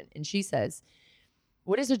imagine. And she says,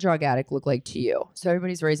 "What does a drug addict look like to you?" So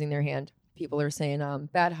everybody's raising their hand. People are saying,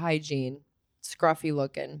 bad hygiene, scruffy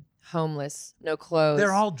looking, homeless, no clothes.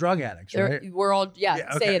 They're all drug addicts, right? We're all, okay.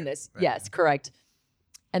 saying this. Right. Yes, correct.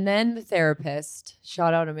 And then the therapist,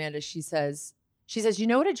 shout out Amanda, she says, "You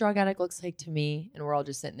know what a drug addict looks like to me?" And we're all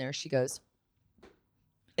just sitting there. She goes,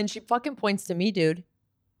 and she fucking points to me, dude.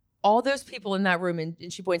 All those people in that room,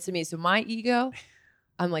 and she points to me. So my ego,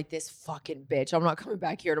 I'm like, this fucking bitch. I'm not coming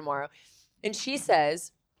back here tomorrow. And she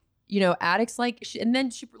says, you know, addicts and then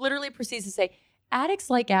she literally proceeds to say, "Addicts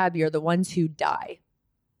like Abbey are the ones who die."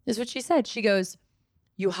 This is what she said. She goes,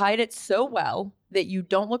 "You hide it so well that you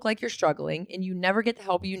don't look like you're struggling and you never get the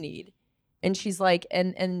help you need." And she's like,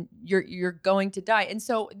 and you're going to die. And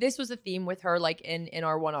so this was a theme with her, like in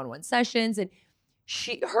our one-on-one sessions. And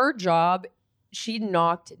her job, she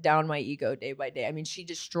knocked down my ego day by day. I mean, she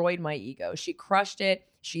destroyed my ego. She crushed it.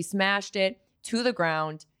 She smashed it to the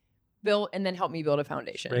ground, and then helped me build a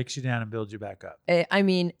foundation. Breaks you down and builds you back up. I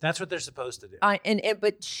mean, that's what they're supposed to do.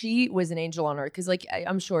 But she was an angel on earth because, like,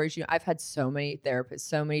 I'm sure as you know, I've had so many therapists,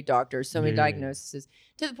 so many doctors, so many diagnoses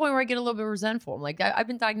to the point where I get a little bit resentful. I'm like, I've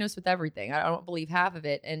been diagnosed with everything. I don't believe half of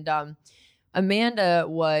it. And Amanda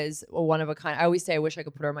was a one of a kind. I always say I wish I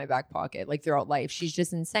could put her in my back pocket, like throughout life. She's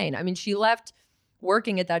just insane. I mean, she left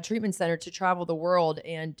working at that treatment center to travel the world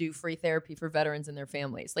and do free therapy for veterans and their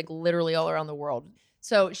families, like literally all around the world.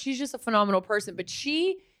 So she's just a phenomenal person, but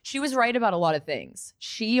she was right about a lot of things.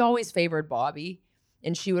 She always favored Bobby,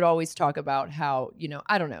 and she would always talk about how, you know,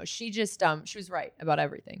 I don't know. She just, she was right about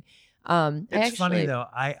everything. It's funny though.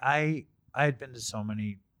 I had been to so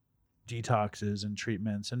many detoxes and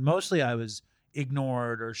treatments, and mostly I was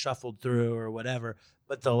ignored or shuffled through or whatever.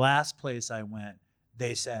 But the last place I went,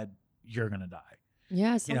 they said, "You're going to die."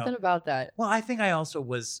 Yeah, something about that. Well, I think I also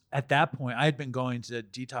was, at that point, I had been going to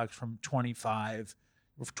detox from 24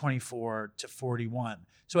 to 41.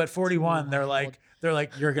 So at 41, they're like,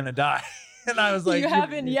 "You're going to die." And I was like, "You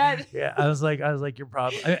haven't yet." Yeah. I was like, "You're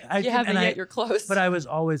probably, you haven't yet. You're close." But I was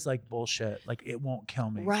always like, bullshit. Like, it won't kill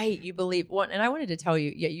me. Right. You believe one. And I wanted to tell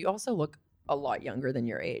you, you also look a lot younger than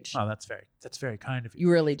your age. Oh, that's very kind of you.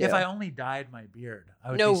 You really do. If I only dyed my beard,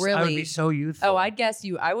 I would really. I would be so youthful. Oh, I'd guess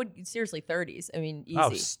you. I would seriously 30s. I mean, easy.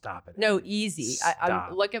 Oh, stop it. No, easy.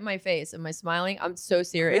 I'm look at my face. Am I smiling? I'm so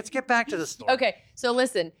serious. Let's get back to the story. Okay, so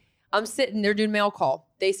listen. I'm sitting. They're doing mail call.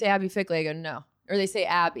 They say Abbey Fickley. I go no, or they say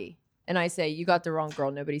Abbey, and I say you got the wrong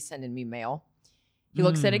girl. Nobody's sending me mail. He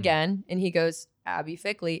looks at it again, and he goes, "Abbey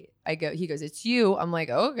Fickley." He goes, "It's you." I'm like,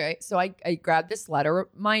 oh, okay. So I grab this letter.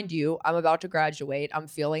 Mind you, I'm about to graduate. I'm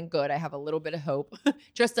feeling good. I have a little bit of hope,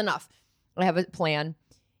 just enough. I have a plan.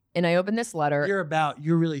 And I open this letter.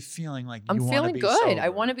 You're really feeling like I'm feeling good. Sober. I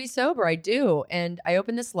want to be sober. I do. And I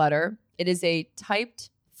open this letter. It is a typed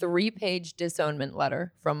 3-page disownment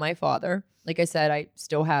letter from my father. Like I said, I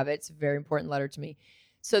still have it. It's a very important letter to me.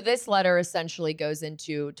 So this letter essentially goes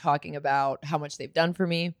into talking about how much they've done for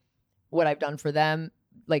me, what I've done for them,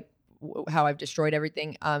 like how I've destroyed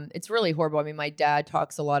everything. It's really horrible. I mean, my dad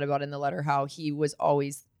talks a lot about in the letter how he was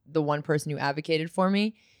always the one person who advocated for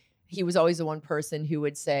me. He was always the one person who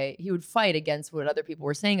would say, he would fight against what other people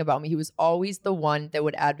were saying about me. He was always the one that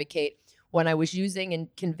would advocate when I was using and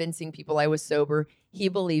convincing people I was sober. He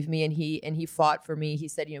believed me and he fought for me. He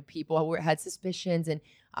said, you know, people had suspicions and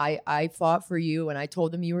I fought for you and I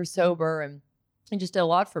told them you were sober and just did a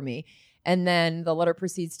lot for me. And then the letter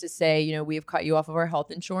proceeds to say, you know, we have cut you off of our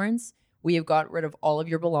health insurance. We have got rid of all of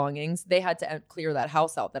your belongings. They had to clear that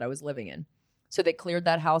house out that I was living in. So they cleared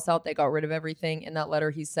that house out. They got rid of everything. In that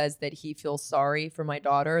letter, he says that he feels sorry for my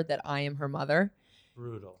daughter, that I am her mother.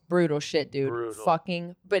 Brutal shit, dude. Brutal.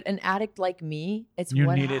 Fucking. But an addict like me, it's You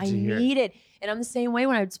what needed I to hear. needed. And I'm the same way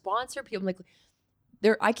when I would sponsor people. I'm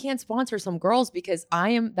like, I can't sponsor some girls because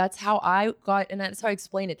that's how I got, and that's how I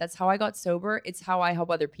explain it. That's how I got sober. It's how I help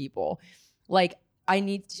other people. Like I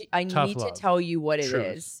need to tell you what it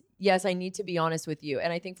is. Yes, I need to be honest with you.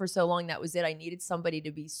 And I think for so long that was it. I needed somebody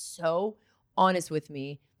to be so honest with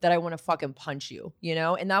me that I want to fucking punch you, you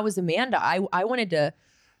know? And that was Amanda. I wanted to.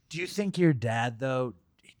 Do you think your dad, though,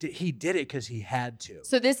 he did it because he had to?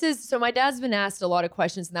 So my dad's been asked a lot of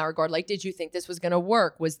questions in that regard. Like, did you think this was going to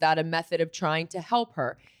work? Was that a method of trying to help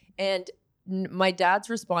her? And my dad's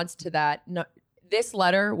response to that, no, this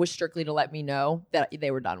letter was strictly to let me know that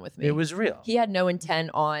they were done with me. It was real. He had no intent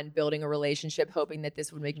on building a relationship, hoping that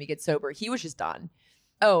this would make me get sober. He was just done.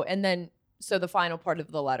 Oh, and then, so the final part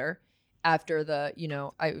of the letter, after the, you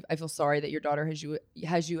know, I feel sorry that your daughter has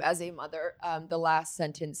you as a mother. The last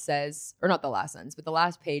sentence says, or not the last sentence, but the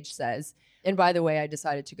last page says, and by the way, I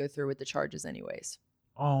decided to go through with the charges anyways.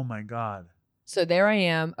 Oh my God. So there I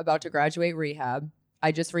am about to graduate rehab.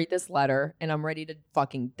 I just read this letter and I'm ready to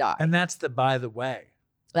fucking die. And that's the by the way.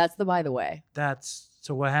 That's the by the way.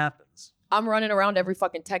 So what happens? I'm running around every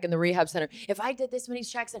fucking tech in the rehab center. If I did this many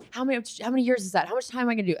checks, and how many years is that? How much time am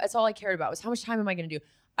I gonna do? That's all I cared about was how much time am I gonna do?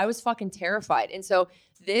 I was fucking terrified. And so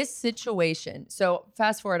this situation, so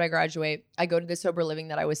fast forward, I graduate. I go to the sober living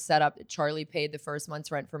that I was set up. Charlie paid the first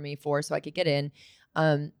month's rent for me so I could get in.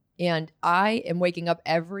 And I am waking up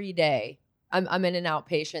every day. I'm in an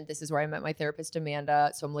outpatient. This is where I met my therapist,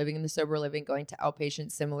 Amanda. So I'm living in the sober living, going to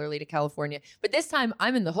outpatient similarly to California. But this time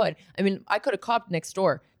I'm in the hood. I mean, I could have copped next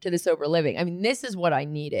door to the sober living. I mean, this is what I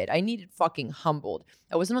needed. I needed fucking humbled.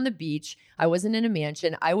 I wasn't on the beach. I wasn't in a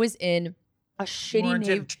mansion. I was in a shitty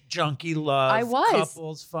neighborhood. Junkie love. I was.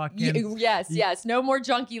 Couples fucking. Yes. No more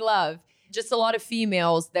junkie love. Just a lot of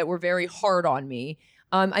females that were very hard on me.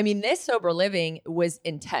 I mean, this sober living was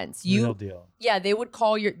intense. Real deal. Yeah, they would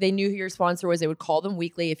call they knew who your sponsor was. They would call them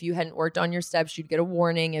weekly. If you hadn't worked on your steps, you'd get a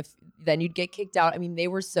warning. Then you'd get kicked out. I mean, they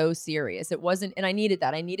were so serious. It wasn't, and I needed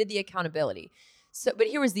that. I needed the accountability. So, but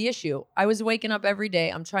here was the issue. I was waking up every day.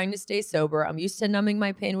 I'm trying to stay sober. I'm used to numbing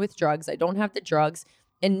my pain with drugs. I don't have the drugs.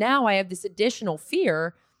 And now I have this additional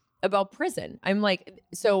fear about prison. I'm like,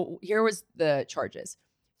 so here was the charges.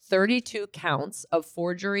 32 counts of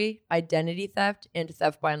forgery, identity theft, and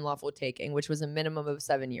theft by unlawful taking, which was a minimum of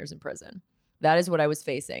 7 years in prison. That is what I was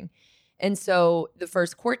facing. And so the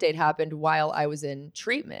first court date happened while I was in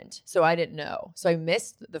treatment. So I didn't know. So I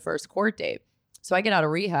missed the first court date. So I get out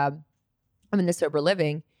of rehab. I'm in the sober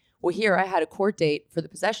living. Well, here I had a court date for the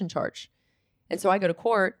possession charge. And so I go to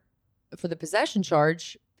court for the possession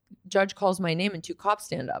charge. Judge calls my name and 2 cops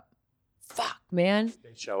stand up. Fuck, man.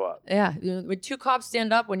 They show up. Yeah. When 2 cops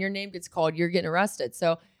stand up, when your name gets called, you're getting arrested.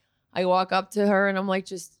 So I walk up to her and I'm like,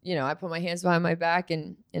 just, you know, I put my hands behind my back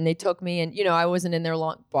and they took me. And, you know, I wasn't in there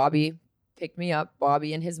long. Bobby picked me up.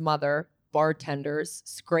 Bobby and his mother, bartenders,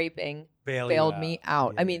 scraping, bailed me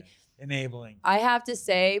out. Yeah. I mean, enabling. I have to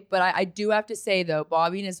say, but I do have to say, though,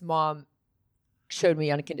 Bobby and his mom showed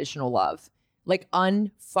me unconditional love. Like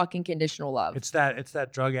unfucking conditional love. It's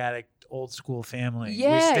that drug addict, old school family.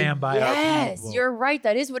 Yeah, we stand by our people. You're right.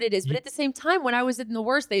 That is what it is. But at the same time, when I was in the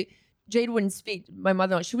worst, Jade wouldn't speak. My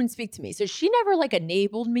mother, she wouldn't speak to me. So she never like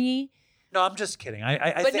enabled me. No, I'm just kidding.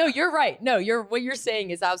 No, you're right. No, what you're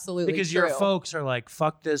saying is absolutely because true. your folks are like,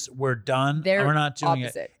 fuck this, we're done. They're we're not doing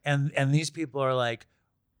opposite. it. And these people are like,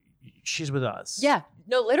 she's with us. Yeah.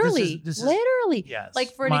 No, literally. This is literally. yes.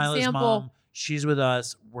 Like for an Mila's example. mom, she's with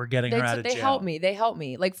us. We're getting her out of jail. They helped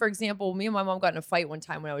me. Like, for example, me and my mom got in a fight one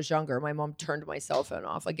time when I was younger. My mom turned my cell phone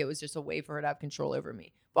off. Like, it was just a way for her to have control over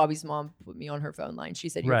me. Bobby's mom put me on her phone line. She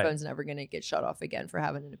said, your phone's never going to get shut off again for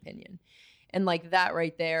having an opinion. And like that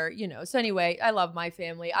right there, So anyway, I love my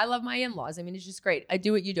family. I love my in-laws. I mean, it's just great. I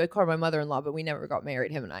do what you do. I call her my mother-in-law, but we never got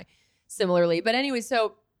married, him and I, similarly. But anyway,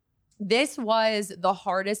 so this was the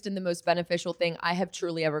hardest and the most beneficial thing I have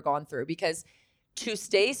truly ever gone through, because to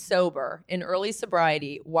stay sober in early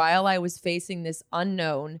sobriety while I was facing this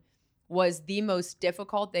unknown was the most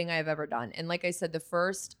difficult thing I've ever done. And like I said, the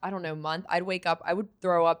first, month, I'd wake up, I would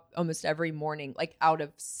throw up almost every morning, like out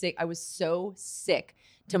of sick. I was so sick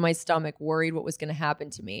to my stomach, worried what was going to happen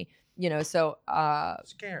to me. So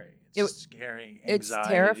scary. It's scary. Anxiety. It's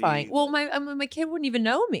terrifying. Well, my kid wouldn't even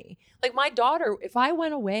know me. Like my daughter, if I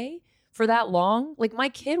went away for that long, like my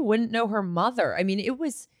kid wouldn't know her mother. I mean,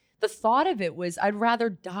 the thought of it was, I'd rather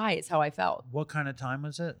die is how I felt. What kind of time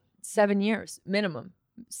was it? 7 years, minimum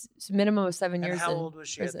of 7 years. And how old was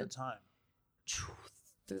she at the time?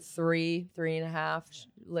 3.5,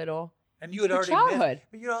 little. And you had already missed,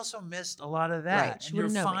 but you also missed a lot of that. Right. And you're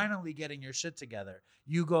finally getting your shit together.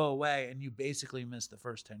 You go away and you basically miss the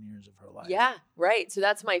first 10 years of her life. Yeah, right. So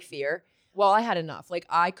that's my fear. Well, I had enough. Like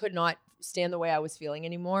I could not stand the way I was feeling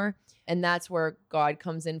anymore. And that's where God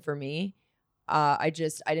comes in for me. I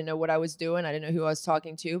didn't know what I was doing. I didn't know who I was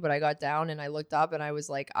talking to, but I got down and I looked up and I was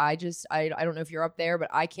like, I don't know if you're up there, but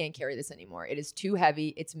I can't carry this anymore. It is too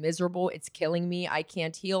heavy. It's miserable. It's killing me. I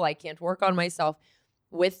can't heal. I can't work on myself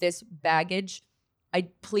with this baggage.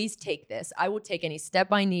 Please take this. I will take any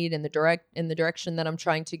step I need in the direction that I'm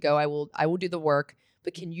trying to go. I will do the work,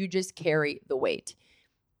 but can you just carry the weight?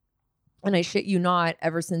 And I shit you not,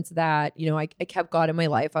 ever since that, I kept God in my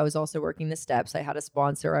life. I was also working the steps. I had a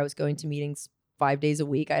sponsor. I was going to meetings 5 days a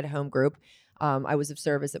week. I had a home group. I was of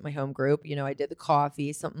service at my home group. I did the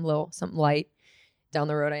coffee, something light. Down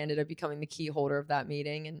the road, I ended up becoming the key holder of that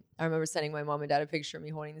meeting. And I remember sending my mom and dad a picture of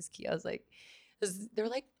me holding this key. I was like, they were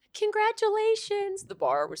like, congratulations. The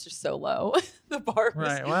bar was just so low. The bar was,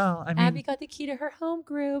 right. Well, I mean, Abbey got the key to her home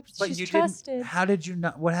group. But She's you trusted. didn't. How did you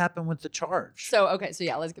not? What happened with the charge? So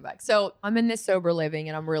yeah, let's get back. So I'm in this sober living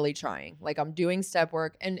and I'm really trying. Like I'm doing step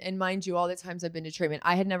work. And mind you, all the times I've been to treatment,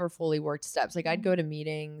 I had never fully worked steps. Like I'd go to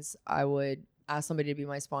meetings. I would ask somebody to be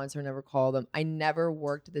my sponsor, never call them. I never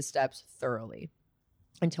worked the steps thoroughly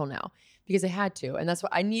until now because I had to. And that's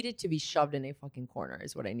what I needed, to be shoved in a fucking corner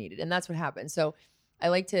is what I needed. And that's what happened. So I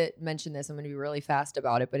like to mention this. I'm going to be really fast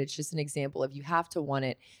about it, but it's just an example of you have to want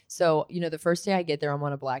it. So, the first day I get there, I'm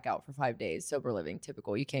on a blackout for 5 days, sober living,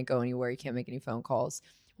 typical. You can't go anywhere. You can't make any phone calls.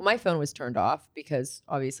 Well, my phone was turned off because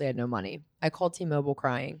obviously I had no money. I called T-Mobile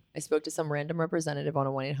crying. I spoke to some random representative on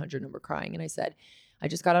a 1-800 number crying. And I said, I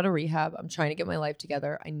just got out of rehab. I'm trying to get my life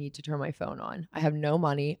together. I need to turn my phone on. I have no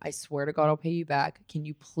money. I swear to God, I'll pay you back. Can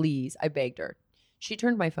you please? I begged her. She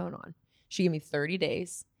turned my phone on. She gave me 30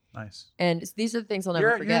 days. Nice. And these are the things I'll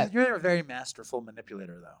never forget. You're a very masterful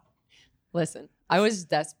manipulator, though. Listen, I was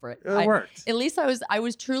desperate. It worked. At least I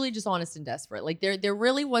was truly just honest and desperate. Like there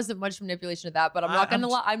really wasn't much manipulation of that. But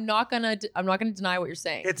I'm not gonna deny what you're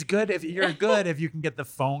saying. It's good if you're good if you can get the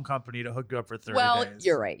phone company to hook you up for 30 days. Well,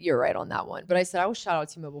 you're right. You're right on that one. But I said I will shout out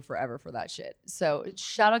T-Mobile forever for that shit. So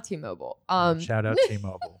shout out T-Mobile. Shout out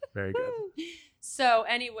T-Mobile. Very good. So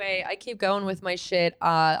anyway, I keep going with my shit.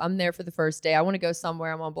 I'm there for the first day. I want to go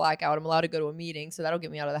somewhere. I'm on blackout. I'm allowed to go to a meeting. So that'll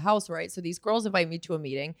get me out of the house, right? So these girls invite me to a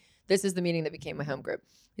meeting. This is the meeting that became my home group.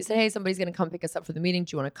 He said, hey, somebody's going to come pick us up for the meeting.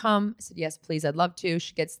 Do you want to come? I said, yes, please. I'd love to.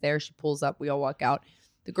 She gets there. She pulls up. We all walk out.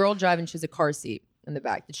 The girl driving, she has a car seat in the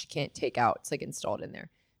back that she can't take out. It's like installed in there.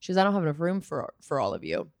 She says, I don't have enough room for all of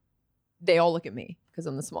you. They all look at me because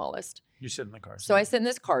I'm the smallest. You sit in the car seat. So I sit in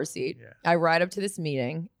this car seat. Yeah. I ride up to this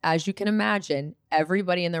meeting. As you can imagine,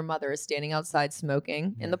 everybody and their mother is standing outside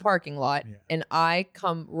smoking in the parking lot. Yeah. And I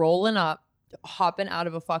come rolling up, hopping out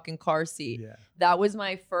of a fucking car seat. Yeah. That was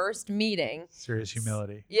my first meeting. Serious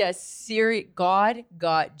humility. Yes, God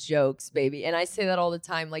got jokes, baby. And I say that all the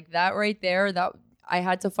time. Like that right there, that I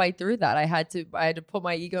had to fight through that. I had to put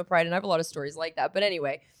my ego and pride, and I have a lot of stories like that. But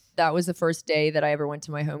anyway, that was the first day that I ever went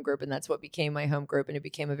to my home group, and that's what became my home group, and it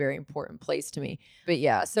became a very important place to me. But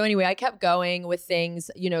yeah, so anyway, I kept going with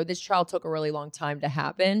things. This trial took a really long time to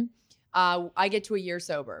happen. I get to a year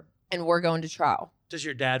sober, and we're going to trial. Does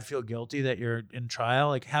your dad feel guilty that you're in trial?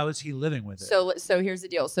 Like, how is he living with it? So here's the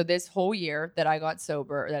deal. So this whole year that I got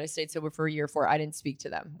sober, that I stayed sober for a year for, I didn't speak to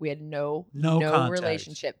them. We had no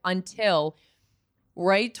relationship until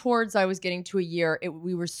right towards I was getting to a year.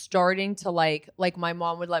 We were starting to like my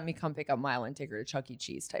mom would let me come pick up Mila and take her to Chuck E.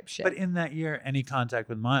 Cheese type shit. But in that year, any contact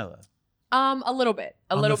with Mila? A little bit.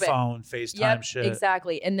 A On little the bit. phone, FaceTime Yep, shit.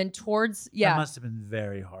 exactly. And then towards That must have been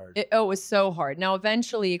very hard. it was so hard. Now,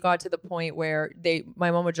 eventually, it got to the point where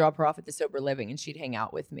my mom would drop her off at the sober living, and she'd hang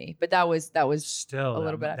out with me. But that was Still a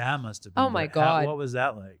little bit. That must have been. Oh my great. God. What was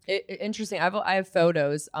that like? Interesting. I have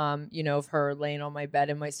photos, of her laying on my bed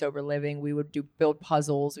in my sober living. We would build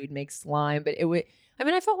puzzles. We'd make slime. But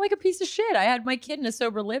I felt like a piece of shit. I had my kid in a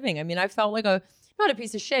sober living. I mean, I felt like not a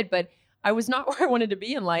piece of shit, but I was not where I wanted to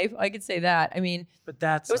be in life. I could say that. I mean, but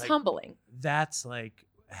it was humbling. That's like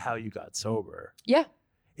how you got sober. Yeah.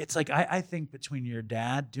 It's like, I think between your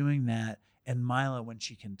dad doing that and Mila, when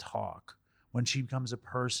she can talk, when she becomes a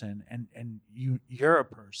person and you're a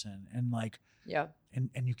person and like, yeah.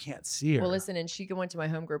 And you can't see her. Well, listen, and she went to my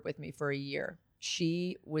home group with me for a year.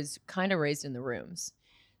 She was kind of raised in the rooms.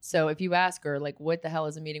 So if you ask her, like, what the hell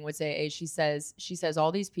is a meeting with AA? She says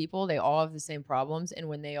all these people, they all have the same problems. And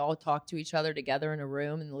when they all talk to each other together in a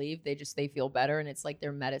room and leave, they feel better. And it's like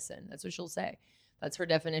their medicine. That's what she'll say. That's her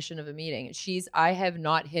definition of a meeting. I have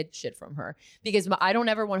not hid shit from her because I don't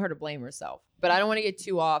ever want her to blame herself, but I don't want to get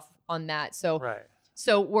too off on that. So, right.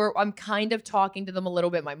 So I'm kind of talking to them a little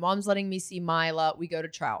bit. My mom's letting me see Mila. We go to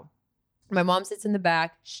trial. My mom sits in the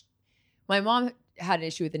back. My mom had an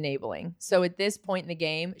issue with enabling. So at this point in the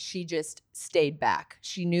game, she just stayed back.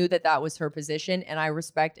 She knew that was her position, and I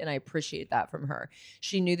respect and I appreciate that from her.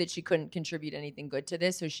 She knew that she couldn't contribute anything good to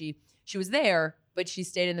this, so she was there, but she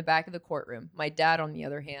stayed in the back of the courtroom. My dad, on the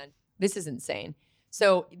other hand, this is insane.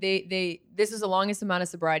 So this is the longest amount of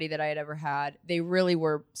sobriety that I had ever had. They really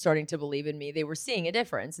were starting to believe in me. They were seeing a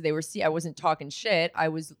difference. I wasn't talking shit. I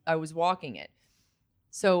was walking it.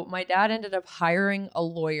 So my dad ended up hiring a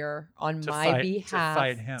lawyer on my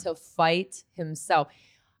behalf to fight himself.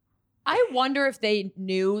 I wonder if they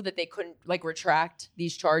knew that they couldn't like retract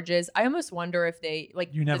these charges. I almost wonder if they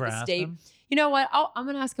like you never the asked state. him? You know what? I'm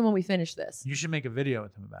gonna ask him when we finish this. You should make a video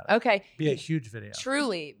with him about it. Okay, be a huge video.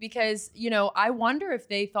 Truly, because I wonder if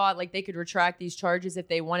they thought like they could retract these charges if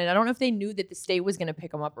they wanted. I don't know if they knew that the state was gonna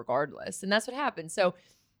pick them up regardless, and that's what happened. So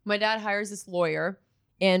my dad hires this lawyer.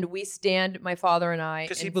 And we stand, my father and I.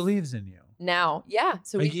 Because he believes in you. Now, yeah.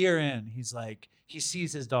 So a year in, he's like, he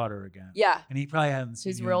sees his daughter again. Yeah. And he probably hasn't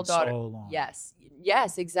seen his real daughter. So long. Yes.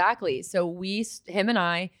 Yes, exactly. So him and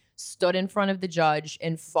I stood in front of the judge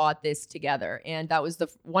and fought this together. And that was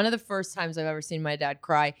one of the first times I've ever seen my dad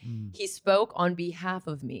cry. He spoke on behalf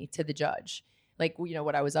of me to the judge. Like,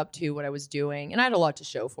 what I was up to, what I was doing. And I had a lot to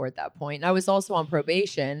show for at that point. And I was also on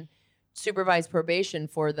probation, supervised probation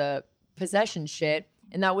for the possession shit.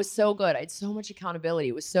 And that was so good. I had so much accountability.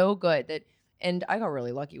 It was so good and I got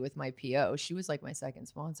really lucky with my PO. She was like my second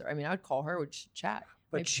sponsor. I mean, I would call her, would chat.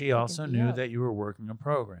 But she also knew that you were working a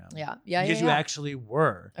program. Yeah. Because you actually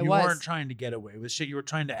were. You was. weren't trying to get away with shit. You were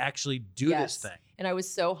trying to actually do this thing. And I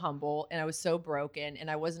was so humble and I was so broken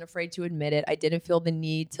and I wasn't afraid to admit it. I didn't feel the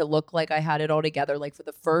need to look like I had it all together. Like for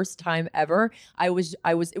the first time ever, it was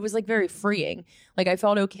like very freeing. Like I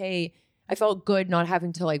felt okay. I felt good not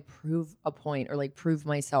having to like prove a point or like prove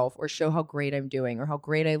myself or show how great I'm doing or how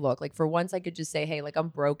great I look. Like for once I could just say, hey, like I'm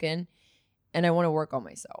broken and I want to work on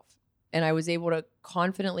myself. And I was able to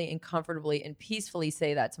confidently and comfortably and peacefully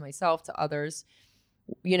say that to myself, to others,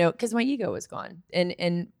 because my ego was gone.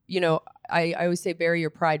 And I always say bury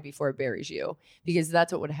your pride before it buries you, because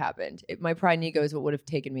that's what would have happened. My pride and ego is what would have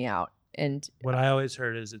taken me out. And what I always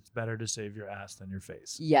heard is it's better to save your ass than your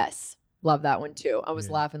face. Yes. Love that one too. I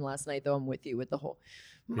was laughing last night, though. I'm with you with the whole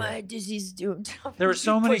my disease doom. There were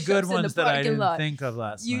so many good ones that I didn't think of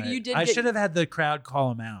last night. You did. I should have had the crowd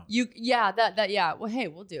call them out. Yeah. Well, hey,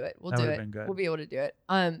 we'll do it. We'll do it. Been good. We'll be able to do it.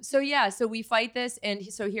 So we fight this, and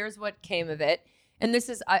so here's what came of it. And this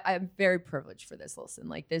is I'm very privileged for this. Listen,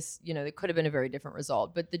 like this, it could have been a very different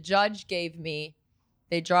result, but the judge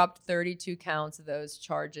they dropped 32 counts of those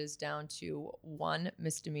charges down to one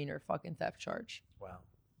misdemeanor fucking theft charge. Wow.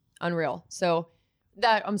 Unreal. So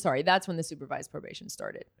that's when the supervised probation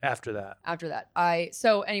started. After that.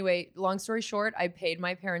 So anyway, long story short, I paid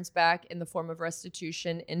my parents back in the form of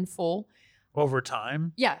restitution in full. Over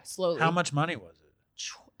time? Yeah, slowly. How much money was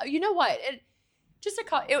it? You know what?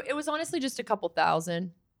 It was honestly just a couple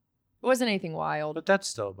thousand. It wasn't anything wild. But that's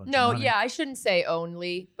still a bunch of money. Yeah, I shouldn't say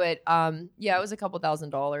only, but it was a couple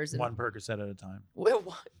 $1,000s. One Percocet at a time.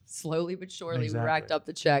 Slowly but surely, Exactly. we racked up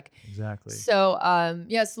the check. Exactly. So,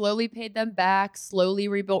 slowly paid them back, slowly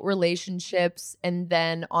rebuilt relationships. And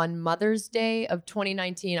then on Mother's Day of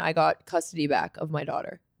 2019, I got custody back of my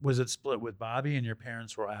daughter. Was it split with Bobby and your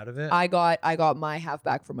parents were out of it? I got my half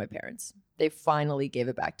back from my parents. They finally gave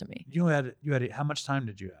it back to me. You had how much time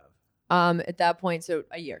did you have? At that point, so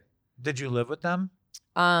a year. Did you live with them?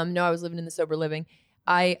 No, I was living in the sober living.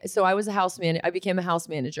 I was a house man. I became a house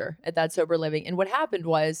manager at that sober living. And what happened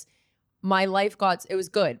was it was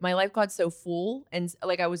good. My life got so full and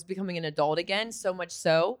like I was becoming an adult again, so much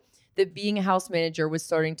so that being a house manager was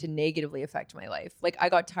starting to negatively affect my life. Like I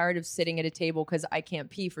got tired of sitting at a table because I can't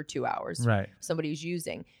pee for 2 hours. Right. Somebody was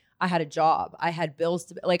using. I had a job. I had bills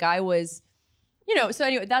to, like I was, you know, so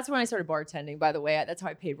anyway, that's when I started bartending, by the way. That's how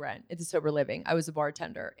I paid rent at the sober living. I was a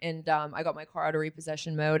bartender. And I got my car out of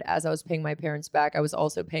repossession mode. As I was paying my parents back, I was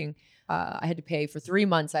also paying, I had to pay for 3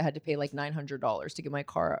 months. I had to pay like $900 to get my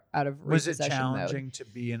car out of repossession mode. Was it challenging to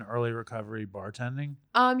be in early recovery bartending?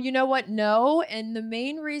 You know what? No. And the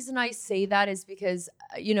main reason I say that is because,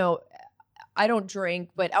 you know, I don't drink,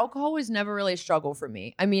 but alcohol was never really a struggle for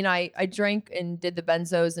me. I mean, I drank and did the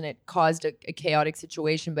Benzos and it caused a chaotic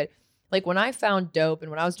situation, but like when I found dope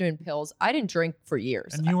and when I was doing pills, I didn't drink for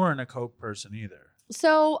years. And you weren't a Coke person either.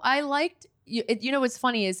 So I liked, you know, what's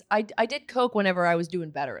funny is I did Coke whenever I was doing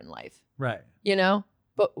better in life, Right. you know,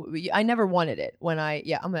 but I never wanted it when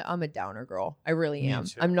I'm a downer girl. I really am.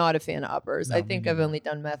 too. I'm not a fan of uppers. No, I me think I've neither. only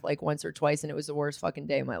done meth like once or twice and it was the worst fucking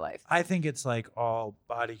day of my life. I think it's like all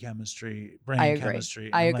body chemistry, brain I agree. chemistry.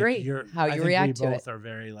 I and, like, agree. How you I think react we to both it. are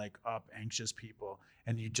very like up, anxious people,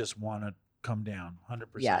 and you just want to come down 100%.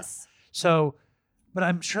 Yes. So, but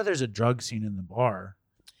I'm sure there's a drug scene in the bar.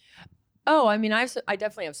 Oh, I mean, I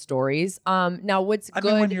definitely have stories. Now what's I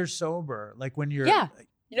good? mean, when you're sober, like when you're. Yeah.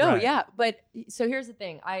 No, Right. yeah. But so here's the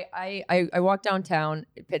thing. I walk downtown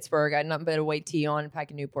in Pittsburgh. I had nothing but a white tee on and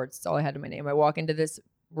pack of Newports. That's all I had in my name. I walk into this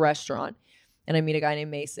restaurant and I meet a guy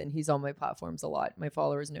named Mason. He's on my platforms a lot. My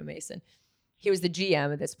followers know Mason. He was the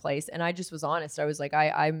GM of this place. And I just was honest. I was like,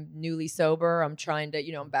 I'm newly sober. I'm trying to,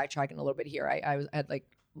 you know, I'm backtracking a little bit here. I had like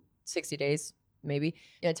 60 days, maybe,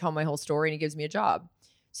 and I tell him my whole story and he gives me a job.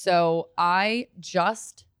 So I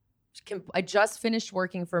just finished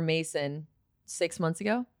working for Mason 6 months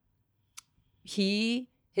ago. He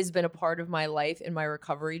has been a part of my life and my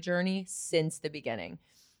recovery journey since the beginning.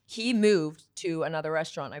 He moved to another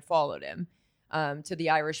restaurant. I followed him to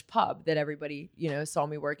the Irish pub that everybody, you know, saw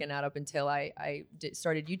me working at up until I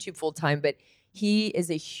started YouTube full time. But he is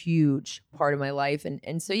a huge part of my life.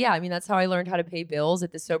 And so, yeah, I mean, that's how I learned how to pay bills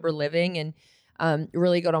at the sober living and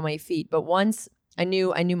really got on my feet. But once I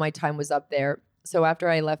knew my time was up there. So after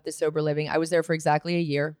I left the sober living, I was there for exactly a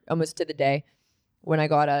year, almost to the day, when I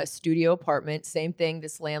got a studio apartment. Same thing,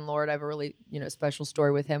 this landlord, I have a really, you know, special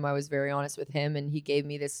story with him. I was very honest with him and he gave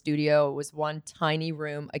me this studio. It was one tiny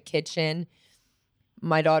room, a kitchen.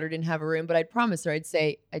 My daughter didn't have a room, but I'd promise her, I'd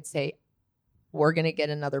say, we're going to get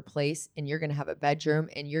another place and you're going to have a bedroom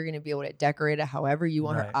and you're going to be able to decorate it however you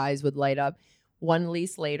want. Right. Her eyes would light up. One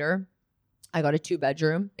lease later, I got a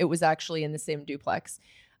 2-bedroom. It was actually in the same duplex.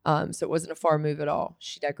 So it wasn't a far move at all.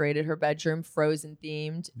 She decorated her bedroom, Frozen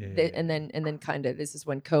themed. And then kind of, this is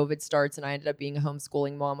when COVID starts and I ended up being a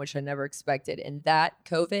homeschooling mom, which I never expected. And that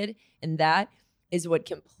COVID and that is what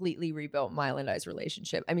completely rebuilt Mila and I's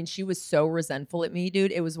relationship. I mean, she was so resentful at me,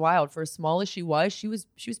 dude. It was wild. For as small as she was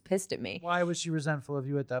pissed at me. Why was she resentful of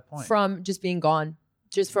you at that point? From just being gone.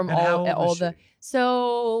 Just from And how old all was the. she?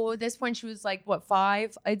 So at this point, she was like, what,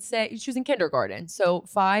 5? I'd say she was in kindergarten. So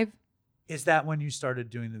 5. Is that when you started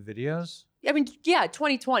doing the videos? I mean, yeah,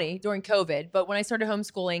 2020 during COVID. But when I started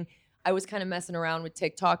homeschooling, I was kind of messing around with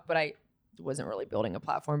TikTok, but I wasn't really building a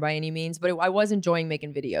platform by any means. But I was enjoying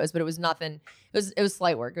making videos, but it was nothing. It was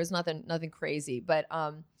slight work. It was nothing crazy. But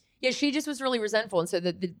yeah, she just was really resentful. And so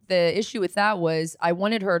the issue with that was I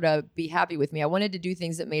wanted her to be happy with me. I wanted to do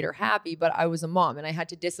things that made her happy, but I was a mom and I had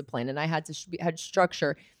to discipline and I had to had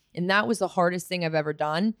structure. And that was the hardest thing I've ever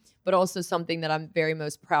done, but also something that I'm very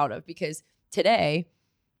most proud of because today,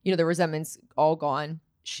 you know, the resentment's all gone.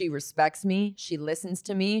 She respects me. She listens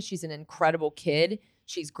to me. She's an incredible kid.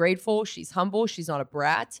 She's grateful. She's humble. She's not a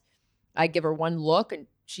brat. I give her one look and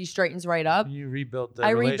she straightens right up. You rebuilt the I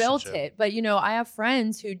relationship. rebuilt it. But, you know, I have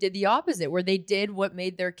friends who did the opposite where they did what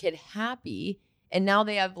made their kid happy. And now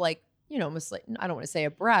they have like, you know, almost like, I don't want to say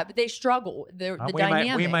a brat, but they struggle. The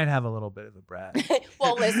dynamic. We might have a little bit of a brat.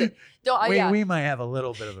 Well, listen. We might have a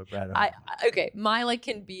little bit of a brat. Okay, Mila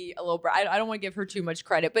can be a little brat. I don't want to give her too much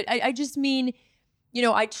credit, but I just mean, you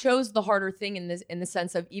know, I chose the harder thing in the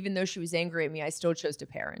sense of even though she was angry at me, I still chose to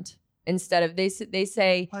parent instead of they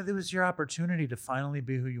say well, it was your opportunity to finally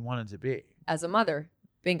be who you wanted to be as a mother.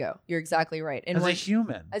 Bingo, you're exactly right. And as a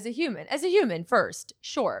human. As a human first,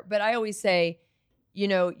 sure. But I always say, you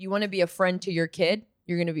know, you want to be a friend to your kid,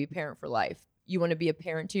 you're going to be a parent for life. You want to be a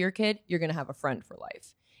parent to your kid, you're going to have a friend for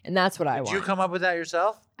life. And that's what I want. Did you come up with that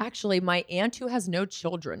yourself? Actually, my aunt who has no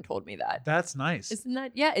children told me that. That's nice. Isn't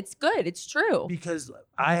that? Yeah, it's good. It's true. Because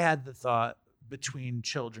I had the thought between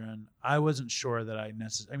children, I wasn't sure that I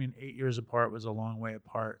necessarily. I mean, 8 years apart was a long way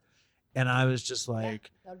apart, and I was just like,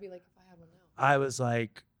 that would be like if I had one now. I was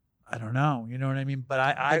like, I don't know, you know what I mean?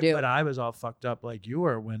 But but I was all fucked up like you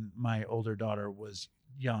were when my older daughter was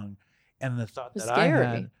young, and the thought that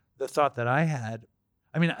I had,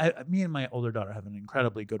 I mean, me and my older daughter have an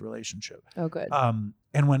incredibly good relationship. Oh, good.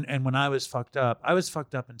 And when I was fucked up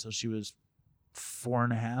until she was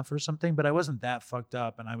 4.5 or something, but I wasn't that fucked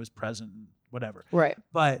up, and I was present and whatever. Right.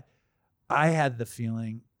 But I had the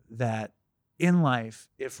feeling that in life,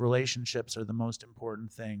 if relationships are the most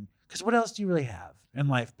important thing, because what else do you really have in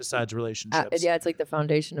life besides relationships? Yeah, it's like the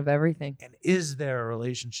foundation of everything. And is there a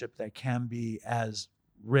relationship that can be as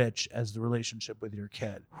rich as the relationship with your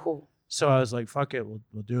kid? Ooh. So I was like, fuck it, we'll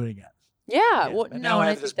do it again. Yeah. Well, and no, now I and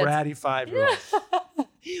have this bratty 5-year-old.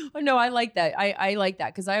 Oh, no, I like that. I like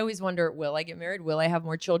that because I always wonder, will I get married? Will I have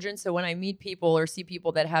more children? So when I meet people or see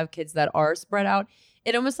people that have kids that are spread out,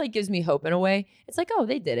 it almost like gives me hope in a way. It's like, oh,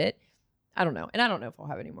 they did it. I don't know. And I don't know if I'll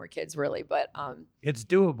have any more kids really, but it's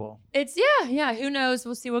doable. It's yeah. Who knows?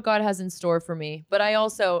 We'll see what God has in store for me. But I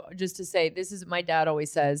also, just to say, this is my dad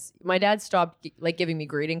always says, my dad stopped like giving me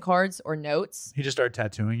greeting cards or notes. He just started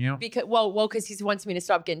tattooing you? Because he wants me to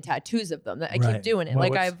stop getting tattoos of them. I keep doing it.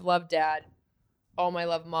 I've loved dad. I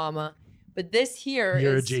love mama. But this here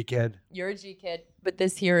You're a G kid. You're a G kid. But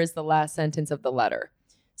this here is the last sentence of the letter.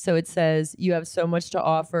 So it says, you have so much to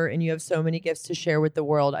offer and you have so many gifts to share with the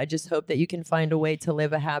world. I just hope that you can find a way to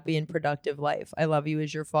live a happy and productive life. I love you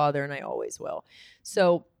as your father and I always will.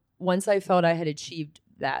 So once I felt I had achieved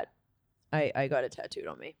that, I got it tattooed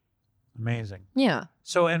on me. Amazing. Yeah.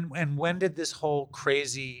 So and when did this whole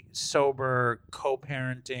crazy, sober,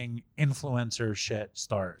 co-parenting influencer shit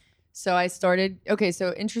start? So I started,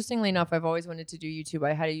 so interestingly enough, I've always wanted to do YouTube.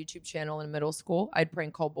 I had a YouTube channel in middle school. I'd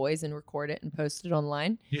prank call boys and record it and post it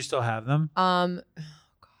online. You still have them? Oh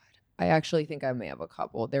God. I actually think I may have a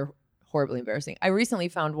couple. They're horribly embarrassing. I recently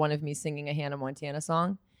found one of me singing a Hannah Montana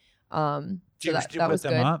song. Did you put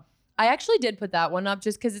them up? I actually did put that one up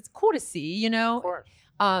just because it's cool to see, you know? Of course.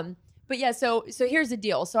 But yeah, so here's the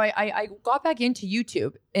deal. So I got back into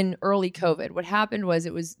YouTube in early COVID. What happened was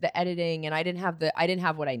it was the editing, and I didn't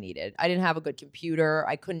have what I needed. I didn't have a good computer.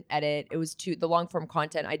 I couldn't edit. It was the long form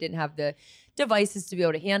content. I didn't have the devices to be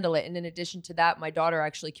able to handle it. And in addition to that, my daughter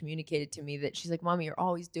actually communicated to me that she's like, "Mommy, you're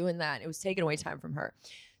always doing that." It was taking away time from her.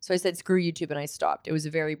 So I said, screw YouTube, and I stopped. It was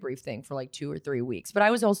a very brief thing for like 2 or 3 weeks. But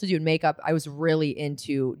I was also doing makeup. I was really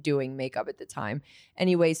into doing makeup at the time.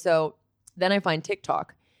 Anyway, so then I find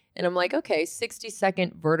TikTok. And I'm like, okay,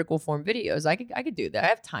 60-second vertical form videos. I could do that. I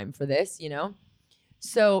have time for this, you know?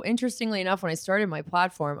 So interestingly enough, when I started my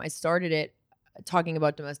platform, I started it talking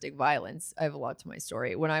about domestic violence. I have a lot to my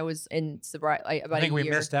story. When I was in sobriety, about a year. I think we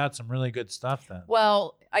missed out some really good stuff then.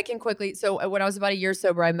 Well, I can quickly. So when I was about a year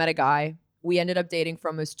sober, I met a guy. We ended up dating for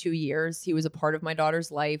almost 2 years. He was a part of my daughter's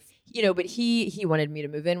life, you know, but he wanted me to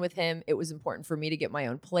move in with him. It was important for me to get my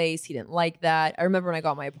own place. He didn't like that. I remember when I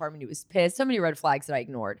got my apartment, he was pissed. So many red flags that I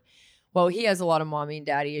ignored. Well, he has a lot of mommy and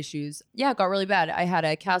daddy issues. Yeah, it got really bad. I had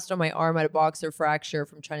a cast on my arm, I had a boxer fracture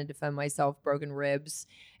from trying to defend myself, broken ribs.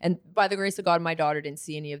 And by the grace of God, my daughter didn't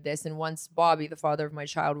see any of this. And once Bobby, the father of my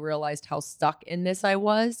child, realized how stuck in this I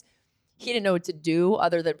was, he didn't know what to do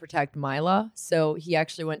other than protect Mila. So he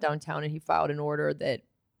actually went downtown and he filed an order that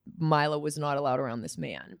Mila was not allowed around this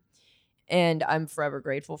man. And I'm forever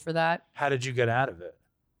grateful for that. How did you get out of it?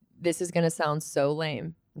 This is going to sound so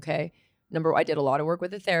lame, okay? I did a lot of work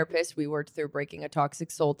with a therapist. We worked through breaking a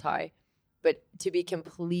toxic soul tie. But to be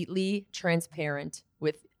completely transparent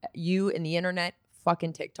with you and the internet,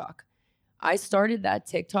 fucking TikTok. I started that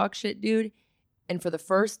TikTok shit, dude. And for the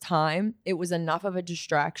first time, it was enough of a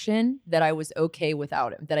distraction that I was okay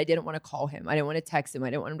without him, that I didn't want to call him. I didn't want to text him. I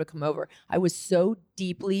didn't want him to come over. I was so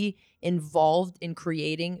deeply involved in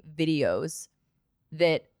creating videos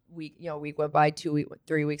that week went by,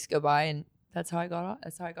 3 weeks go by, and that's how I got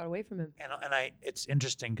away from him. And it's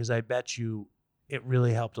interesting because I bet you it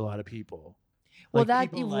really helped a lot of people. Well,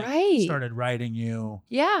 people right. started writing you.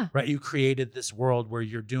 Yeah. Right. You created this world where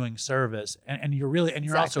you're doing service and you're really, and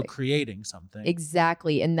you're also creating something.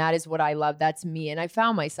 Exactly. And that is what I love. That's me. And I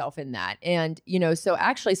found myself in that. And, so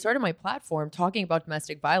actually I started my platform talking about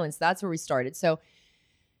domestic violence. That's where we started. So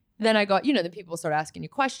then I got, the people start asking you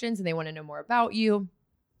questions and they want to know more about you.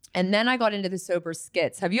 And then I got into the sober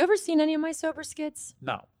skits. Have you ever seen any of my sober skits?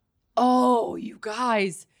 No. Oh, you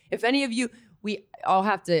guys. If any of you, I'll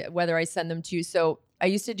have to, whether I send them to you. So I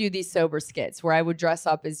used to do these sober skits where I would dress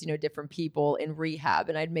up as, different people in rehab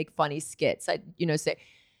and I'd make funny skits. I'd, say,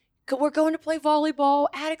 we're going to play volleyball,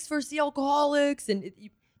 addicts versus the alcoholics. And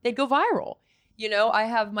they'd go viral. You know, I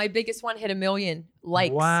have my biggest one hit 1 million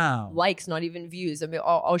likes. Wow. Likes, not even views. I mean,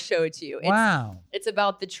 I'll show it to you. Wow. It's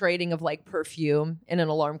about the trading of like perfume and an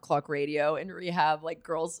alarm clock radio and rehab. Like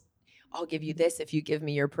girls, I'll give you this if you give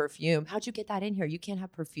me your perfume. How'd you get that in here? You can't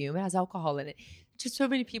have perfume. It has alcohol in it. Just so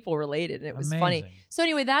many people related, and it was funny. Amazing. So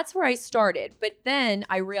anyway, that's where I started. But then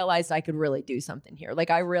I realized I could really do something here. Like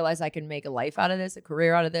I realized I could make a life out of this, a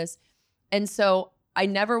career out of this. And so I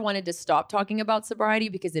never wanted to stop talking about sobriety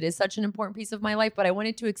because it is such an important piece of my life, but I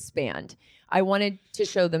wanted to expand. I wanted to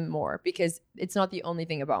show them more because it's not the only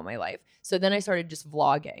thing about my life. So then I started just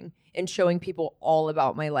vlogging and showing people all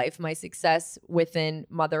about my life, my success within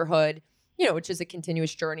motherhood, you know, which is a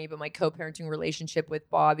continuous journey, but my co-parenting relationship with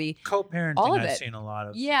Bobby. Co-parenting, all of I've it. seen a lot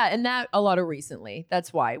of. Yeah, and that a lot of recently.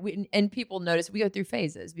 That's why. And people notice we go through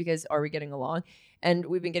phases because are we getting along? And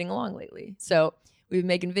we've been getting along lately. So we've been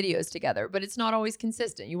making videos together, but it's not always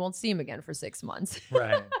consistent. You won't see him again for 6 months.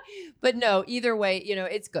 Right. But no, either way, you know,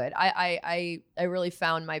 it's good. I really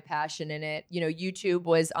found my passion in it. You know, YouTube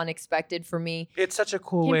was unexpected for me. It's such a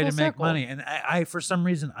cool Came way full to make circle. money. And I, for some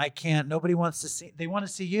reason, I can't. Nobody wants to see. They want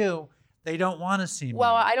to see you. They don't want to see me.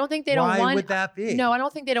 Well, I don't think they don't Why want. would that be? No, I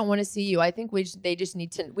don't think they don't want to see you. I think they just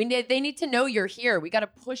need to. They need to know you're here. We got to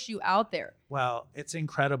push you out there. Well, it's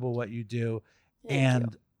incredible what you do, Thank and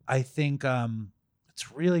you. I think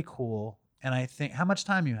it's really cool. And I think how much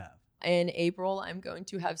time you have? In April, I'm going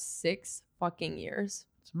to have 6 fucking years.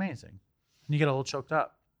 It's amazing. And you get a little choked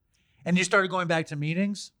up. And you started going back to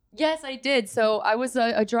meetings? Yes, I did. So I was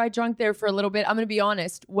a dry drunk there for a little bit. I'm going to be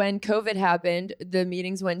honest. When COVID happened, the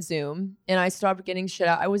meetings went Zoom and I stopped getting shit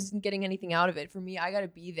out. I wasn't getting anything out of it. For me, I got to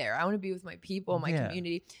be there. I want to be with my people, my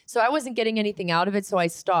community. So I wasn't getting anything out of it. So I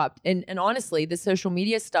stopped. And honestly, the social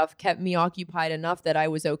media stuff kept me occupied enough that I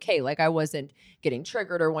was okay. Like I wasn't getting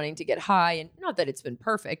triggered or wanting to get high. And not that it's been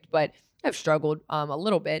perfect, but I've struggled a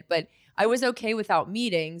little bit. But I was okay without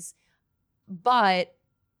meetings. But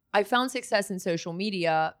I found success in social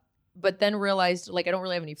media, but then realized like I don't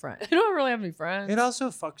really have any friends. I don't really have any friends. It also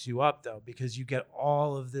fucks you up though, because you get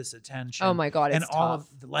all of this attention. Oh my God, it's and all tough.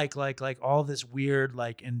 of like all this weird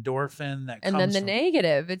like endorphin that And comes then the from,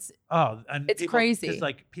 negative. It's and it's crazy. because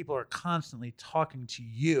like people are constantly talking to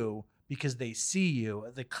you because they see you,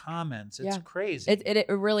 the comments. It's Yeah. crazy. it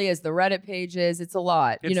really is. The Reddit pages, it's a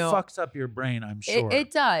lot. It you know, fucks up your brain, I'm sure.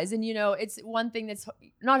 It does. And, you know, it's one thing that's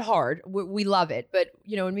not hard. We love it. But,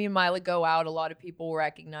 you know, when me and Mila go out, a lot of people will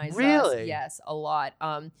recognize us. Really? Yes, a lot.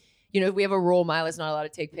 You know, we have a rule. Mila's not allowed to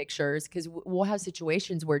take pictures because we'll have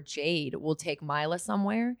situations where Jade will take Mila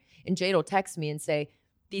somewhere and Jade will text me and say,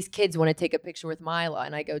 these kids want to take a picture with Mila.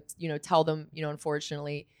 And I go, you know, tell them, you know,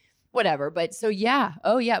 unfortunately, whatever. But so, yeah.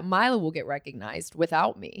 Oh, yeah. Mila will get recognized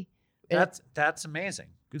without me. That's amazing.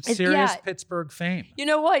 Good It's- serious yeah. Pittsburgh fame. You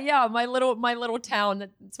know what? Yeah, my little town.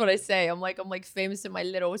 That's what I say. I'm like famous in my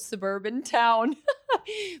little suburban town.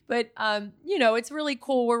 But you know, it's really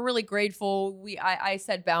cool. We're really grateful. I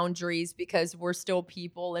set boundaries because we're still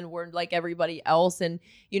people and we're like everybody else. And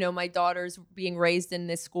you know, my daughter's being raised in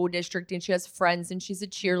this school district and she has friends and she's a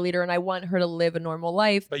cheerleader and I want her to live a normal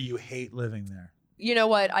life. But you hate living there. You know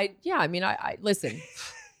what? I listen.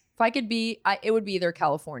 If I could be, it would be either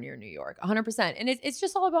California or New York, 100%. And it's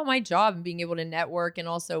just all about my job and being able to network. And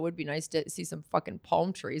also it would be nice to see some fucking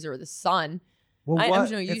palm trees or the sun. Well,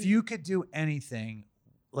 I'm if you could do anything,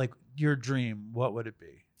 like your dream, what would it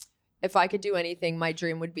be? If I could do anything, my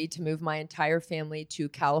dream would be to move my entire family to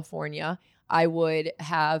California. I would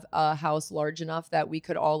have a house large enough that we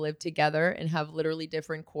could all live together and have literally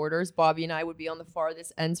different quarters. Bobby and I would be on the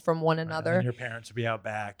farthest ends from one And another. then your parents would be out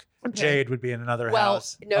back. Okay. Jade would be in another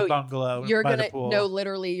house, a bungalow You're by gonna the pool. no,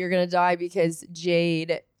 literally, you're gonna die because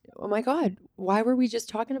Jade. Oh my God, why were we just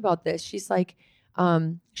talking about this? She's like,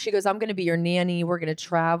 she goes, I'm gonna be your nanny. We're gonna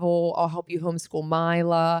travel. I'll help you homeschool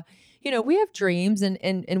Mila. You know, we have dreams,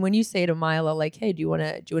 and when you say to Mila, like, hey, do you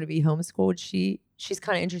wanna be homeschooled? She's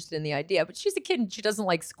kind of interested in the idea, but she's a kid and she doesn't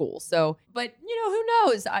like school. So, but you know,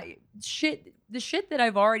 who knows? The shit that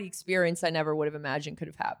I've already experienced, I never would have imagined could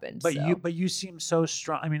have happened. But so. you seem so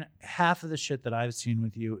strong. I mean, half of the shit that I've seen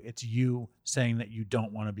with you, it's you saying that you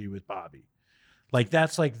don't want to be with Bobby. Like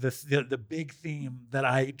that's like the big theme that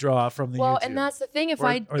I draw from the YouTube. And that's the thing.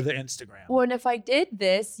 or the Instagram. Well, and if I did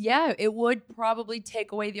this, yeah, it would probably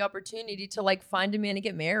take away the opportunity to like find a man and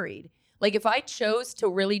get married. Like if I chose to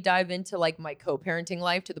really dive into like my co-parenting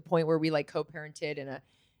life to the point where we like co-parented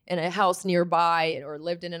in a house nearby or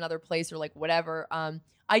lived in another place or like whatever,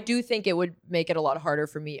 I do think it would make it a lot harder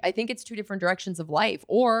for me. I think it's 2 different directions of life.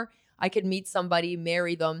 Or I could meet somebody,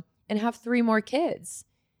 marry them, and have 3 more kids.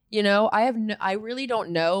 You know, I really don't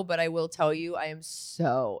know, but I will tell you, I am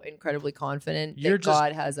so incredibly confident that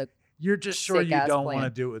God has a You're just sure you sick-ass don't plan.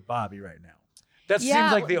 want to do it with Bobby right now. That Yeah,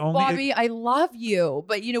 seems like the only. Bobby, I love you,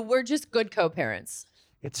 but we're just good co-parents.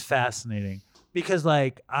 It's fascinating because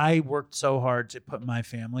like I worked so hard to put my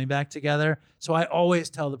family back together. So I always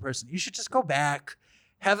tell the person, you should just go back,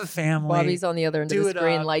 have a family. Bobby's on the other end of do the it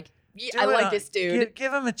screen, up. like, Do I it like up. this dude.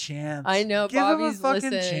 Give him a chance. I know Give Bobby's him a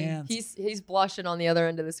fucking listening. chance. He's blushing on the other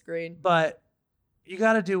end of the screen. But you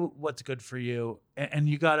got to do what's good for you, and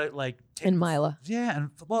you got to like. And Mila. Yeah, and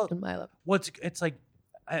well, And Mila. it's like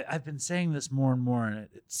I've been saying this more and more, and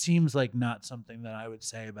it seems like not something that I would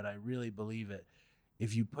say, but I really believe it.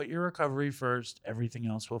 If you put your recovery first, everything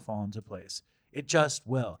else will fall into place. It just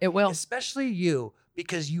will. It will. Especially you,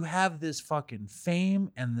 because you have this fucking fame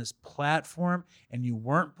and this platform, and you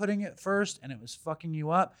weren't putting it first, and it was fucking you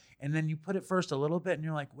up. And then you put it first a little bit, and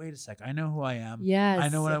you're like, wait a sec, I know who I am. Yes. I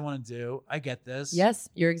know what I want to do. I get this. Yes,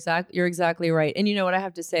 you're exactly right. And you know what I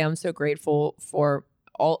have to say? I'm so grateful for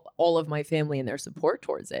all of my family and their support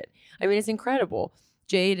towards it. I mean, it's incredible.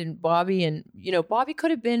 Jade and Bobby, and Bobby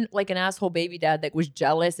could have been like an asshole baby dad that was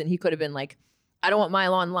jealous, and he could have been like, I don't want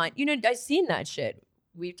Milo online. I've seen that shit.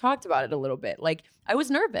 We talked about it a little bit. Like, I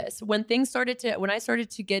was nervous when when I started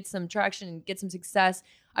to get some traction and get some success.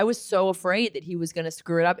 I was so afraid that he was going to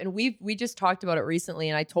screw it up. And we just talked about it recently.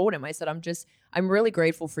 And I told him, I said, I'm really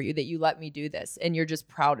grateful for you that you let me do this, and you're just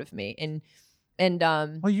proud of me. And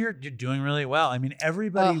well, you're doing really well. I mean,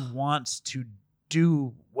 everybody wants to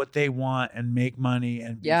do what they want and make money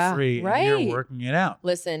and be free. Right. And you're working it out.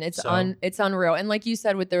 Listen, it's unreal. And like you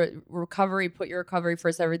said, with the recovery, put your recovery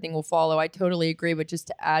first, everything will follow. I totally agree. But just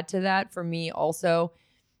to add to that, for me also,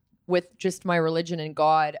 with just my religion and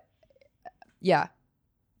God,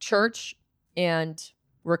 church and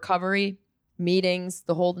recovery, meetings,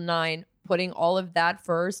 the whole nine, putting all of that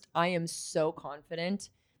first, I am so confident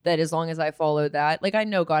that as long as I follow that, like, I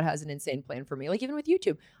know God has an insane plan for me. Like, even with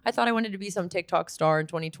YouTube, I thought I wanted to be some TikTok star in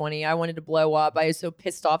 2020. I wanted to blow up. I was so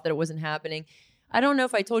pissed off that it wasn't happening. I don't know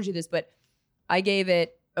if I told you this, but I gave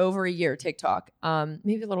it over a year, TikTok,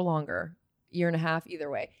 maybe a little longer, year and a half, either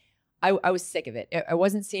way. I was sick of it. I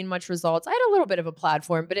wasn't seeing much results. I had a little bit of a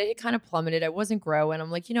platform, but it kind of plummeted. I wasn't growing. I'm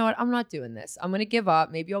like, you know what? I'm not doing this. I'm going to give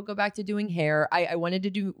up. Maybe I'll go back to doing hair. I wanted to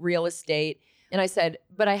do real estate. And I said,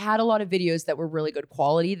 but I had a lot of videos that were really good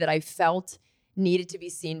quality that I felt needed to be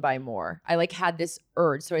seen by more. I had this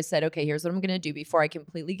urge. So I said, okay, here's what I'm going to do before I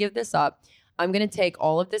completely give this up. I'm going to take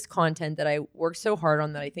all of this content that I worked so hard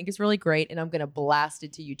on that I think is really great, and I'm going to blast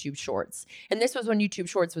it to YouTube Shorts. And this was when YouTube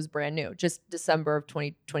Shorts was brand new, just December of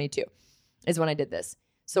 2022 is when I did this.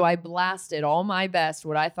 So I blasted all my best,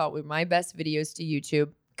 what I thought were my best videos to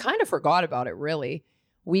YouTube. Kind of forgot about it, really.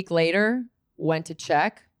 Week later, went to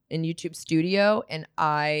check in YouTube Studio, and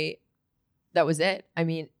that was it. I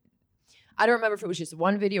mean, I don't remember if it was just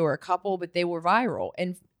one video or a couple, but they were viral.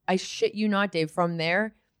 And I shit you not, Dave, from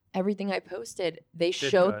there, everything I posted, they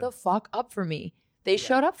showed the fuck up for me. They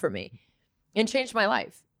showed up for me and changed my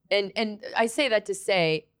life. And I say that to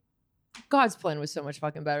say, God's plan was so much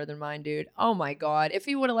fucking better than mine, dude. Oh my God. If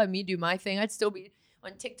he would have let me do my thing, I'd still be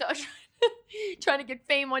on TikTok trying to get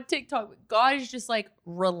fame on TikTok. But God is just like,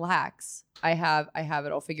 relax. I have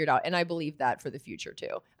it all figured out. And I believe that for the future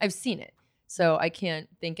too. I've seen it. So I can't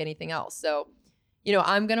think anything else. So,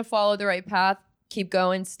 I'm going to follow the right path, keep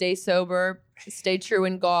going, stay sober, stay true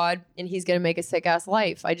in God, and he's going to make a sick ass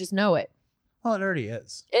life. I just know it. Well, it already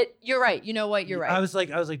is. You're right. You know what? You're right. I was like,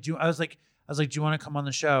 do you want to come on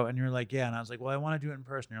the show? And you're like, yeah. And I was like, well, I want to do it in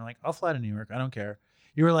person. You're like, I'll fly to New York. I don't care.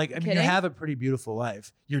 You were like, I mean, you have a pretty beautiful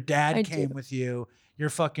life. Your dad came with you. You're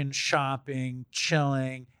fucking shopping,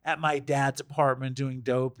 chilling at my dad's apartment doing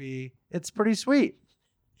Dopey. It's pretty sweet.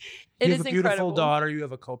 You have a beautiful daughter. You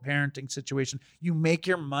have a co-parenting situation. You make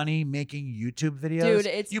your money making YouTube videos.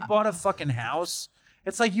 Dude, you bought a fucking house.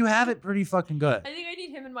 It's like you have it pretty fucking good. I think I need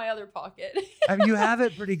him in my other pocket. I mean, you have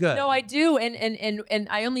it pretty good. No, I do. And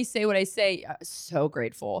I only say what I say. So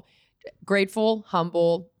grateful. Grateful,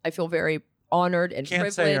 humble. I feel very honored and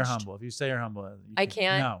privileged. Can't say you're humble. If you say you're humble, I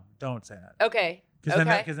can't. No, don't say that. Okay.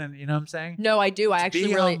 Because then, you know what I'm saying? No, I do. I actually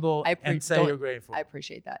be really humble and say you're grateful. I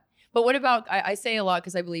appreciate that. But what about, I say a lot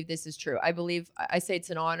because I believe this is true. I say it's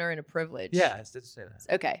an honor and a privilege. Yeah, I did say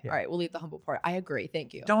that. Okay. Yeah. All right. We'll leave the humble part. I agree.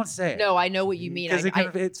 Thank you. Don't say it. No, I know what you mean. Because it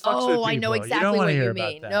fucks with people. I know exactly what you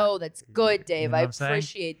mean. No, that's good, Dave. You know I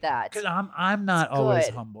appreciate that. Because I'm not always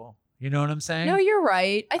humble. You know what I'm saying? No, you're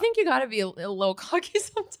right. I think you got to be a little cocky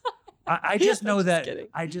sometimes. I just know that.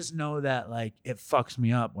 I just know that like it fucks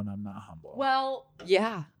me up when I'm not humble. Well,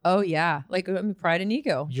 yeah. Oh yeah. Like pride and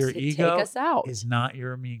ego. Your ego take us out. is not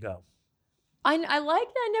your amigo. I like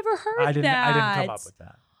that. I never heard that. I didn't come up with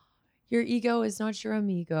that. Your ego is not your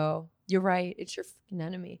amigo. You're right. It's your fucking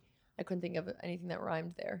enemy. I couldn't think of anything that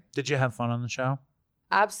rhymed there. Did you have fun on the show?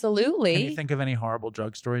 Absolutely. Can you think of any horrible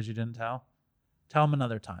drug stories you didn't tell? Tell them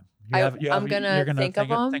another time. I'm gonna think of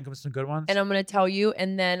them. Think of some good ones. And I'm going to tell you,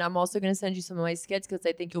 and then I'm also going to send you some of my skits because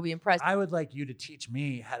I think you'll be impressed. I would like you to teach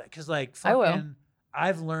me how to, because like I will. fucking,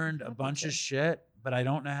 I've learned a bunch of shit, but I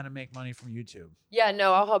don't know how to make money from YouTube. Yeah,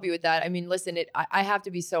 no, I'll help you with that. I mean, listen, I have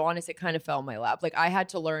to be so honest, it kind of fell in my lap. Like I had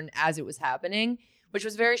to learn as it was happening, which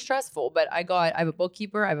was very stressful. But I have a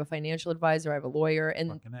bookkeeper, I have a financial advisor, I have a lawyer,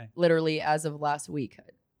 and literally as of last week,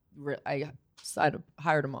 I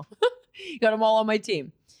hired them all. Got them all on my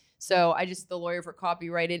team. So the lawyer for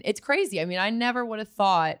copyright, and it's crazy. I mean, I never would have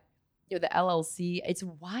thought, the LLC, it's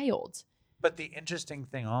wild. But the interesting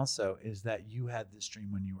thing also is that you had this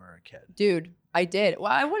dream when you were a kid. Dude, I did.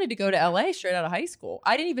 Well, I wanted to go to LA straight out of high school.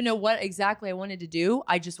 I didn't even know what exactly I wanted to do.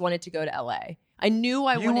 I just wanted to go to LA. I knew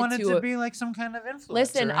I wanted to be like some kind of influencer.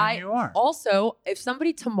 Listen, you are. Also, if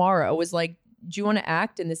somebody tomorrow was like, do you want to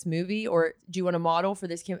act in this movie or do you want to model for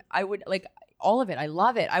this camp? I would like all of it. I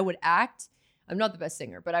love it. I would act. I'm not the best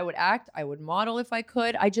singer, but I would act. I would model if I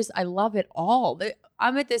could. I love it all.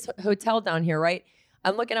 I'm at this hotel down here, right?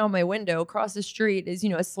 I'm looking out my window. Across the street is,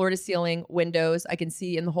 a floor-to-ceiling windows. I can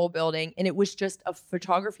see in the whole building. And it was just a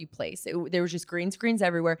photography place. There was just green screens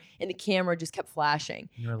everywhere. And the camera just kept flashing.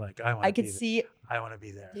 You're like, I want to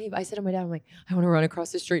be there. Dave, I said to my dad, I'm like, I want to run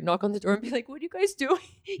across the street, knock on the door and be like, what are you guys doing?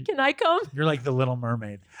 Can I come? You're like the Little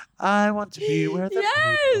Mermaid. I want to be where the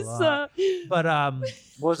people are. But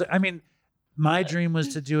what was it? I mean, my dream was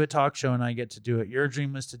to do a talk show and I get to do it. Your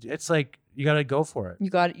dream was to do it's like you got to go for it.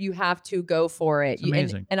 You have to go for it. It's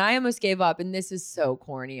amazing. And I almost gave up, and this is so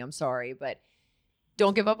corny. I'm sorry, but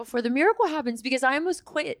don't give up before the miracle happens, because I almost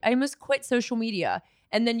quit. I almost quit social media.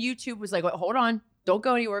 And then YouTube was like, wait, hold on. Don't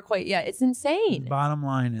go anywhere quite yet. It's insane. Bottom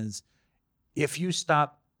line is, if you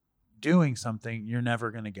stop doing something, you're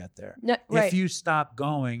never going to get there. No, right. If you stop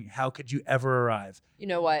going, how could you ever arrive? You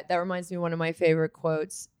know what? That reminds me of one of my favorite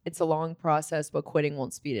quotes. It's a long process, but quitting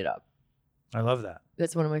won't speed it up. I love that.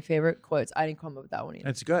 That's one of my favorite quotes. I didn't come up with that one either.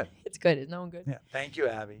 It's good. It's good. Isn't that one good? Yeah. Thank you,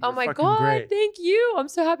 Abby. Oh my God. Great. Thank you. I'm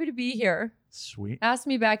so happy to be here. Sweet. Ask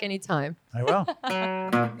me back anytime. I will.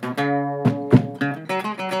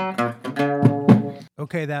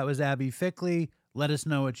 Okay, that was Abbey Fickley. Let us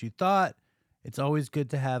know what you thought. It's always good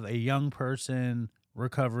to have a young person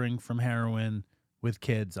recovering from heroin with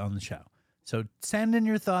kids on the show. So send in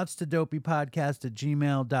your thoughts to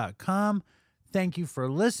dopeypodcast@gmail.com. Thank you for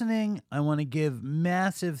listening. I want to give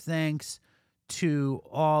massive thanks to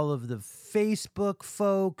all of the Facebook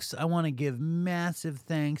folks. I want to give massive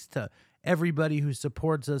thanks to everybody who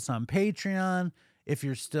supports us on Patreon. If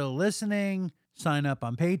you're still listening, sign up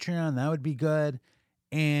on Patreon. That would be good.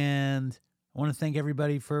 And I want to thank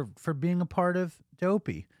everybody for being a part of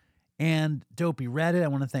Dopey and Dopey Reddit. I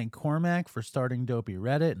want to thank Cormac for starting Dopey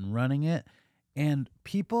Reddit and running it. And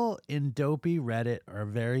people in Dopey Reddit are a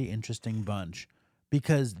very interesting bunch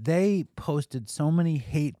because they posted so many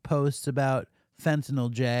hate posts about Fentanyl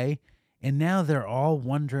J, and now they're all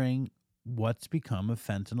wondering what's become of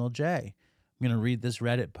Fentanyl J. I'm going to read this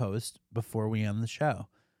Reddit post before we end the show.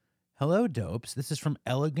 Hello, dopes. This is from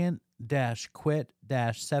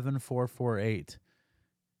elegant-quit-7448.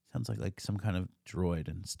 Sounds like some kind of droid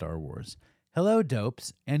in Star Wars. Hello,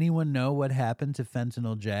 dopes. Anyone know what happened to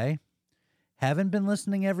Fentanyl J? Haven't been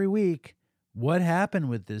listening every week. What happened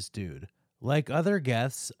with this dude? Like other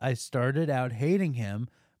guests, I started out hating him,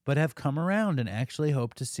 but have come around and actually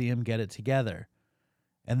hope to see him get it together.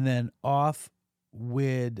 And then off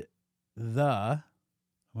with the, I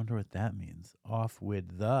wonder what that means. Off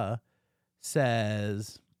with the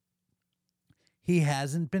says he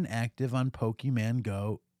hasn't been active on Pokemon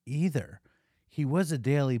Go either. He was a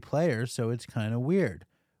daily player, so it's kind of weird.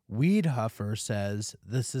 Weed Huffer says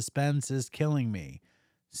the suspense is killing me.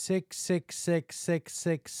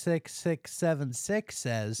 666666676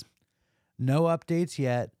 says no updates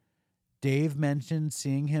yet. Dave mentioned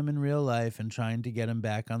seeing him in real life and trying to get him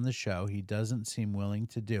back on the show. He doesn't seem willing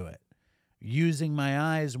to do it. Using My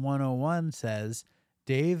Eyes 101 says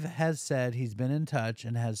Dave has said he's been in touch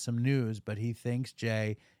and has some news, but he thinks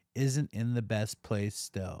Jay isn't in the best place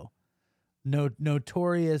still.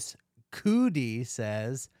 Notorious Cootie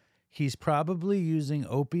says he's probably using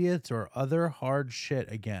opiates or other hard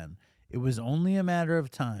shit again. It was only a matter of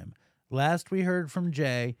time. Last we heard from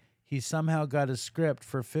Jay, he somehow got a script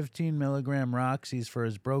for 15 milligram Roxys for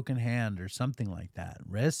his broken hand or something like that.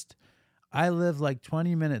 Wrist? I live like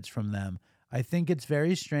 20 minutes from them. I think it's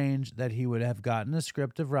very strange that he would have gotten a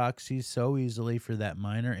script of Roxy so easily for that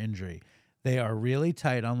minor injury. They are really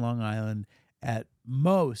tight on Long Island at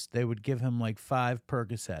most, they would give him like 5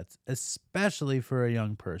 Percocets, especially for a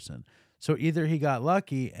young person. So either he got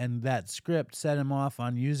lucky and that script set him off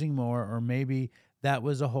on using more, or maybe that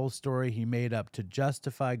was a whole story he made up to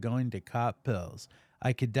justify going to cop pills.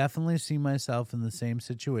 I could definitely see myself in the same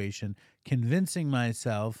situation, convincing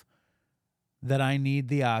myself that I need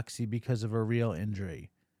the oxy because of a real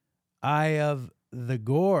injury. Eye of the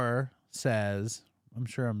Gore says, I'm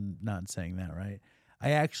sure I'm not saying that right.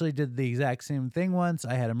 I actually did the exact same thing once.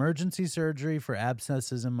 I had emergency surgery for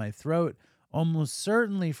abscesses in my throat, almost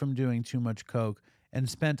certainly from doing too much coke, and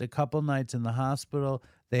spent a couple nights in the hospital.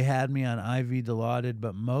 They had me on IV Dilaudid,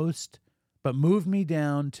 but moved me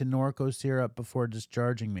down to Norco syrup before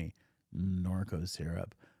discharging me. Norco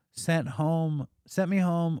syrup. Sent me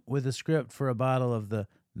home with a script for a bottle of the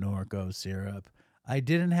Norco syrup. I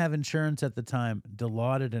didn't have insurance at the time.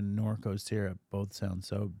 Dilaudid and Norco syrup both sound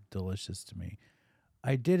so delicious to me.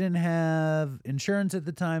 I didn't have insurance at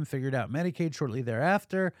the time, figured out Medicaid shortly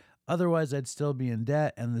thereafter. Otherwise, I'd still be in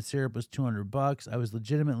debt, and the syrup was $200. I was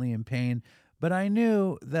legitimately in pain, but I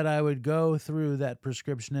knew that I would go through that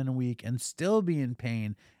prescription in a week and still be in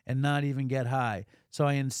pain and not even get high. So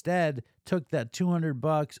I instead took that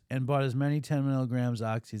 $200 and bought as many 10 milligrams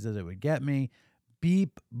oxys as it would get me.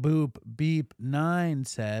 Beep, boop, beep 9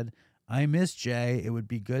 said, I miss Jay. It would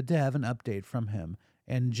be good to have an update from him.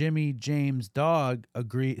 And Jimmy James Dog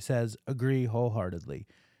agree wholeheartedly.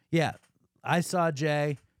 Yeah, I saw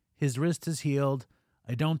Jay. His wrist is healed.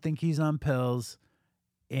 I don't think he's on pills.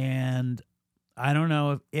 And I don't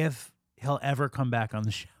know if he'll ever come back on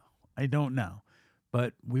the show. I don't know.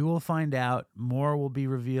 But we will find out. More will be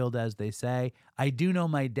revealed, as they say. I do know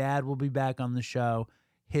my dad will be back on the show.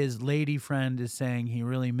 His lady friend is saying he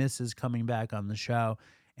really misses coming back on the show.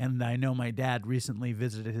 And I know my dad recently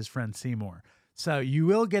visited his friend Seymour. So you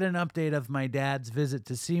will get an update of my dad's visit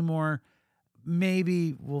to Seymour.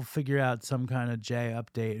 Maybe we'll figure out some kind of Jay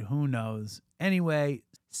update. Who knows? Anyway,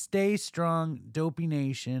 stay strong, Dopey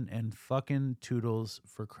Nation, and fucking toodles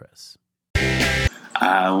for Chris.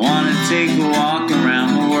 I want to take a walk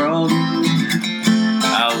around the world.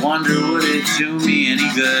 I wonder would it do me any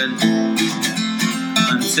good?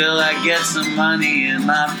 Until I get some money in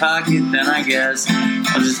my pocket, then I guess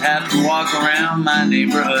I'll just have to walk around my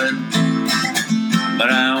neighborhood. But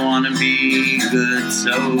I want to be good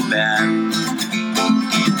so bad.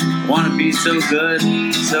 Want to be so good,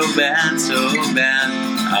 so bad, so bad.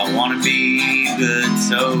 I want to be good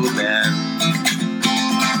so bad.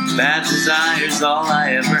 Bad desire's all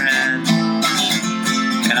I ever had.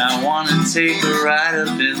 And I want to take a ride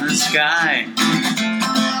up in the sky.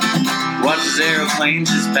 Watch this aeroplane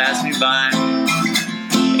just pass me by.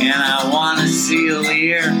 And I want to see a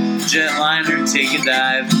Lear jetliner take a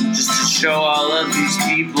dive, just to show all of these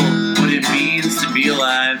people what it means to be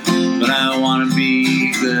alive. But I want to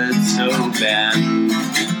be good so bad.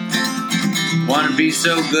 Want to be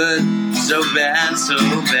so good, so bad, so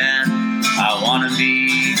bad. I want to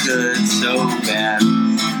be good so bad.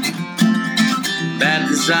 Bad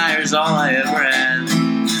desire's all I ever had.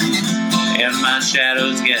 And my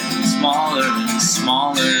shadow's getting smaller and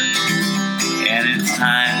smaller. And it's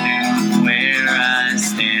time to where I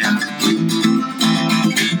stand.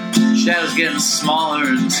 Shadow's getting smaller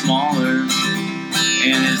and smaller.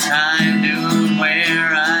 And it's time to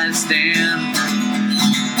where I stand.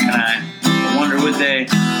 And I wonder would they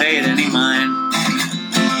pay it any mind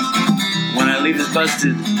when I leave this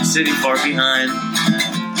busted city far behind.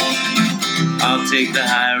 I'll take the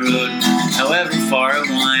high road, however far it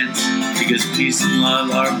winds, because peace and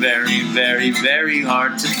love are very, very, very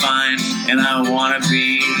hard to find. And I want to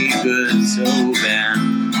be good so bad.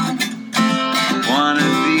 Want to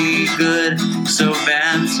be good so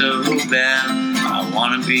bad, so bad. I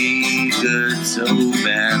want to be good so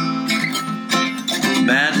bad.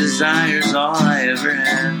 Bad desire's all I ever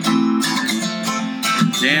had.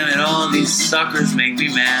 Damn it, all these suckers make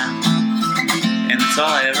me mad. And it's all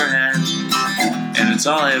I ever had. And it's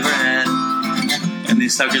all I ever had. And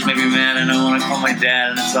these suckers make me mad, and I want to call my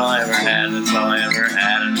dad, and it's all I ever had, and it's all I ever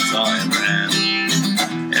had, and it's all I ever had.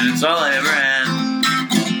 And it's all I ever had.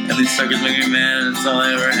 And these suckers make me mad, and it's all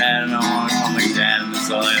I ever had, and I want to call my dad, and it's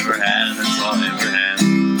all I ever had.